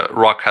and the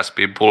rug has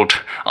been pulled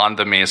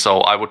under me,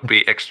 so I would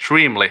be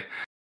extremely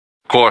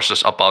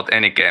cautious about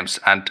any games.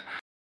 And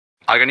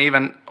I can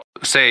even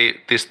say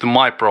this to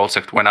my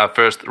project. When I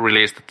first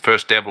released the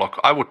first devlog,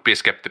 I would be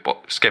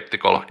skeptical,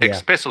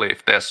 especially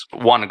if there's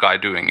one guy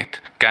doing it.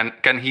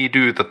 Can he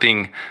do the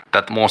thing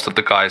that most of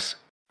the guys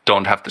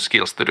don't have the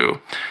skills to do?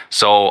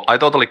 So I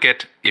totally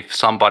get if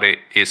somebody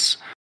is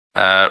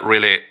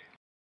really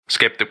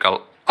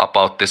skeptical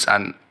about this,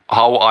 and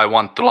how I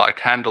want to like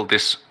handle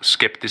this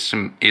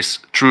skepticism is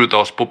through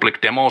those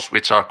public demos,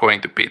 which are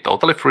going to be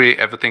totally free.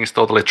 Everything is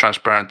totally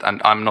transparent,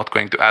 and I'm not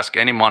going to ask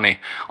any money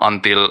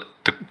until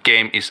the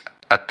game is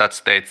at that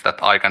stage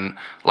that I can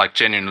like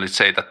genuinely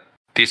say that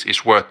this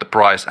is worth the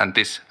price and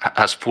this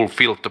has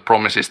fulfilled the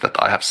promises that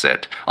I have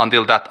said.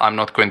 Until that, I'm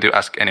not going to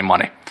ask any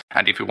money.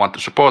 And if you want to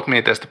support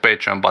me, there's the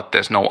Patreon, but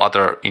there's no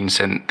other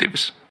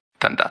incentives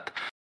than that.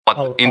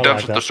 But in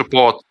terms of the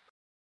support,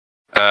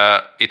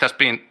 it has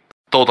been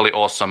totally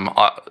awesome.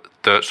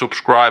 The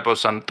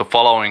subscribers and the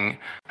following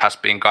has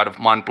been kind of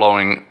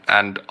mind-blowing,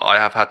 and I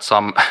have had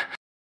some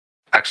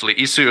actually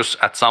issues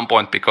at some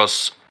point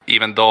because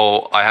even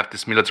though I have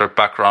this military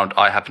background,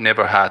 I have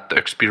never had the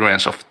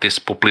experience of this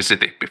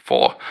publicity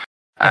before.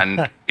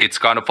 And it's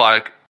kind of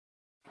like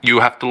you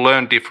have to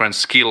learn different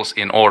skills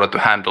in order to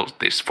handle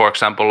this. For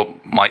example,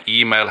 my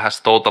email has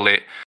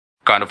totally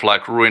kind of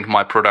like ruined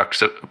my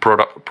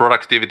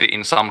productivity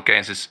in some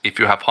cases. If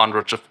you have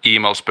hundreds of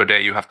emails per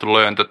day, you have to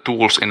learn the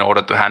tools in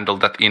order to handle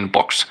that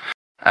inbox.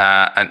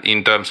 And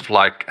in terms of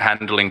like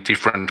handling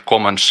different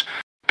comments,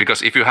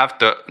 because if you have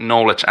the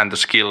knowledge and the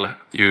skill,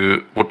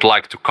 you would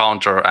like to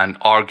counter and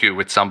argue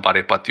with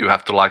somebody, but you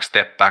have to like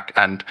step back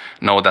and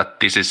know that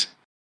this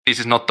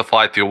is not the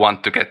fight you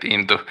want to get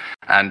into.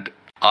 And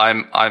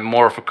I'm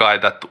more of a guy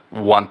that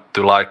want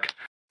to like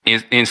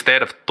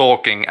instead of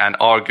talking and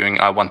arguing,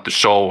 I want to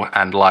show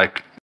and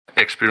like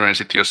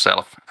experience it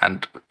yourself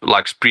and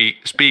like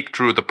speak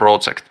through the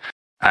project.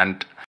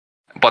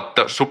 But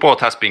the support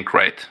has been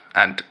great,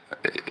 and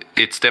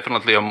it's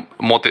definitely a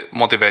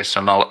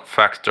motivational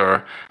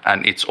factor,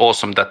 and it's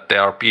awesome that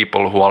there are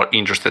people who are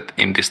interested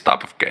in this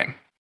type of game.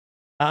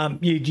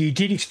 You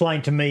did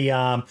explain to me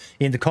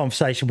in the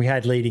conversation we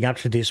had leading up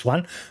to this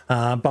one,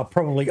 but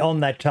probably on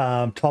that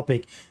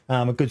topic,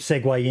 a good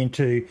segue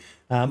into,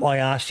 I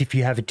asked if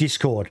you have a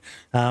Discord.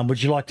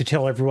 Would you like to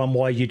tell everyone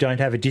why you don't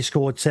have a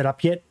Discord set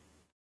up yet?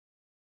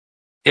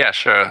 Yeah,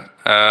 sure.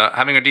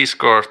 Having a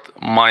Discord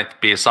might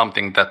be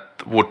something that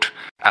would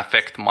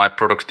affect my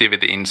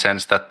productivity in the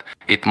sense that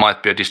it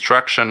might be a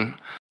distraction,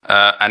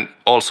 and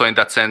also in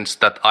that sense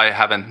that I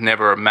haven't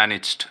never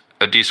managed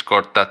a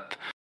Discord that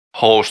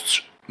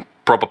hosts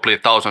probably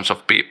thousands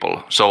of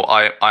people. So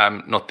I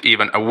am not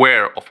even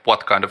aware of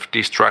what kind of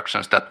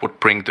distractions that would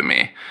bring to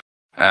me.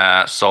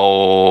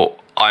 So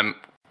I'm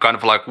kind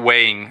of like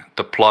weighing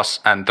the plus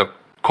and the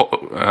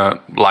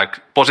like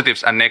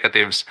positives and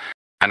negatives.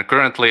 And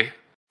currently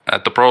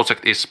the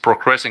project is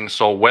progressing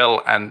so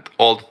well, and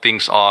all the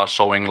things are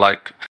showing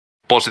like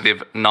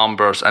positive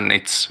numbers, and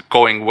it's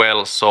going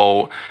well.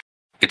 So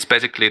it's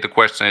basically the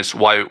question is,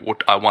 why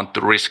would I want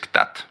to risk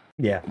that?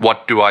 Yeah.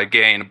 What do I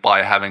gain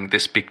by having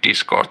this big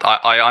Discord?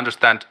 I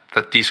understand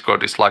that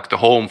Discord is like the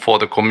home for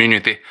the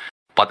community,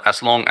 but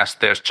as long as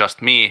there's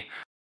just me,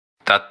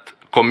 that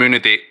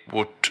community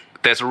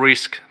there's a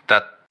risk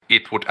that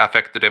it would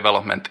affect the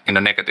development in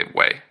a negative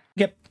way.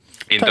 Yep.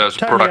 In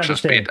terms of production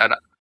speed.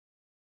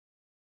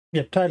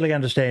 Yeah, totally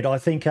understand. I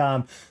think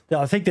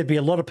there'd be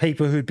a lot of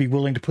people who'd be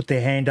willing to put their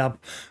hand up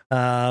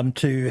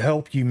to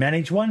help you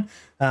manage one,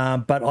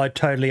 but I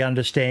totally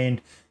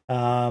understand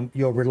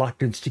your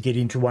reluctance to get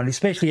into one,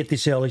 especially at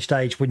this early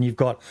stage when you've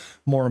got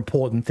more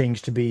important things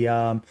to be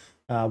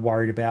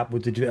worried about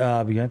with the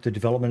the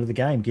development of the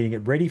game, getting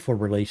it ready for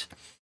release.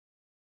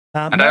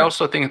 And I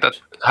also think that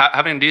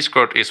having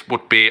Discord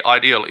would be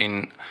ideal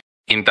in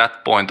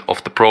that point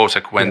of the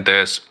project when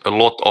there's a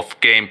lot of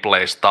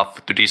gameplay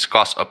stuff to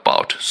discuss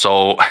about.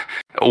 So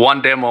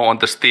one demo on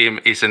the Steam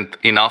isn't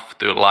enough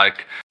to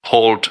like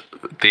hold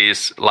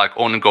these like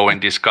ongoing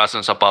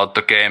discussions about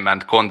the game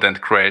and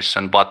content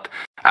creation, but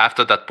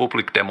after that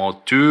public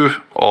demo 2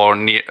 or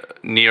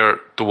near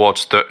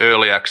towards the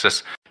early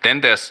access,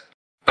 then there's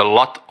a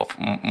lot of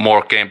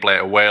more gameplay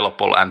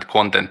available and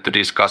content to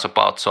discuss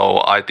about.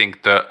 So I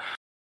think the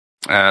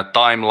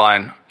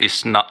timeline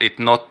is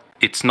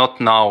it's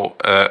not now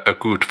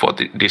good for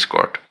the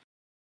Discord.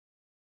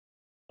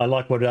 I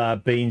like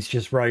what Beans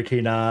just wrote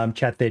in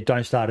chat there.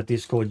 Don't start a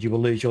Discord, you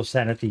will lose your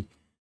sanity.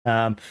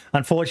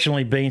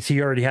 Unfortunately, Beans,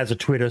 he already has a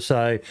Twitter,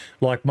 so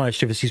like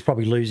most of us, he's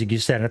probably losing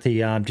his sanity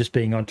just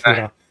being on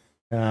Twitter.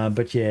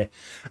 But yeah,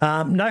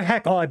 No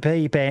Hack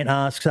IP Ban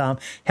asks,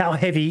 how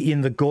heavy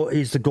in the gore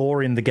is the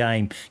gore in the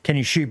game? Can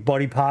you shoot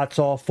body parts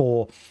off,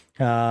 or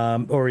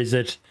is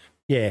it?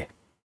 Yeah.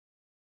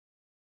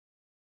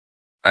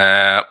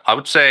 I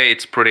would say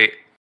it's pretty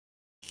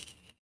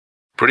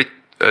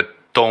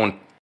toned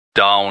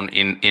down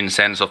in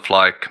sense of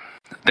like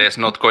it's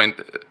not going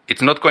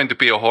to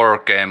be a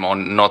horror game or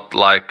not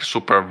like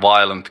super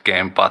violent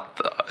game, but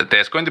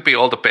there's going to be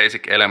all the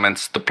basic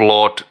elements, the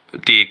blood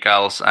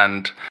decals,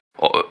 and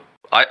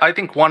I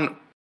think one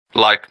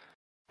like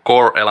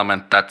core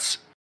element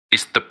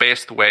is the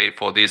best way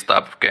for these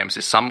type of games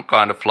is some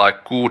kind of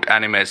like good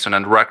animation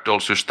and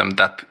ragdoll system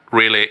that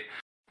really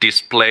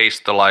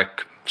displays the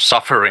like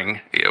suffering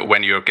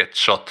when you get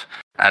shot.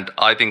 And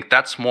I think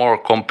that's more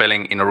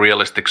compelling in a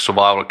realistic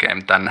survival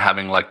game than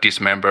having like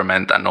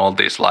dismemberment and all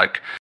these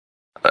like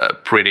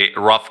pretty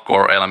rough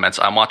core elements.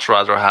 I much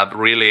rather have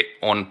really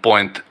on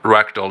point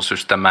ragdoll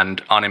system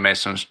and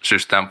animation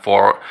system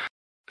for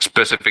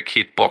specific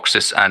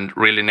hitboxes and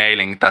really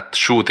nailing that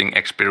shooting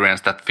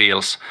experience that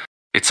feels.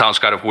 It sounds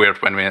kind of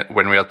weird when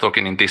we are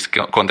talking in this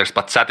context,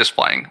 but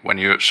satisfying when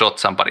you shot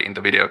somebody in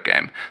the video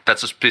game.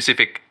 That's a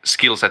specific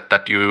skill set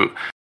that you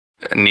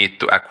need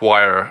to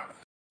acquire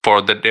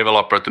for the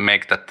developer to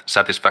make that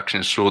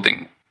satisfaction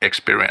shooting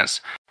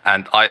experience.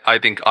 And I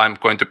think I'm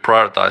going to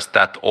prioritize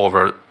that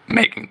over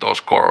making those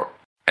core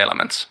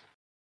elements.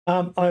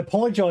 I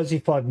apologize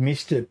if I've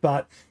missed it,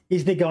 but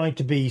is there going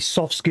to be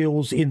soft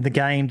skills in the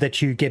game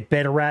that you get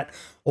better at,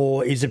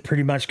 or is it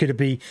pretty much going to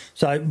be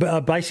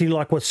basically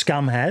like what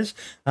Scum has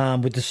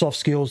with the soft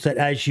skills that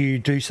as you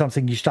do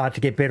something you start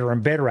to get better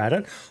and better at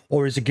it,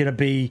 or is it going to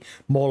be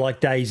more like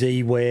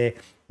DayZ where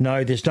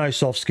no, there's no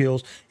soft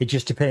skills, it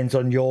just depends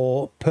on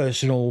your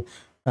personal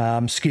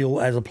skill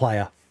as a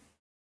player?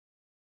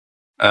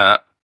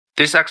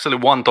 This is actually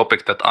one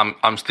topic that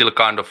I'm still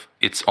kind of,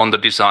 it's on the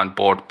design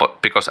board,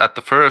 but because at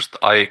the first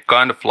I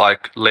kind of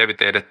like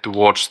levitated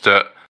towards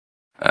the,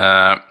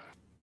 I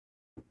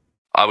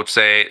would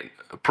say,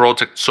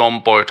 Project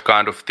Zomboid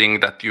kind of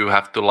thing that you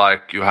have to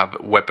like, you have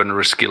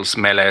weaponry skills,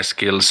 melee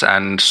skills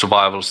and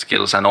survival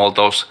skills and all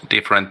those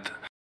different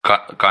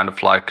kind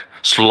of like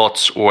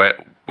slots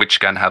which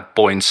can have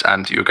points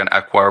and you can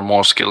acquire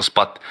more skills.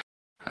 But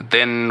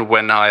then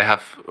when I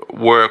have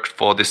worked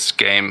for this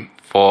game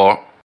for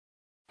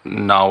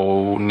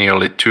now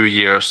nearly 2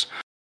 years,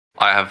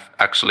 I have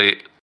actually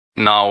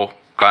now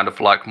kind of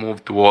like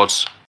moved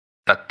towards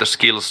that the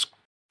skills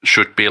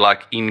should be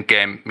like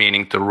in-game,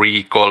 meaning the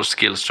recoil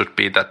skills should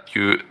be that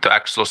the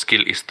actual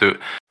skill is to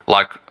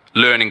like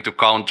learning to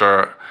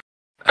counter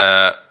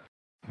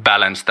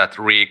balance that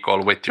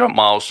recoil with your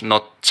mouse,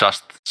 not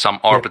just some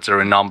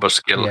arbitrary number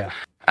skill. Yeah.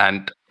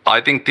 And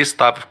I think this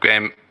type of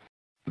game,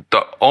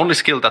 the only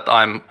skill that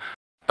I'm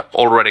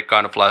already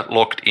kind of like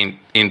locked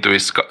into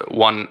is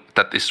one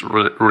that is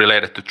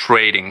related to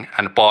trading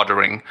and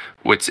bartering,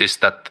 which is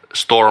that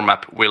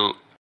StoreMap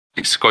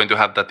is going to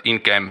have that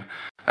in-game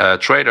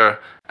trader,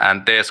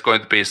 and there's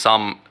going to be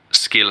some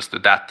skills to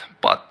that.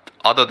 But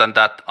other than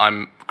that,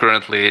 I'm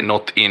currently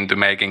not into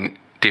making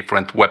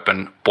different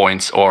weapon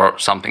points or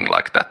something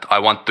like that. I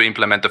want to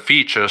implement the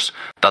features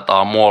that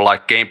are more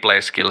like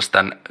gameplay skills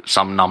than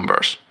some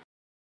numbers.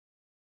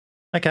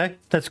 Okay,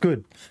 that's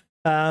good.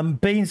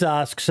 Beans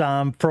asks,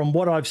 from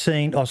what I've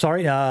seen, No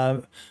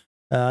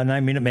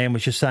Minuteman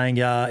was just saying,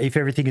 if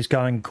everything is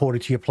going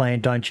according to your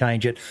plan, don't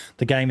change it.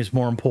 The game is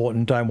more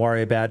important. Don't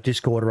worry about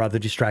Discord or other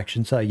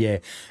distractions. So, yeah,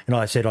 and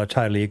I said I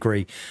totally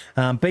agree.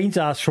 Beans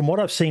asks, from what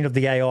I've seen of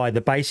the AI,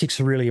 the basics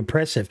are really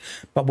impressive.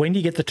 But when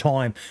you get the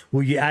time,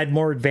 will you add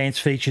more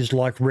advanced features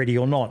like Ready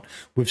or Not,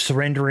 with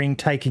surrendering,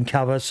 taking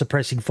cover,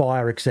 suppressing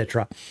fire,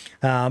 etc.?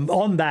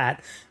 On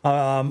that,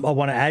 I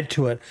want to add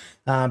to it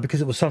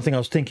because it was something I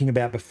was thinking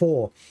about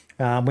before.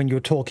 When you were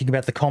talking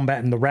about the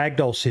combat and the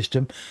ragdoll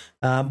system,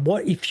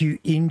 what if you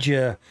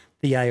injure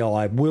the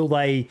AI? Will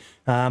they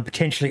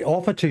potentially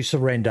offer to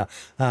surrender,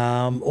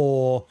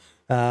 or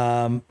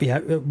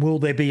will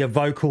there be a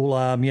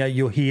vocal?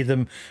 You'll hear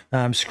them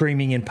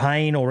screaming in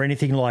pain or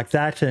anything like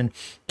that, and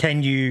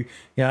can you,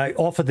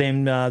 offer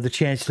them the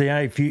chance to,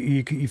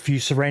 if you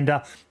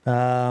surrender?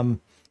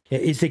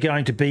 Is there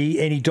going to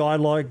be any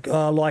dialogue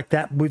like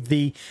that with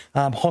the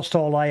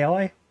hostile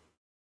AI?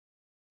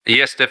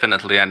 Yes,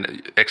 definitely.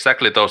 And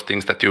exactly those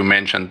things that you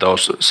mentioned,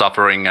 those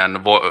suffering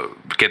and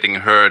getting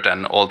hurt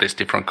and all this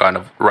different kind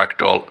of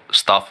ragdoll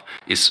stuff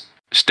is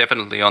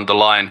definitely on the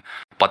line.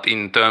 But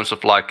in terms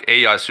of like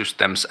AI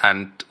systems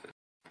and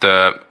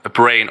the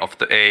brain of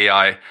the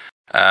AI,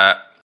 I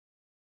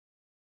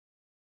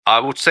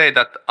would say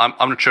that I'm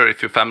not sure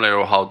if you're familiar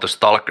with how the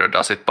Stalker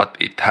does it, but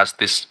it has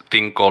this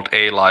thing called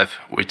A-Life,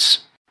 which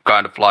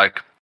kind of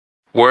like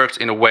works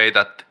in a way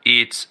that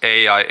each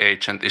AI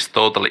agent is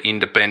totally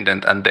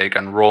independent and they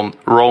can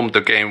roam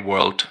the game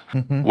world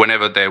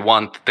whenever they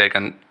want. They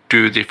can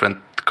do different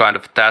kind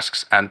of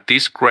tasks, and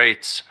this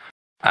creates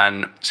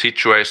a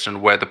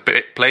situation where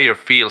the player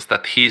feels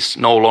that he's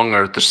no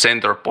longer the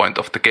center point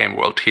of the game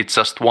world. He's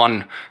just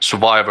one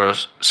survivor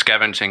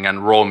scavenging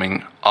and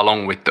roaming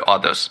along with the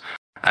others.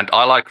 And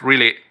I like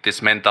really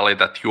this mentality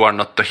that you are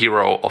not the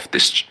hero of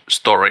this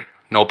story.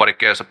 Nobody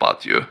cares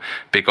about you,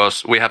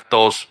 because we have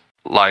those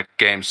like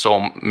games so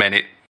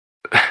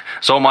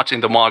much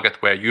in the market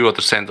where you're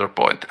the center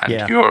point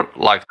and you're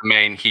like the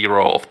main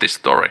hero of this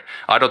story.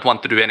 I don't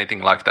want to do anything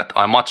like that.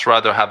 I much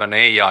rather have an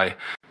AI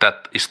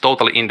that is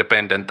totally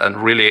independent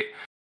and really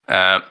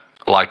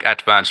like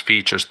advanced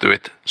features to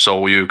it,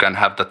 so you can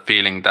have that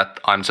feeling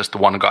that I'm just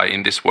one guy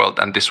in this world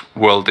and this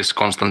world is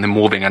constantly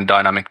moving and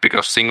dynamic.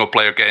 Because single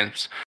player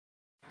games,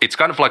 it's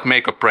kind of like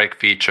make or break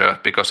feature,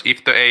 because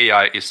if the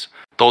AI is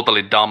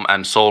totally dumb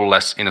and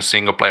soulless in a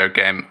single player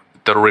game,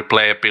 the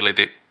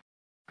replayability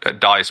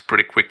dies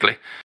pretty quickly.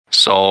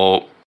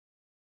 So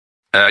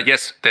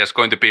yes, there's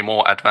going to be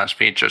more advanced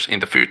features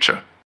in the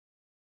future.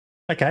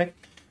 Okay.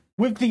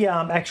 With the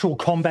actual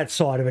combat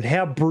side of it,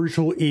 how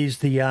brutal is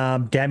the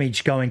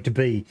damage going to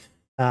be?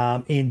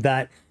 in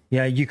that,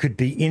 you could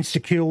be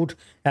insta-killed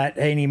at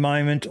any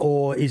moment,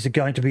 or is it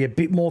going to be a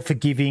bit more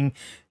forgiving?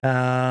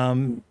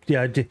 Obviously,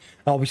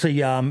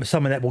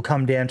 some of that will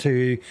come down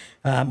to,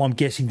 I'm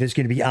guessing there's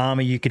going to be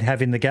armor you can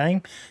have in the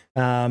game.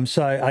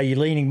 So are you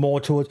leaning more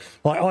towards,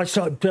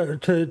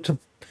 to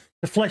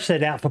flesh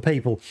that out for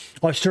people?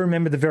 I still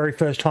remember the very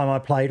first time I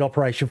played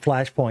Operation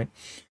Flashpoint,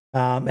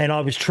 and I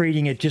was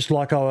treating it just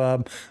like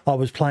I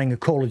was playing a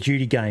Call of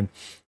Duty game.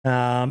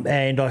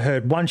 And I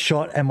heard one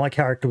shot and my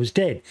character was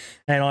dead.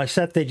 And I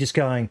sat there just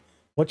going,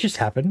 what just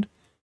happened?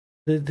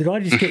 Did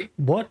I just get,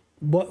 what,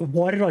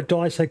 why did I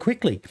die so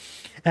quickly?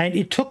 And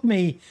it took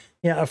me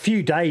a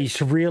few days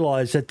to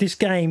realize that this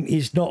game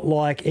is not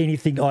like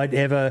anything I'd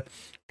ever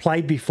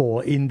played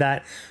before, in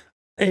that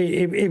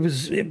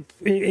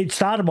it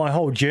started my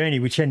whole journey,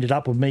 which ended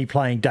up with me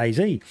playing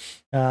DayZ.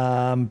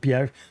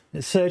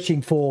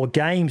 Searching for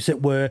games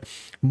that were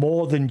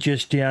more than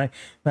just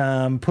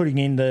putting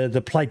in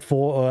the plate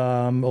 4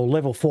 or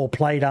level 4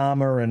 plate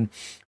armor and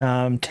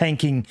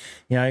tanking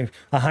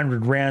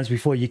 100 rounds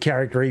before your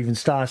character even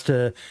starts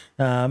to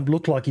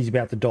look like he's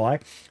about to die,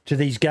 to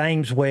these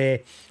games where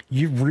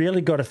you've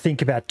really got to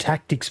think about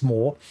tactics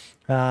more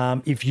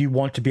if you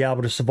want to be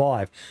able to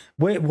survive.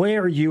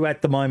 Where are you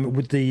at the moment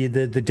with the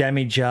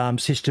damage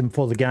system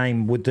for the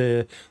game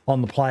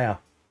on the player?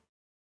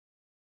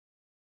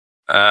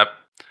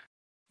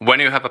 When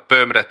you have a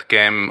permadeath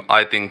game,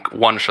 I think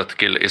one-shot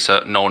kill is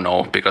a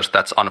no-no, because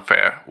that's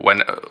unfair.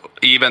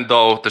 Even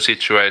though the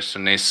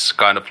situation is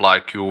kind of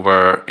like you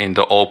were in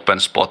the open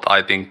spot,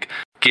 I think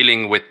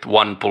killing with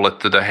one bullet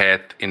to the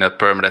head in a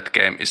permadeath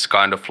game is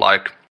kind of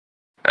like,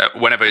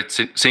 whenever it's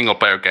a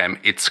single-player game,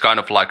 it's kind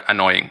of like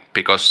annoying,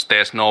 because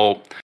there's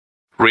no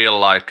real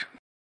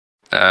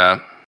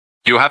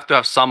you have to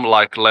have some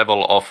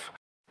level of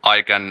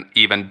I can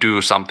even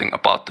do something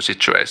about the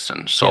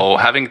situation. So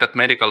having that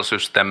medical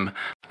system,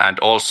 and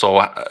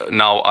also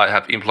now I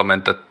have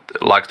implemented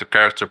the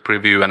character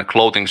preview and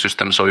clothing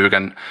system, so you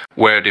can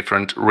wear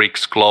different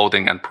rigs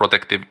clothing and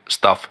protective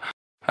stuff.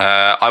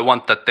 I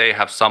want that they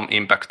have some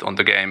impact on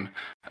the game.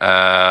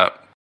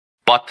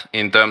 But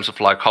in terms of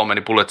how many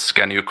bullets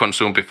can you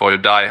consume before you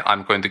die,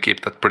 I'm going to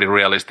keep that pretty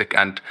realistic,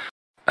 and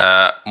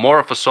more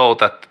of a so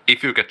that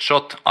if you get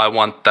shot, I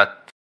want that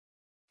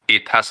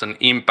it has an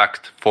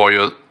impact for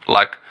your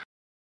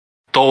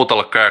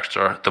total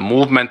character. The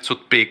movement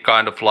should be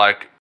kind of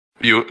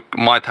you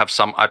might have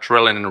some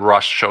adrenaline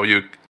rush, so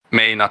you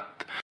may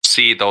not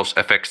see those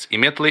effects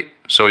immediately,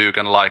 so you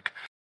can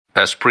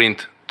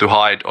sprint to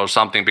hide or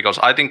something, because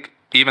I think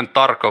even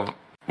Tarkov,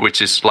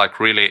 which is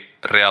really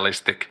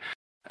realistic,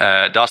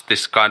 does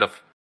this kind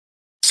of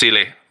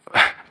silly,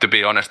 to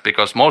be honest,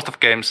 because most of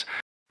games,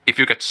 if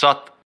you get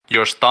shot,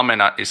 your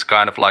stamina is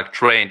kind of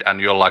drained and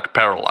you're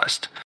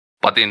paralyzed.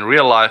 But in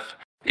real life,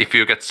 if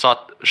you get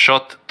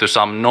shot to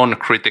some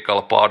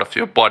non-critical part of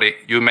your body,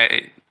 you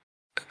may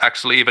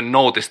actually even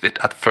notice it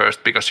at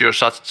first, because you're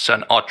such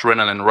an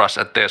adrenaline rush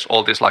and there's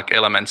all these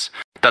elements.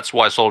 That's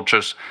why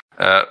soldiers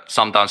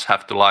sometimes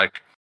have to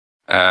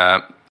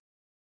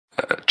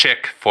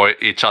check for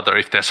each other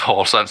if there's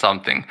holes and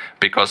something,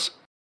 because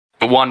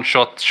one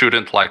shot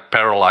shouldn't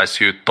paralyze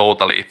you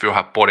totally if you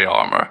have body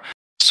armor.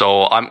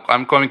 So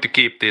I'm going to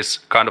keep this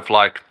kind of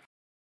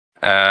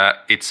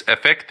it's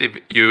effective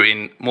you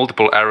in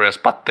multiple areas,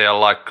 but they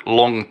are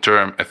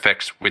long-term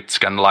effects which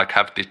can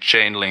have the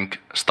chain link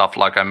stuff,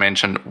 I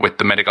mentioned with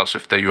the medical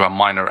system. You have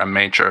minor and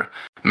major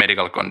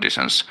medical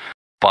conditions,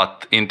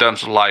 but in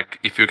terms of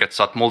if you get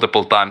shot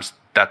multiple times,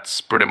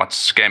 that's pretty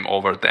much game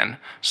over then.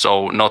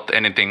 So not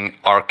anything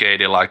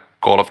arcadey like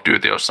Call of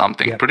Duty or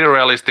something. Yep. Pretty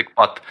realistic,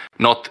 but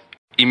not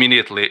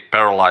immediately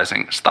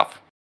paralyzing stuff.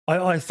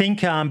 I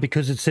think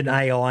because it's an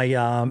AI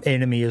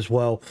enemy as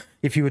well,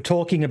 if you were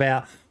talking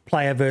about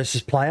player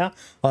versus player,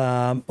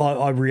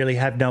 I really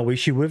have no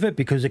issue with it,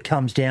 because it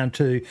comes down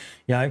to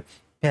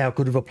how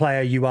good of a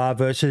player you are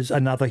versus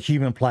another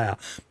human player.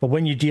 But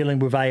when you're dealing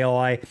with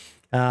AI,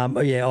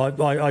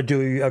 I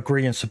do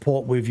agree and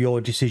support with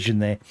your decision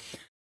there.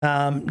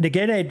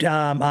 Negeded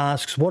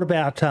asks, what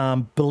about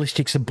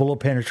ballistics and bullet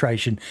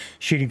penetration,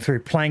 shooting through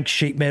planks,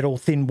 sheet metal,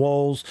 thin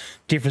walls,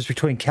 difference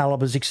between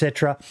calibers,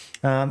 etc.?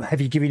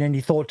 Have you given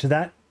any thought to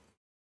that?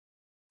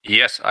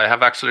 Yes, I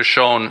have actually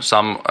shown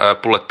some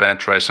bullet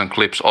penetration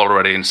clips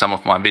already in some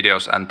of my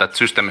videos, and that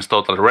system is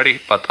totally ready,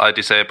 but I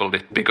disabled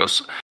it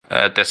because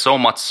there's so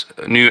much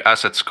new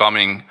assets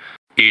coming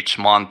each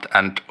month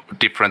and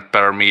different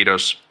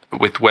parameters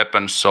with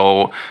weapons,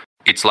 so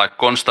it's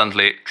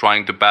constantly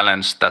trying to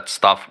balance that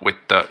stuff with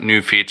the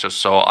new features.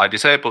 So I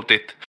disabled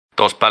it,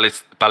 those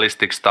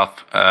ballistic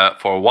stuff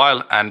for a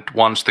while, and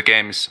once the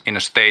game is in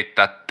a state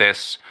that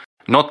there's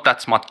not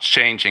that much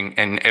changing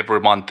in every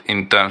month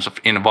in terms of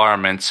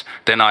environments,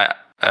 then I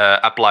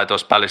apply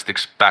those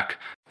ballistics back,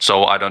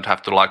 so I don't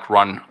have to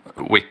run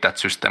with that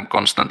system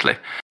constantly.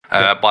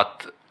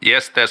 But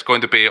yes, there's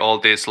going to be all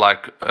these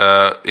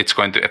it's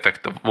going to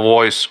affect the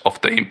voice of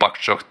the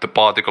impact shock, the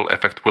particle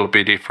effect will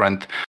be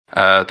different,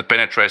 the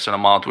penetration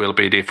amount will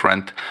be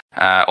different,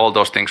 all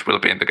those things will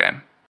be in the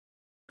game.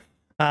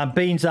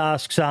 Beans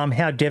asks,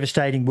 how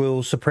devastating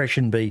will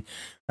suppression be?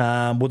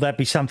 Will that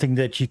be something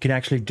that you can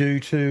actually do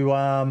to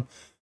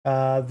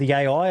the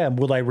AI, and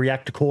will they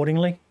react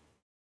accordingly?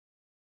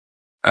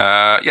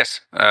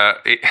 Yes.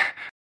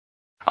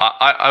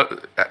 I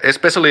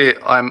especially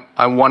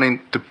I'm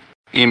wanting to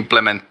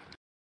implement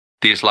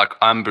these like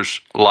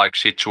ambush-like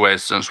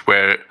situations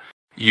where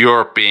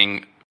you're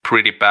being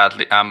pretty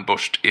badly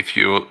ambushed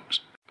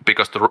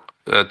because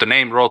the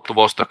name Road to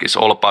Vostok is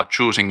all about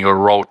choosing your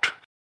road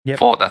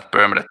for that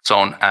permanent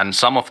zone, and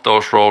some of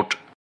those roads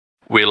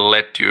will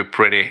lead you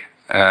pretty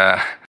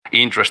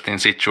interesting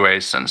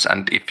situations,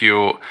 and if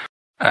you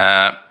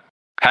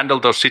handle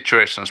those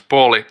situations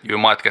poorly, you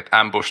might get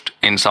ambushed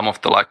in some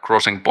of the like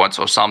crossing points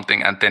or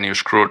something, and then you're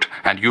screwed,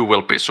 and you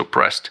will be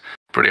suppressed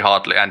pretty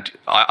hardly. And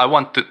I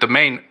want the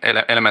main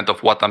element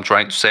of what I'm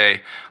trying to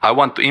say, I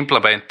want to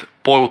implement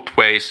both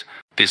ways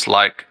this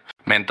like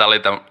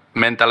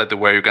mentality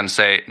where you can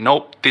say,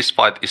 nope, this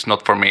fight is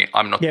not for me,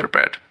 I'm not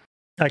prepared.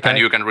 Okay. And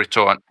you can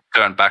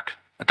turn back.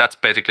 That's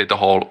basically the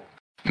whole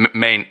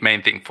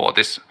main thing for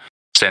this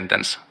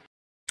sentence.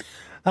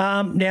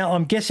 Now,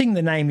 I'm guessing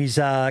the name is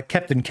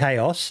Captain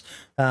Chaos,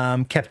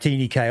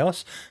 Captini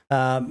Chaos.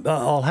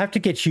 I'll have to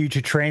get you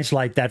to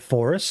translate that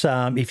for us,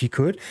 if you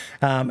could,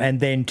 and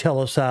then tell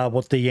us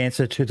what the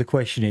answer to the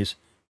question is.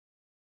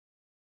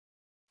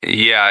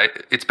 Yeah,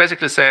 it's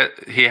basically said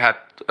he had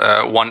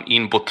one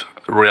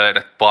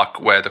input-related bug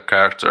where the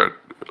character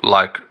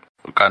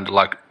kind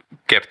of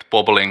kept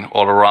bobbling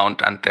all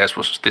around, and there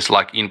was this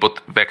like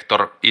input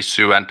vector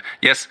issue. And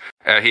yes,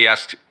 he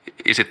asked,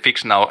 is it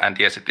fixed now? And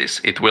yes, it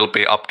is. It will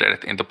be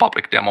updated in the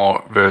public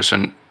demo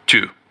version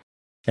 2.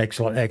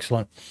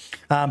 Excellent.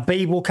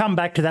 B, we'll come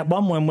back to that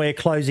one when we're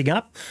closing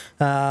up,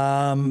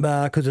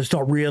 because it's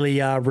not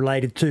really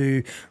related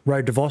to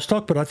Road to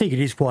Vostok, but I think it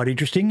is quite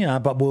interesting.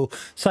 But we'll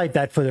save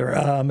that for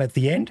at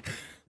the end.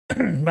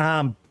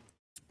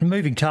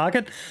 Moving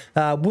target.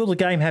 Will the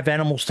game have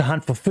animals to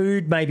hunt for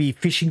food? Maybe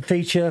fishing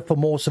feature for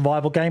more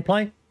survival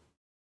gameplay?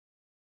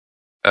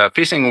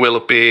 Fishing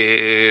will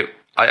be...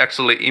 I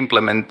actually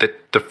implemented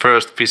the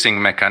first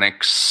fishing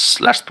mechanics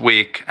last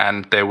week,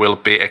 and they will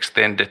be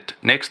extended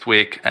next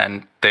week,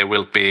 and they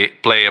will be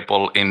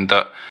playable in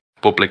the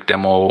public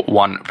demo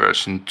 1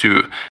 version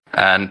 2.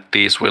 And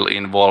these will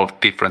involve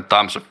different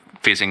types of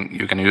fishing.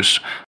 You can use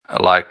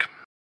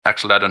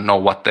actually I don't know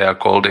what they are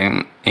called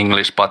in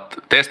English, but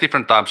there's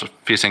different types of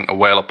fishing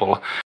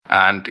available.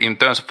 And in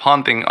terms of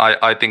hunting,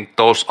 I think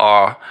those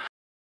are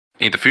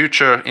in the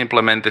future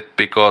implemented,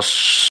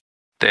 because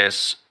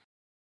there's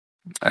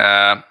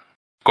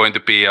going to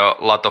be a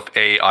lot of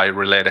AI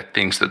related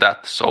things to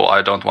that, so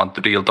I don't want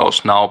to deal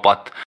those now.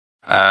 But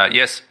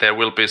yes, there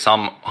will be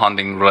some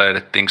hunting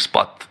related things,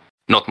 but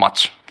not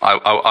much.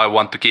 I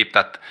want to keep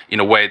that in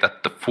a way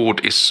that the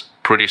food is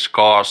pretty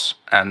scarce,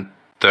 and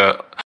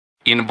the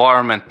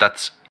environment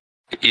that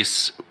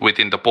is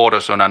within the border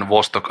zone and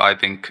Vostok, I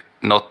think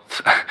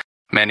not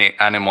many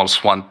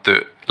animals want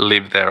to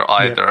live there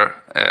either.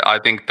 I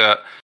think the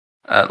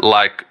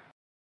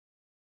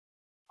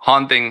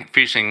hunting,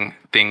 fishing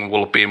thing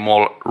will be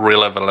more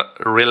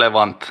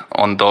relevant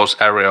on those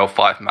Area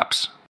 5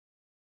 maps.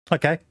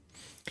 Okay.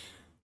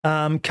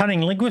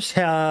 Cunning Linguist,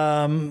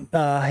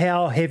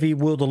 how heavy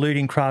will the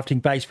looting, crafting,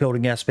 base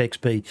building aspects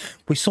be?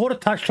 We sort of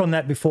touched on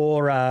that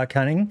before,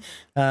 Cunning,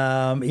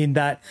 in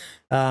that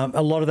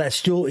a lot of that's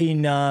still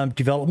in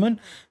development,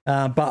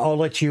 but I'll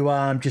let you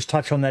just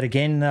touch on that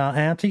again,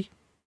 Auntie.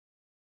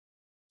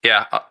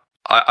 Yeah,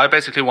 I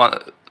basically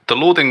want... The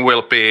looting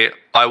will be...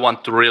 I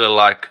want to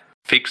really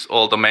fix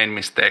all the main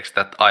mistakes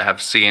that I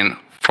have seen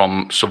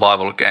from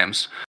survival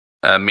games,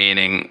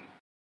 meaning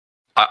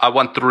I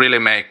want to really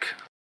make...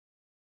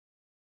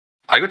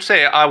 I could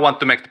say I want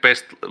to make the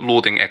best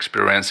looting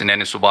experience in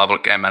any survival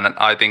game, and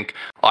I think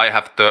I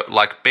have the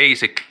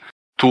basic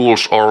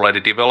tools already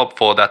developed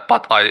for that,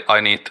 but I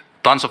need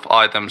tons of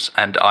items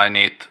and I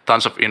need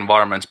tons of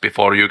environments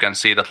before you can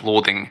see that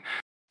looting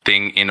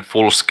thing in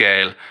full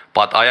scale.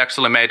 But I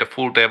actually made a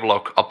full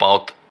devlog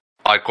about...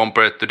 I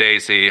compared to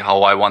DayZ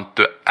how I want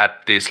to add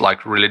this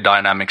really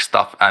dynamic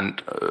stuff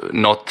and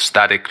not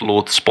static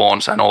loot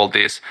spawns and all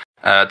this.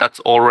 That's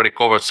already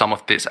covered some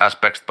of these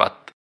aspects,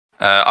 but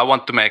I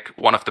want to make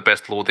one of the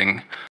best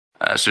looting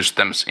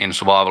systems in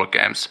survival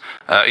games.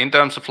 In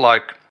terms of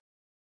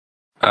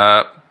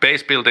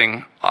base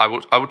building, I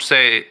would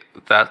say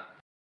that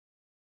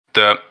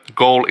the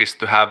goal is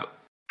to have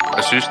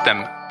a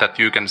system that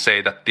you can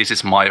say that this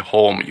is my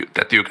home,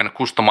 that you can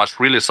customize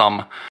really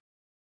some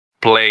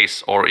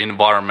place or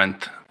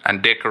environment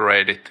and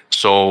decorate it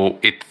so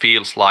it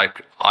feels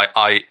like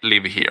I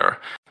live here.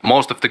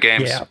 Most of the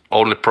games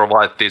only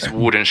provide these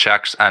wooden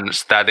shacks and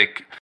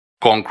static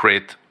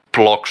concrete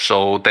blocks,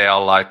 so they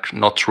are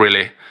not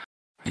really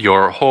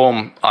your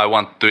home. I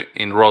want to,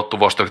 in Road to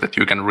Vostok, that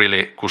you can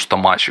really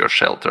customize your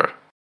shelter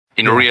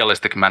in a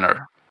realistic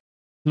manner.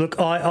 Look,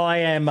 I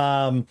am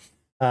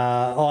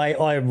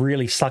I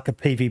really suck at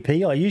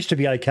PvP. I used to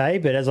be okay,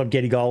 but as I'm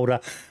getting older,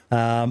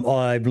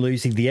 I'm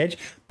losing the edge.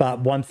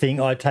 But one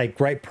thing I take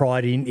great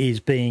pride in is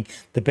being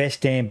the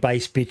best damn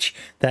base bitch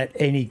that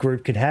any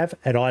group can have.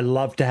 And I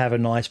love to have a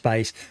nice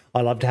base. I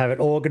love to have it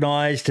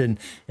organised and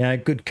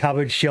good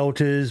covered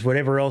shelters,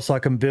 whatever else I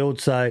can build.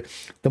 So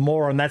the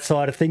more on that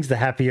side of things, the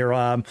happier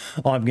I'm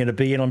going to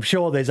be. And I'm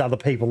sure there's other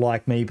people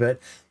like me, but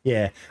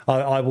yeah,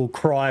 I will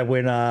cry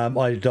when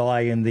I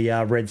die in the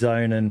red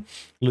zone and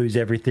lose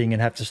everything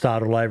and have to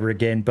start all over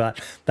again.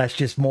 But that's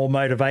just more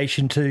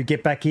motivation to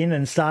get back in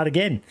and start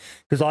again,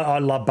 because I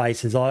love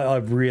bases. I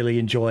really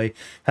enjoy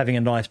having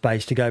a nice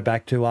base to go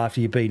back to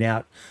after you've been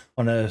out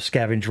on a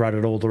scavenge run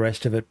and all the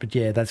rest of it. But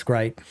yeah, that's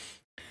great.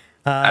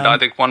 And I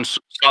think one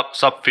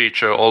sub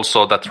feature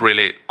also that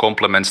really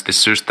complements this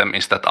system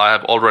is that I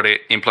have already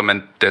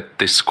implemented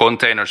this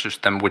container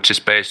system, which is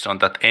based on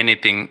that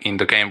anything in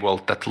the game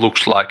world that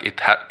looks like it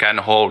can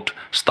hold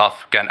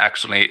stuff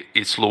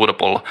is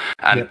lootable.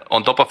 And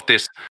on top of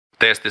this,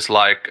 there's this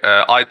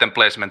item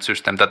placement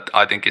system that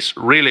I think is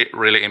really,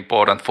 really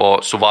important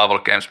for survival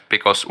games,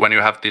 because when you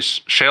have these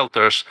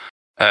shelters,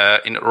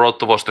 in Road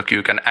to Vostok,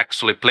 you can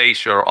actually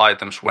place your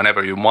items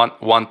whenever you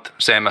want.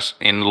 Same as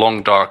in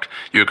Long Dark,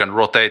 you can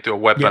rotate your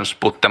weapons,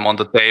 put them on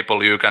the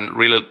table. You can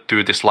really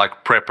do this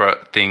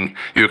prepper thing.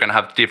 You can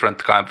have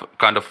different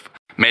kind of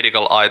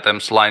medical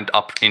items lined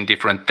up in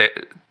different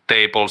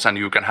tables, and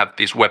you can have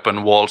these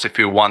weapon walls if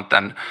you want,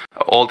 and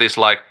all this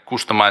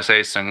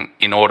customization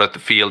in order to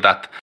feel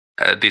that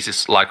this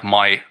is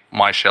my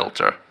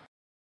shelter.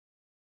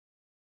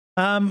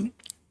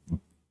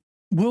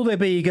 Will there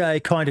be a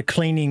kind of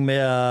cleaning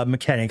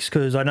mechanics?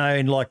 Because I know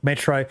in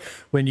Metro,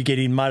 when you get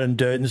in mud and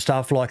dirt and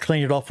stuff,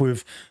 clean it off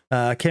with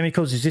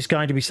chemicals. Is this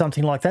going to be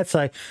something like that?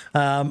 So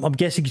I'm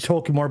guessing you're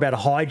talking more about a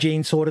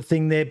hygiene sort of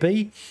thing there,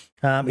 B.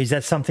 Is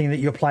that something that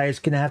your players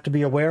going to have to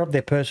be aware of,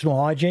 their personal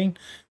hygiene?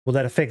 Will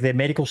that affect their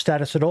medical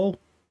status at all?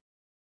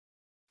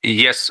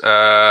 Yes.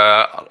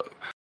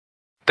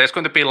 There's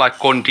going to be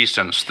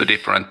conditions to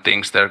different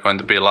things. There are going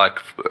to be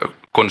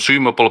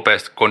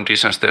consumable-based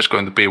conditions. There's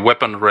going to be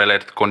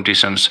weapon-related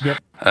conditions.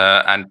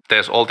 And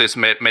there's all this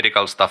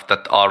medical stuff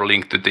that are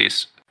linked to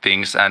these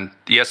things. And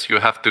yes, you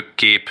have to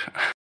keep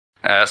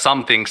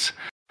some things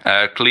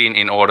clean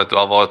in order to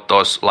avoid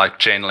those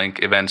chain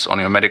link events on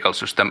your medical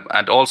system.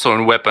 And also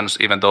in weapons,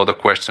 even though the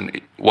question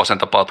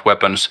wasn't about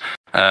weapons,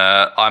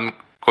 I'm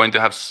going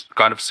to have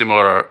kind of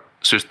similar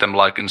system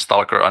like in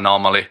Stalker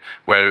Anomaly,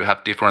 where you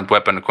have different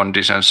weapon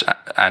conditions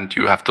and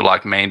you have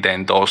to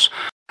maintain those.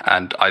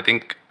 And I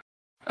think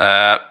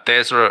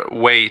there's a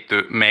way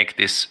to make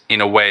this in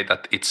a way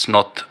that it's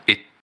not,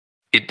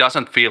 it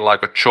doesn't feel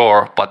like a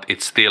chore, but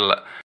it still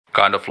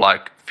kind of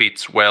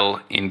fits well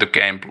in the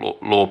game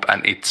loop,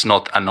 and it's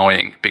not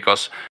annoying,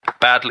 because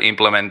badly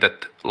implemented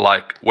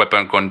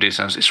weapon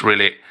conditions is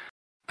really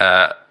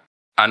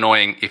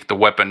annoying if the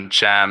weapon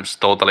jams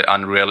totally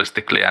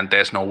unrealistically and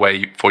there's no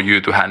way for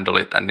you to handle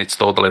it, and it's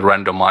totally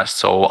randomized.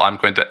 So I'm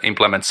going to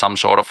implement some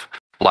sort of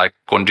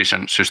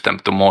condition system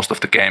to most of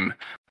the game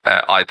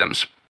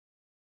items.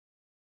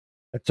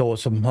 That's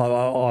awesome.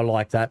 I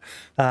like that.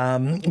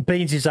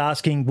 Beans is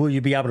asking, will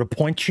you be able to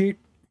point shoot?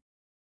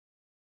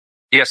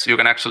 Yes, you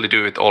can actually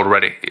do it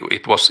already.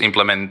 It was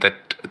implemented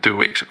 2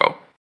 weeks ago.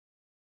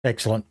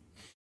 Excellent.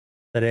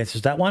 That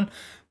answers that one.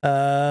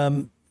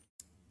 Halil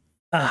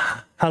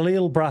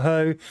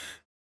Braho,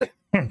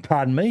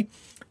 pardon me.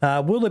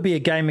 Will there be a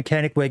game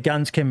mechanic where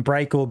guns can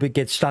break or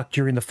get stuck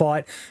during the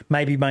fight,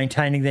 maybe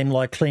maintaining them,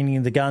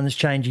 cleaning the guns,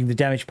 changing the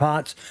damaged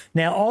parts?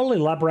 Now, I'll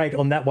elaborate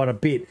on that one a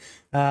bit.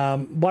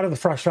 One of the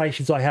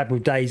frustrations I have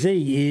with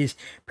DayZ is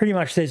pretty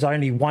much there's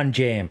only one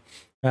jam.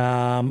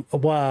 One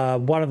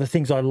of the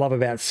things I love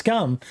about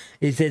Scum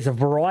is there's a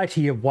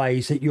variety of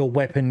ways that your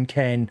weapon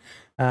can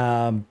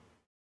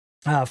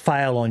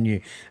fail on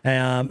you.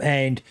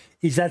 And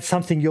is that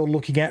something you're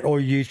looking at, or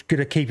are you going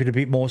to keep it a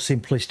bit more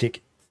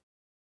simplistic?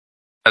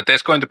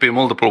 There's going to be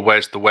multiple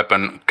ways the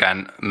weapon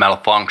can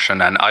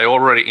malfunction, and I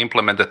already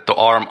implemented the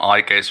ARM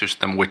IK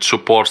system, which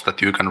supports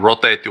that you can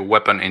rotate your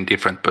weapon in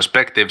different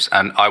perspectives,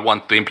 and I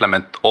want to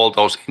implement all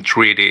those in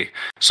 3D,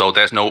 so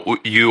there's no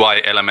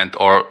UI element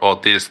or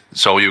this,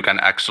 so you can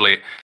actually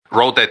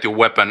rotate your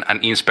weapon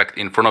and inspect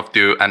in front of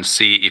you and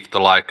see if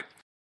the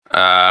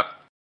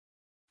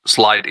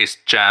slide is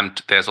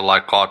jammed, there's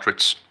a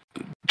cartridge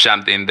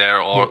jammed in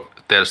there, or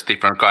there's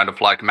different kind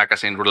of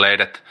magazine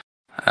related,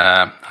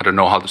 I don't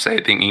know how to say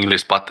it in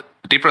English, but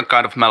different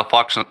kind of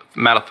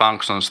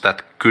malfunctions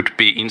that could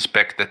be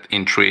inspected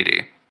in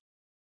 3D.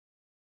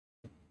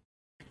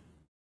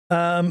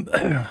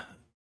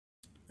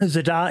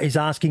 Zadar is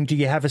asking, do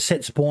you have a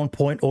set spawn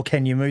point, or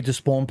can you move the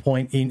spawn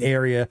point in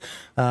area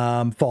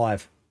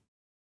 5?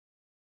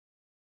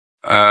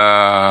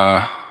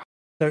 So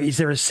is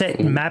there a set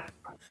map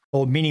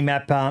or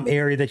mini-map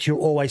area that you'll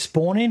always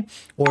spawn in,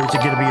 or is it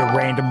going to be a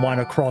random one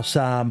across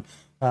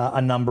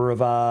a number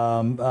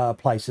of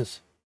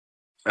places?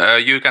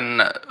 You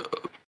can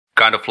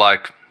kind of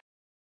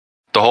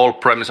the whole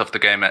premise of the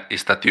game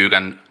is that you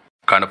can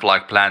kind of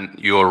plan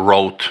your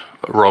road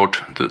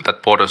to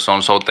that border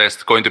zone. So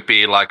there's going to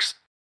be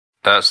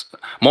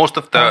most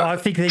of the I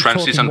think they're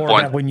transition talking more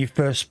point. about when you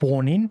first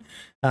spawn in.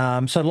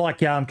 So like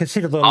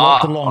consider the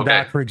long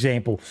dark, for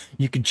example.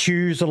 You can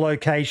choose a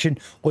location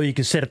or you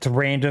can set it to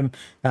random.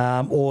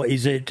 Or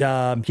is it,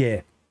 how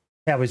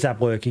is that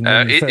working?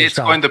 It's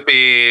going to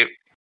be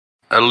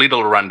a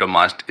little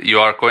randomized. You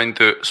are going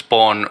to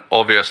spawn,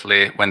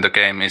 obviously, when the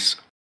game is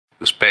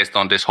based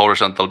on this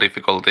horizontal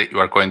difficulty, you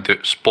are going to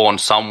spawn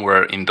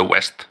somewhere in the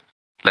west.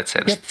 Let's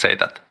say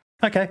that.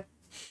 Okay.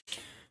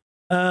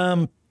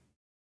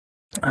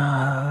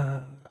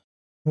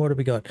 What have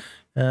we got?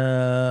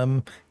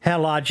 How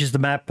large is the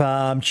map?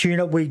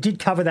 Tuna, we did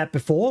cover that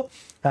before.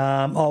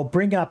 I'll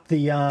bring up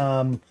the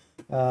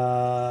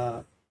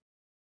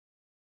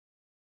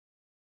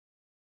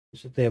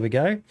there we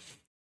go.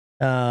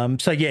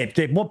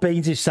 What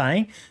Beans is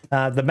saying,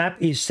 the map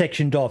is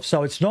sectioned off,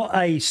 so it's not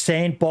a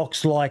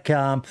sandbox like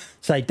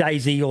say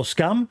DayZ or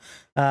Scum.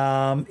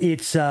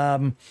 It's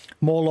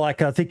more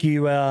like, I think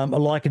you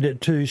likened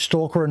it to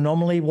Stalker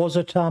Anomaly, was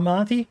it,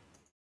 Artie?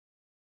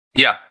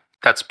 Yeah,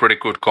 that's pretty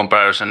good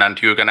comparison,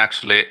 and you can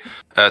actually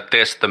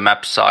test the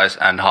map size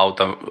and how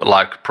the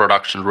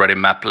production ready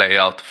map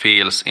layout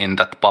feels in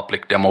that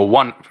public demo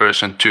 1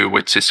 version 2,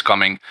 which is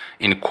coming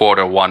in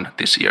Q1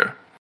 this year.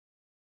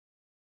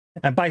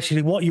 And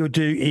basically what you'll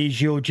do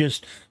is you'll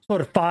just sort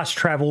of fast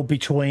travel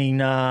between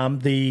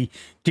the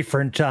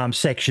different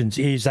sections.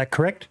 Is that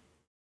correct?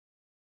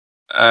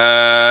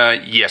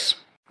 Yes.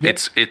 Yep.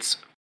 It's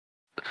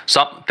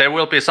there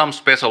will be some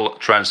special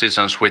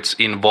transitions which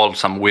involve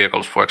some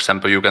vehicles. For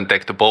example, you can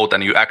take the boat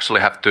and you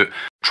actually have to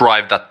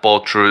drive that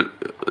boat through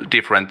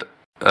different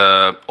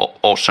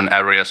ocean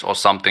areas or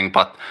something.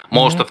 But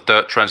most of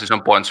the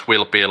transition points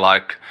will be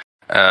like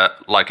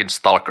in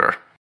Stalker.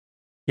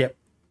 Yep.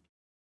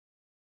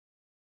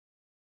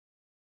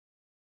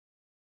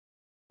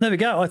 There we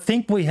go. I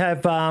think we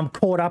have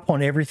caught up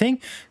on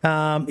everything.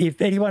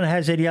 If anyone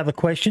has any other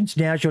questions,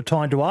 now's your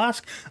time to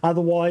ask.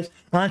 Otherwise,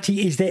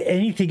 Auntie, is there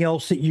anything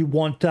else that you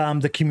want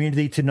the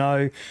community to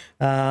know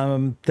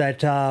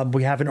that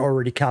we haven't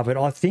already covered?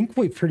 I think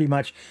we've pretty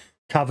much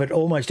covered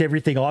almost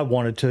everything I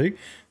wanted to.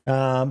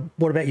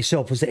 What about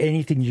yourself? Was there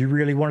anything you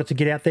really wanted to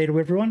get out there to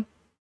everyone?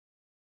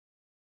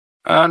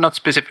 Not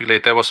specifically.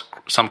 There was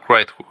some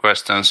great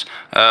questions.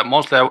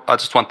 Mostly, I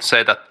just want to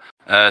say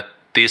that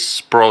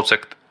this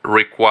project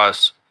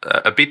requires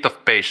a bit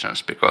of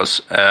patience,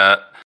 because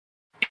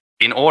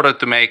in order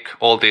to make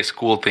all these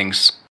cool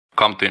things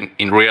come to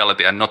in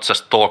reality and not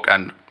just talk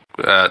and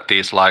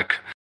these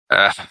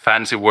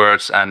fancy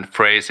words and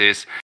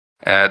phrases,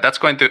 that's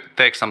going to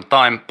take some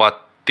time.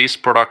 But this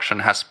production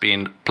has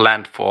been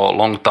planned for a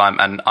long time,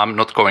 and I'm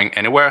not going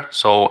anywhere.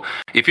 So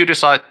if you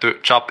decide to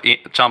jump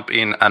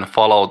in and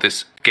follow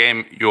this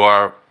game,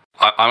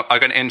 I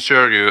can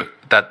ensure you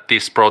that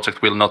this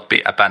project will not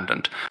be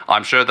abandoned.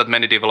 I'm sure that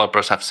many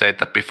developers have said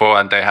that before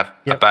and they have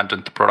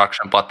abandoned the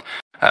production, but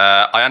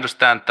I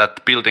understand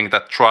that building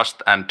that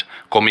trust and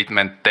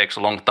commitment takes a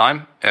long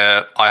time.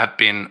 I have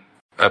been,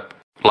 I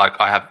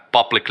have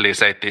publicly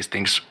said these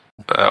things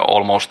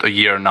almost a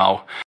year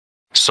now.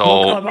 So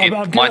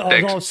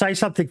I'll say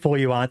something for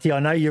you, Auntie. I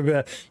know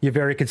you're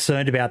very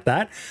concerned about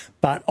that,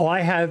 but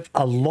I have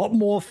a lot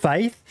more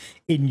faith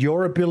in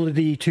your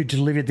ability to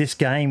deliver this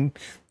game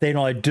than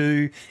I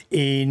do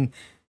in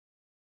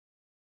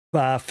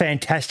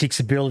Fantastic's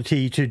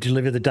ability to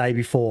deliver the day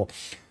before.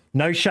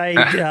 No shade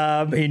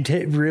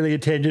really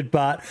intended,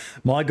 but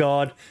my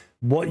God,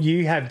 what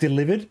you have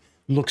delivered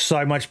looks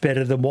so much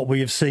better than what we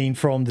have seen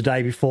from the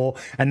day before,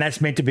 and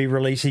that's meant to be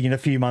releasing in a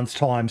few months'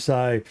 time.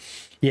 So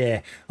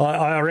yeah,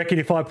 I reckon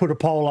if I put a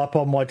poll up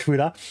on my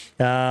Twitter,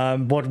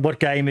 what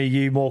game are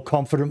you more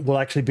confident will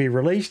actually be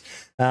released,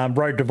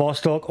 Road to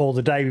Vostok or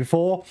the day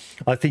before?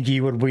 I think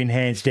you would win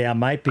hands down,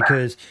 mate,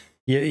 because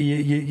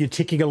you're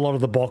ticking a lot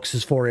of the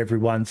boxes for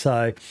everyone.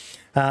 So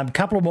a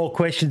couple of more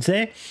questions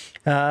there.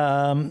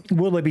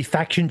 Will there be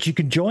factions you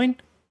can join?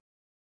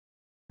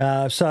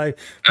 What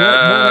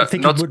I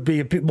think it would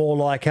be a bit more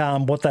like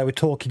what they were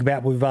talking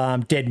about with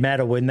Dead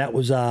Matter when that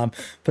was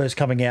first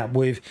coming out,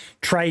 with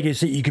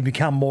traders that you can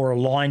become more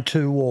aligned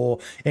to or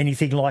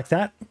anything like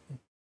that?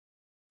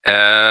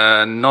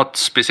 Not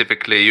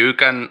specifically. You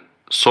can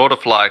sort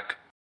of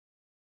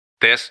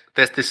there's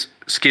this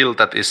skill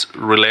that is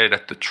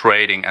related to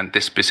trading and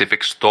this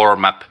specific store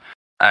map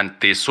and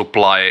these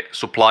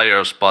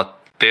suppliers, but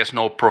there's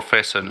no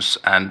professions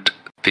and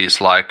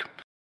these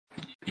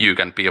you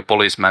can be a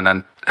policeman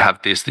and have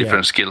these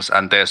different skills,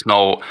 and there's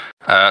no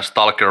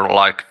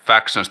stalker-like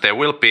factions. There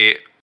will be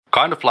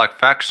kind of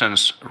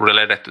factions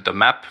related to the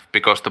map,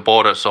 because the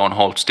border zone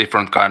holds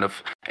different kind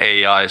of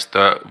AIs,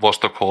 the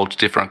Vostok holds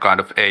different kind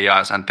of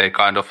AIs, and they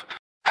kind of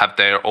have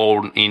their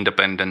own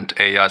independent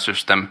AI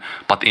system.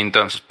 But in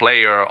terms of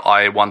player,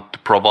 I want to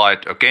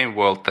provide a game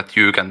world that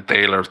you can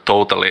tailor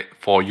totally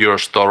for your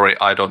story.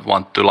 I don't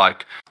want to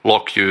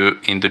lock you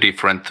into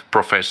different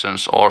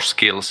professions or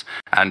skills.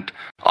 And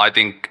I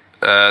think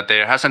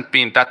there hasn't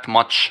been that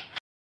much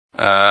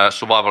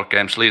survival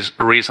games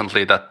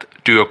recently that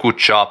do a good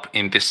job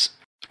in this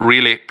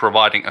really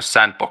providing a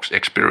sandbox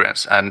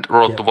experience. And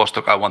Road to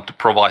Vostok, I want to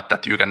provide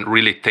that you can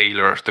really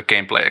tailor the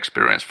gameplay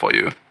experience for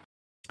you.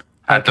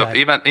 And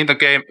even in the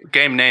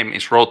game name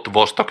is Road to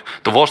Vostok.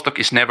 The Vostok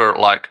is never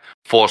like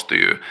forced to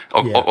you.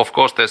 Of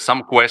course, there's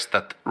some quest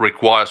that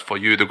requires for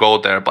you to go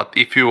there. But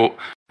if you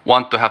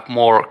want to have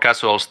more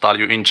casual style,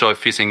 you enjoy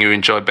fishing, you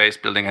enjoy base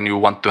building, and you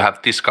want to have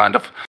this kind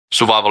of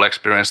survival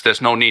experience,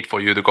 there's no need for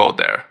you to go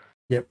there.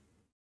 Yep.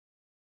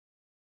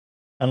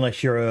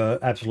 Unless you're an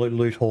absolute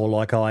loot whore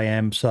like I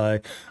am. So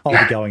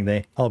I'll be going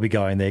there.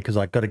 Because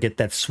I've got to get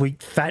that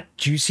sweet, fat,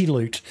 juicy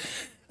loot.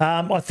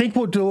 I think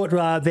we'll do it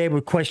there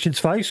with questions,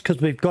 folks,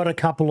 because we've got a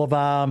couple of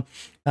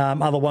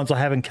other ones I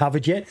haven't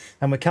covered yet,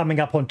 and we're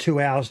coming up on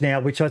 2 hours now,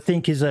 which I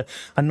think is a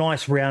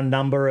nice round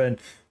number. And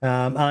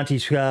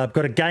Auntie's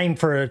got a game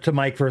to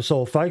make for us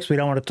all, folks. We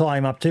don't want to tie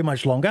him up too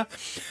much longer.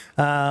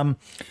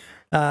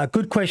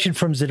 Good question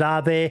from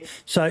Zadar there.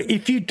 So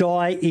if you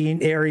die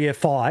in Area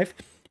 5,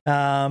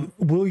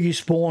 will you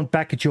spawn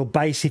back at your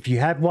base if you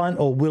have one,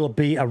 or will it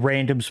be a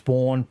random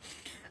spawn?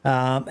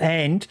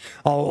 And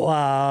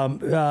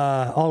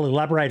I'll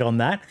elaborate on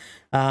that.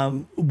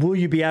 Will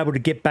you be able to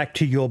get back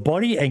to your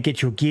body and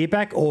get your gear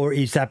back, or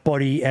is that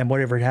body and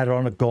whatever it had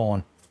on it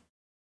gone?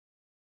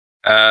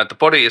 The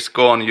body is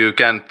gone. You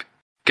can't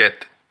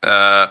get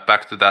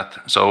back to that.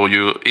 So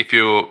if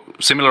you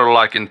similar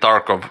like in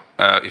Tarkov,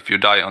 if you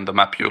die on the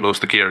map, you lose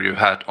the gear you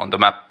had on the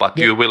map, but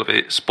you will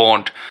be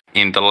spawned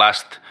in the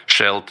last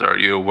shelter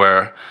you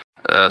were.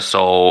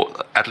 So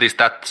at least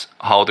that's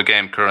how the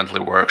game currently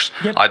works.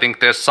 Yep. I think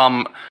there's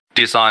some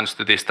designs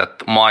to this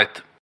that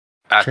might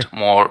add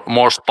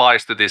more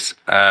spice to this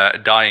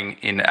dying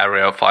in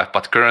Area 5.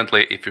 But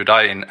currently, if you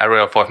die in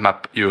Area 5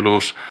 map, you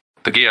lose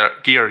the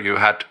gear you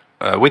had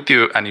with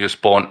you, and you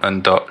spawn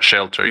in the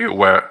shelter you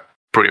were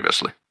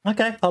previously.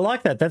 Okay, I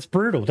like that. That's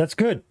brutal. That's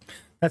good.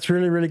 That's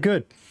really, really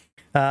good.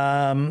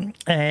 And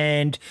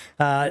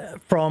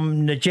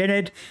from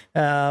Najened,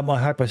 I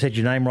hope I said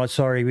your name right.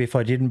 Sorry if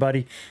I didn't,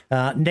 buddy.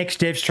 Next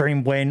dev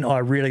stream when? I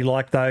really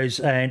like those,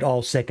 and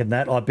I'll second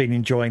that. I've been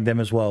enjoying them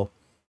as well.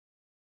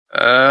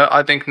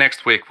 I think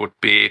next week would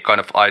be kind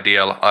of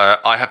ideal.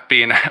 I have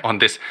been on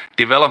this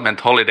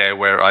development holiday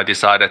where I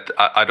decided,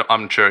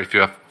 I'm not sure if you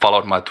have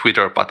followed my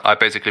Twitter, but I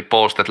basically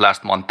posted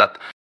last month that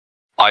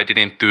I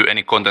didn't do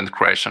any content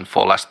creation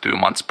for last 2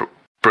 months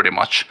pretty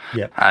much.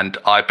 Yep. And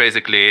I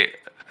basically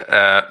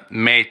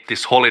made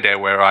this holiday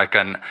where I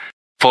can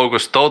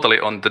focus totally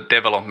on the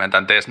development,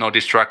 and there's no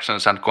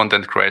distractions and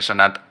content creation,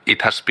 and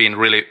it has been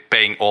really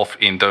paying off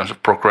in terms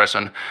of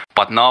progression.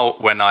 But now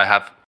when I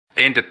have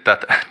ended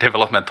that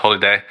development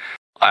holiday,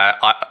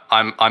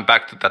 I'm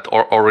back to that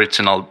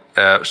original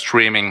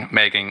streaming,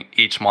 making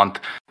each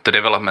month the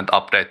development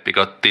update,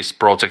 because this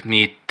project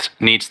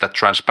needs that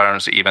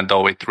transparency, even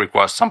though it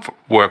requires some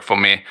work for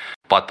me.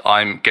 But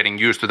I'm getting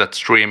used to that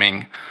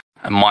streaming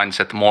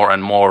mindset more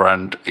and more,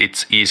 and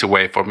it's easy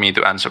way for me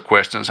to answer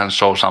questions and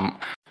show some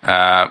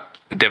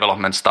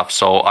development stuff.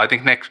 So I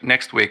think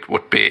next week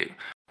would be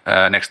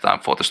next time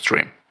for the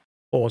stream.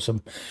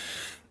 Awesome.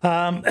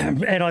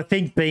 And I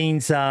think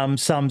Beans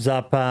sums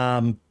up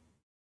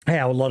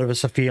how a lot of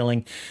us are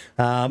feeling.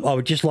 I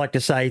would just like to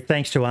say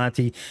thanks to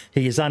Auntie.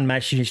 He is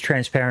unmatched in his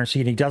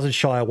transparency, and he doesn't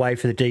shy away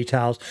for the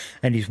details,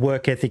 and his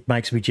work ethic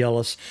makes me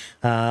jealous.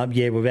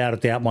 Without a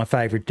doubt, my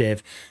favourite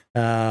dev.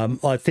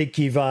 I think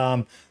you've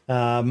from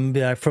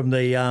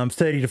the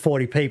 30 to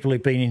 40 people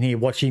who've been in here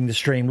watching the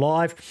stream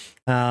live,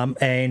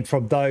 and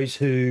from those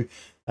who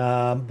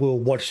will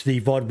watch the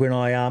VOD when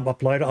I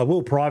upload it. I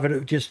will private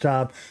it just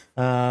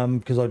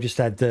because I've just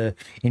had the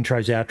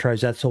intros,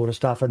 outros, that sort of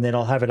stuff, and then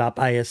I'll have it up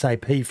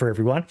ASAP for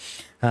everyone.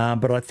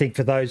 But I think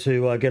for those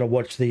who are going to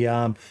watch the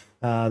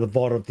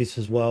VOD of this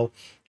as well,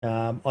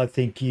 I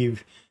think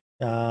you've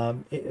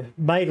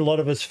made a lot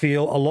of us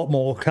feel a lot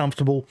more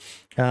comfortable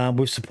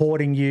with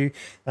supporting you.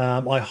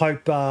 I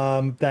hope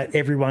that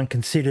everyone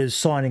considers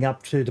signing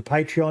up to the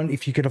Patreon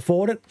if you can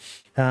afford it.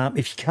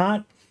 If you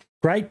can't,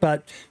 great,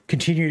 but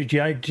continue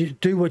to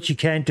do what you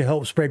can to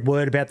help spread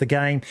word about the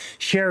game.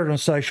 Share it on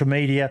social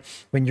media.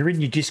 When you're in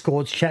your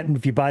Discords chatting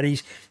with your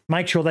buddies,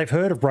 make sure they've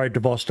heard of Road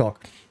to Vostok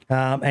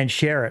and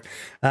share it.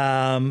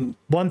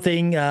 One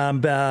thing,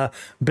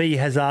 B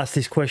has asked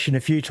this question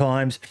a few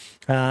times.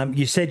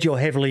 You said you're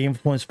heavily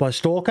influenced by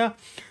Stalker.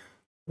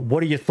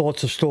 What are your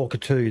thoughts of Stalker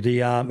 2,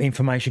 the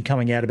information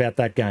coming out about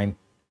that game?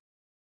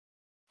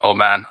 Oh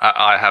man,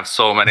 I have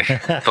so many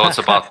thoughts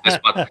about this,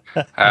 but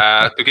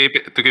to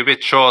keep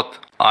it short,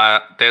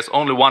 there's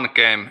only one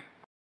game,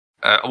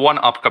 one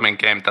upcoming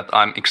game that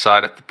I'm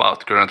excited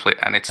about currently,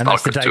 and it's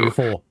Stalker 2. That's the day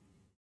before.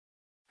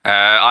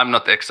 I'm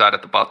not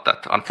excited about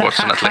that,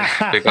 unfortunately,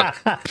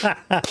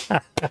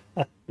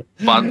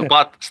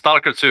 but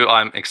Stalker 2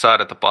 I'm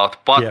excited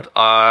about. But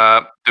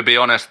to be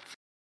honest,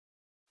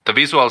 the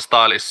visual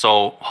style is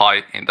so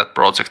high in that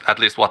project, at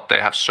least what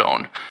they have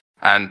shown.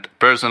 And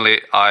personally,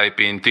 I've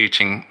been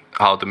teaching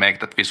how to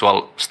make that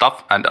visual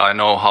stuff, and I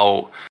know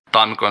how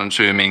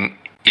time-consuming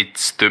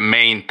it's to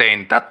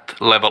maintain that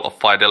level of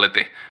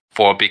fidelity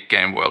for a big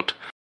game world.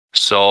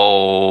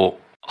 So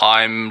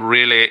I'm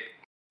really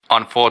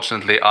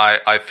unfortunately,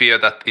 I fear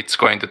that it's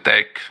going to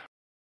take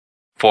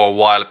for a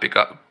while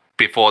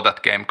before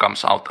that game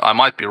comes out. I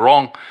might be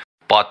wrong,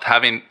 but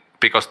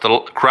because the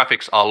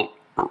graphics are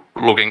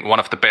looking one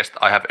of the best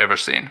I have ever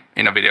seen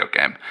in a video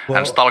game. Well,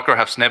 and Stalker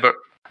has never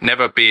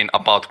been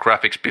about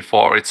graphics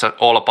before. It's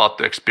all about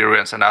the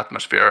experience and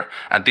atmosphere.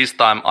 And this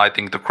time, I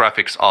think the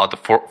graphics are the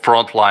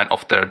front line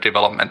of their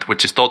development,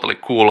 which is totally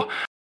cool.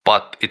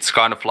 But it's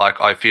kind of like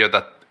I fear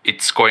that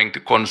it's going to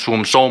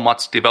consume so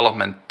much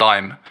development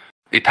time.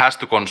 It has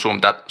to consume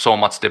that so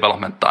much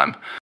development time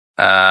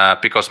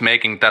because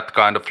making that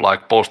kind of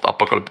like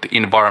post-apocalyptic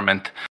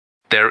environment,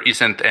 there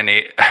isn't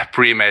any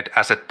pre-made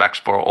asset packs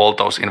for all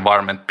those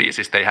environment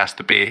pieces. They has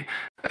to be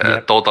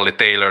totally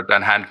tailored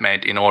and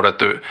handmade in order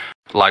to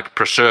like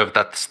preserve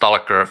that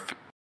Stalker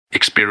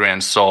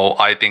experience. So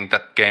I think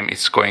that game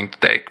is going to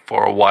take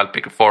for a while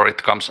before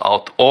it comes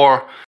out,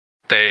 or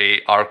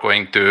they are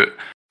going to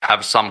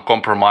have some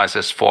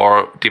compromises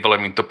for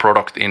developing the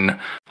product in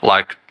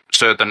like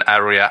certain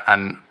area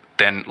and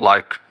then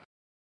like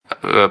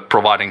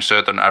providing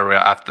certain area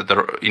after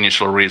the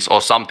initial release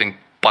or something.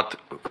 But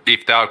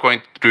if they are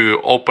going to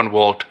do open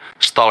world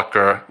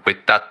Stalker with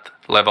that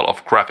level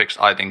of graphics,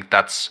 I think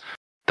that's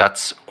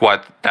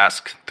quite a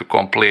task to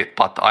complete.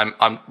 But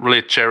I'm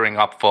really cheering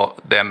up for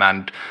them,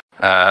 and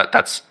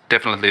that's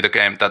definitely the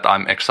game that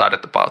I'm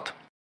excited about.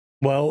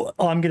 Well,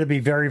 I'm going to be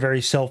very,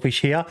 very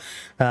selfish here,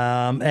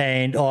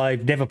 and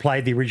I've never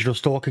played the original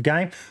Stalker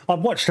game. I've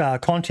watched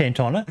content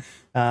on it.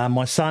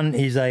 My son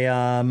is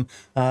a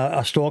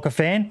Stalker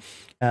fan,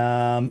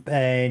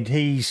 and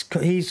he's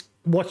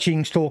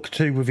watching Stalker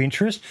 2 with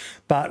interest,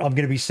 but I'm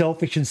going to be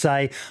selfish and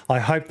say I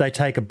hope they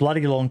take a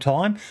bloody long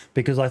time,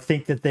 because I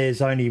think that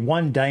there's only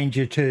one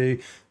danger to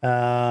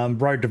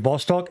Road to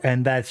Vostok,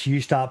 and that's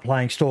you start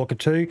playing Stalker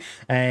 2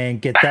 and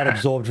get that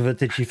absorbed with it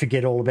that you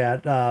forget all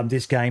about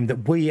this game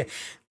that we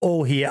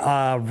all here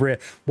are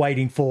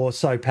waiting for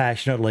so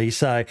passionately.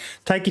 So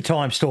take your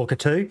time, Stalker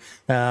 2.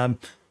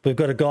 We've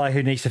got a guy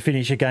who needs to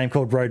finish a game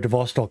called Road to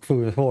Vostok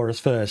for us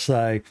first.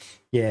 So,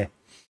 yeah.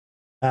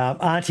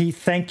 Auntie,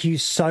 thank you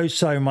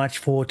so much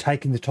for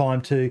taking the time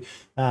to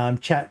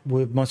chat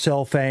with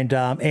myself and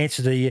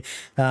answer the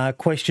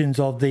questions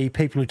of the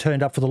people who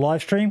turned up for the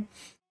live stream.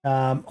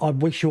 I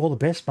wish you all the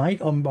best,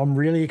 mate. I'm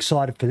really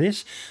excited for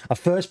this. A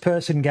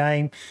first-person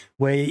game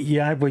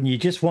where, when you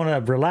just want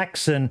to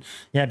relax and,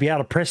 be able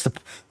to press the...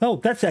 Oh,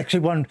 that's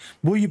actually one...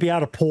 Will you be able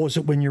to pause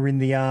it when you're in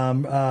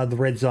the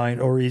red zone,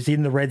 or is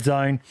in the red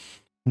zone?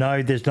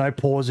 No, there's no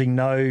pausing,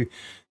 no...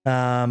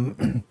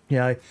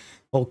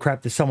 oh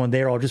crap, there's someone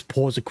there, I'll just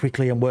pause it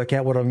quickly and work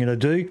out what I'm going to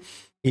do.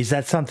 Is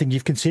that something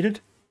you've considered?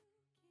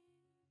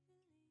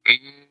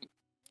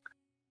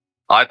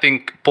 I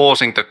think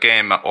pausing the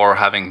game or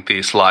having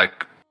these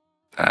like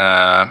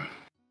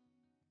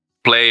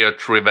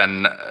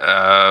player-driven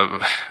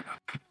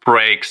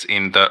breaks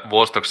in the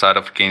Vostok side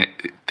of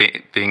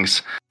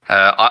things,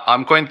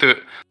 I'm going to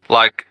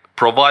like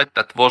provide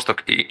that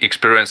Vostok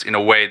experience in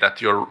a way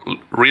that you're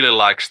really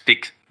like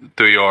stick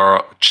to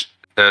your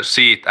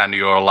seat, and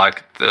you're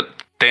like the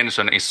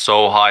tension is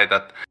so high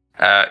that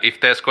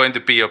if there's going to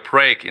be a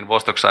break in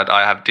Vostok side,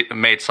 I have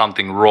made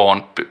something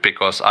wrong,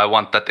 because I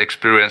want that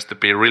experience to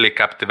be really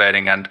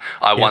captivating, and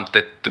I want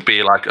it to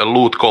be like a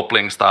loot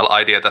coupling style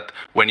idea that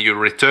when you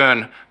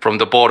return from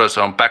the border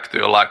zone back to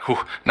your like,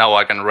 now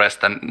I can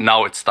rest and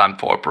now it's time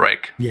for a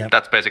break. Yeah,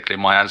 that's basically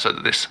my answer to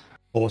this.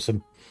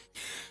 Awesome.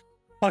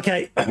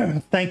 Okay,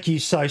 thank you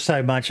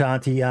so much,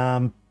 Auntie.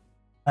 I'm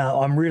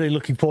really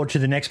looking forward to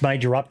the next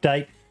major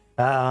update.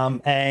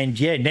 And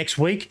next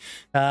week,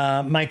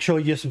 make sure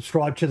you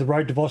subscribe to the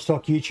Road to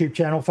Vostok YouTube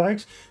channel,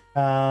 folks,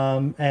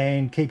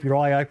 and keep your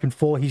eye open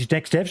for his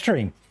next dev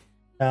stream.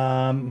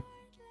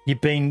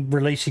 You've been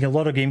releasing a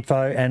lot of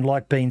info, and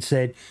like Bean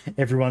said,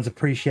 everyone's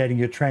appreciating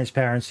your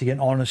transparency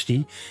and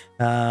honesty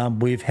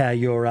with how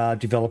you're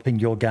developing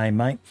your game,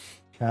 mate.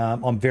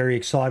 I'm very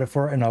excited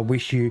for it, and I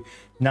wish you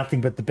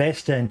nothing but the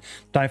best. And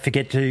don't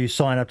forget to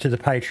sign up to the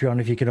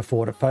Patreon if you can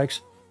afford it,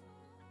 folks.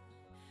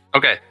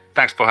 Okay,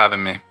 thanks for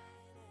having me.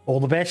 All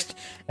the best,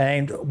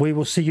 and we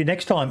will see you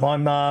next time.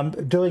 I'm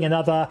doing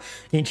another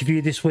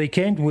interview this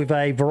weekend with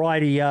a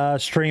variety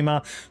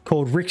streamer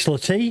called Rixler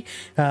T.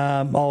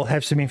 I'll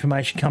have some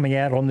information coming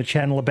out on the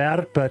channel about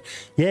it, but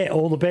yeah,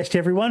 all the best,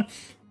 everyone.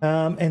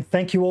 And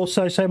thank you all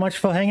so much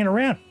for hanging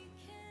around.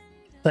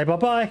 Say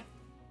bye-bye.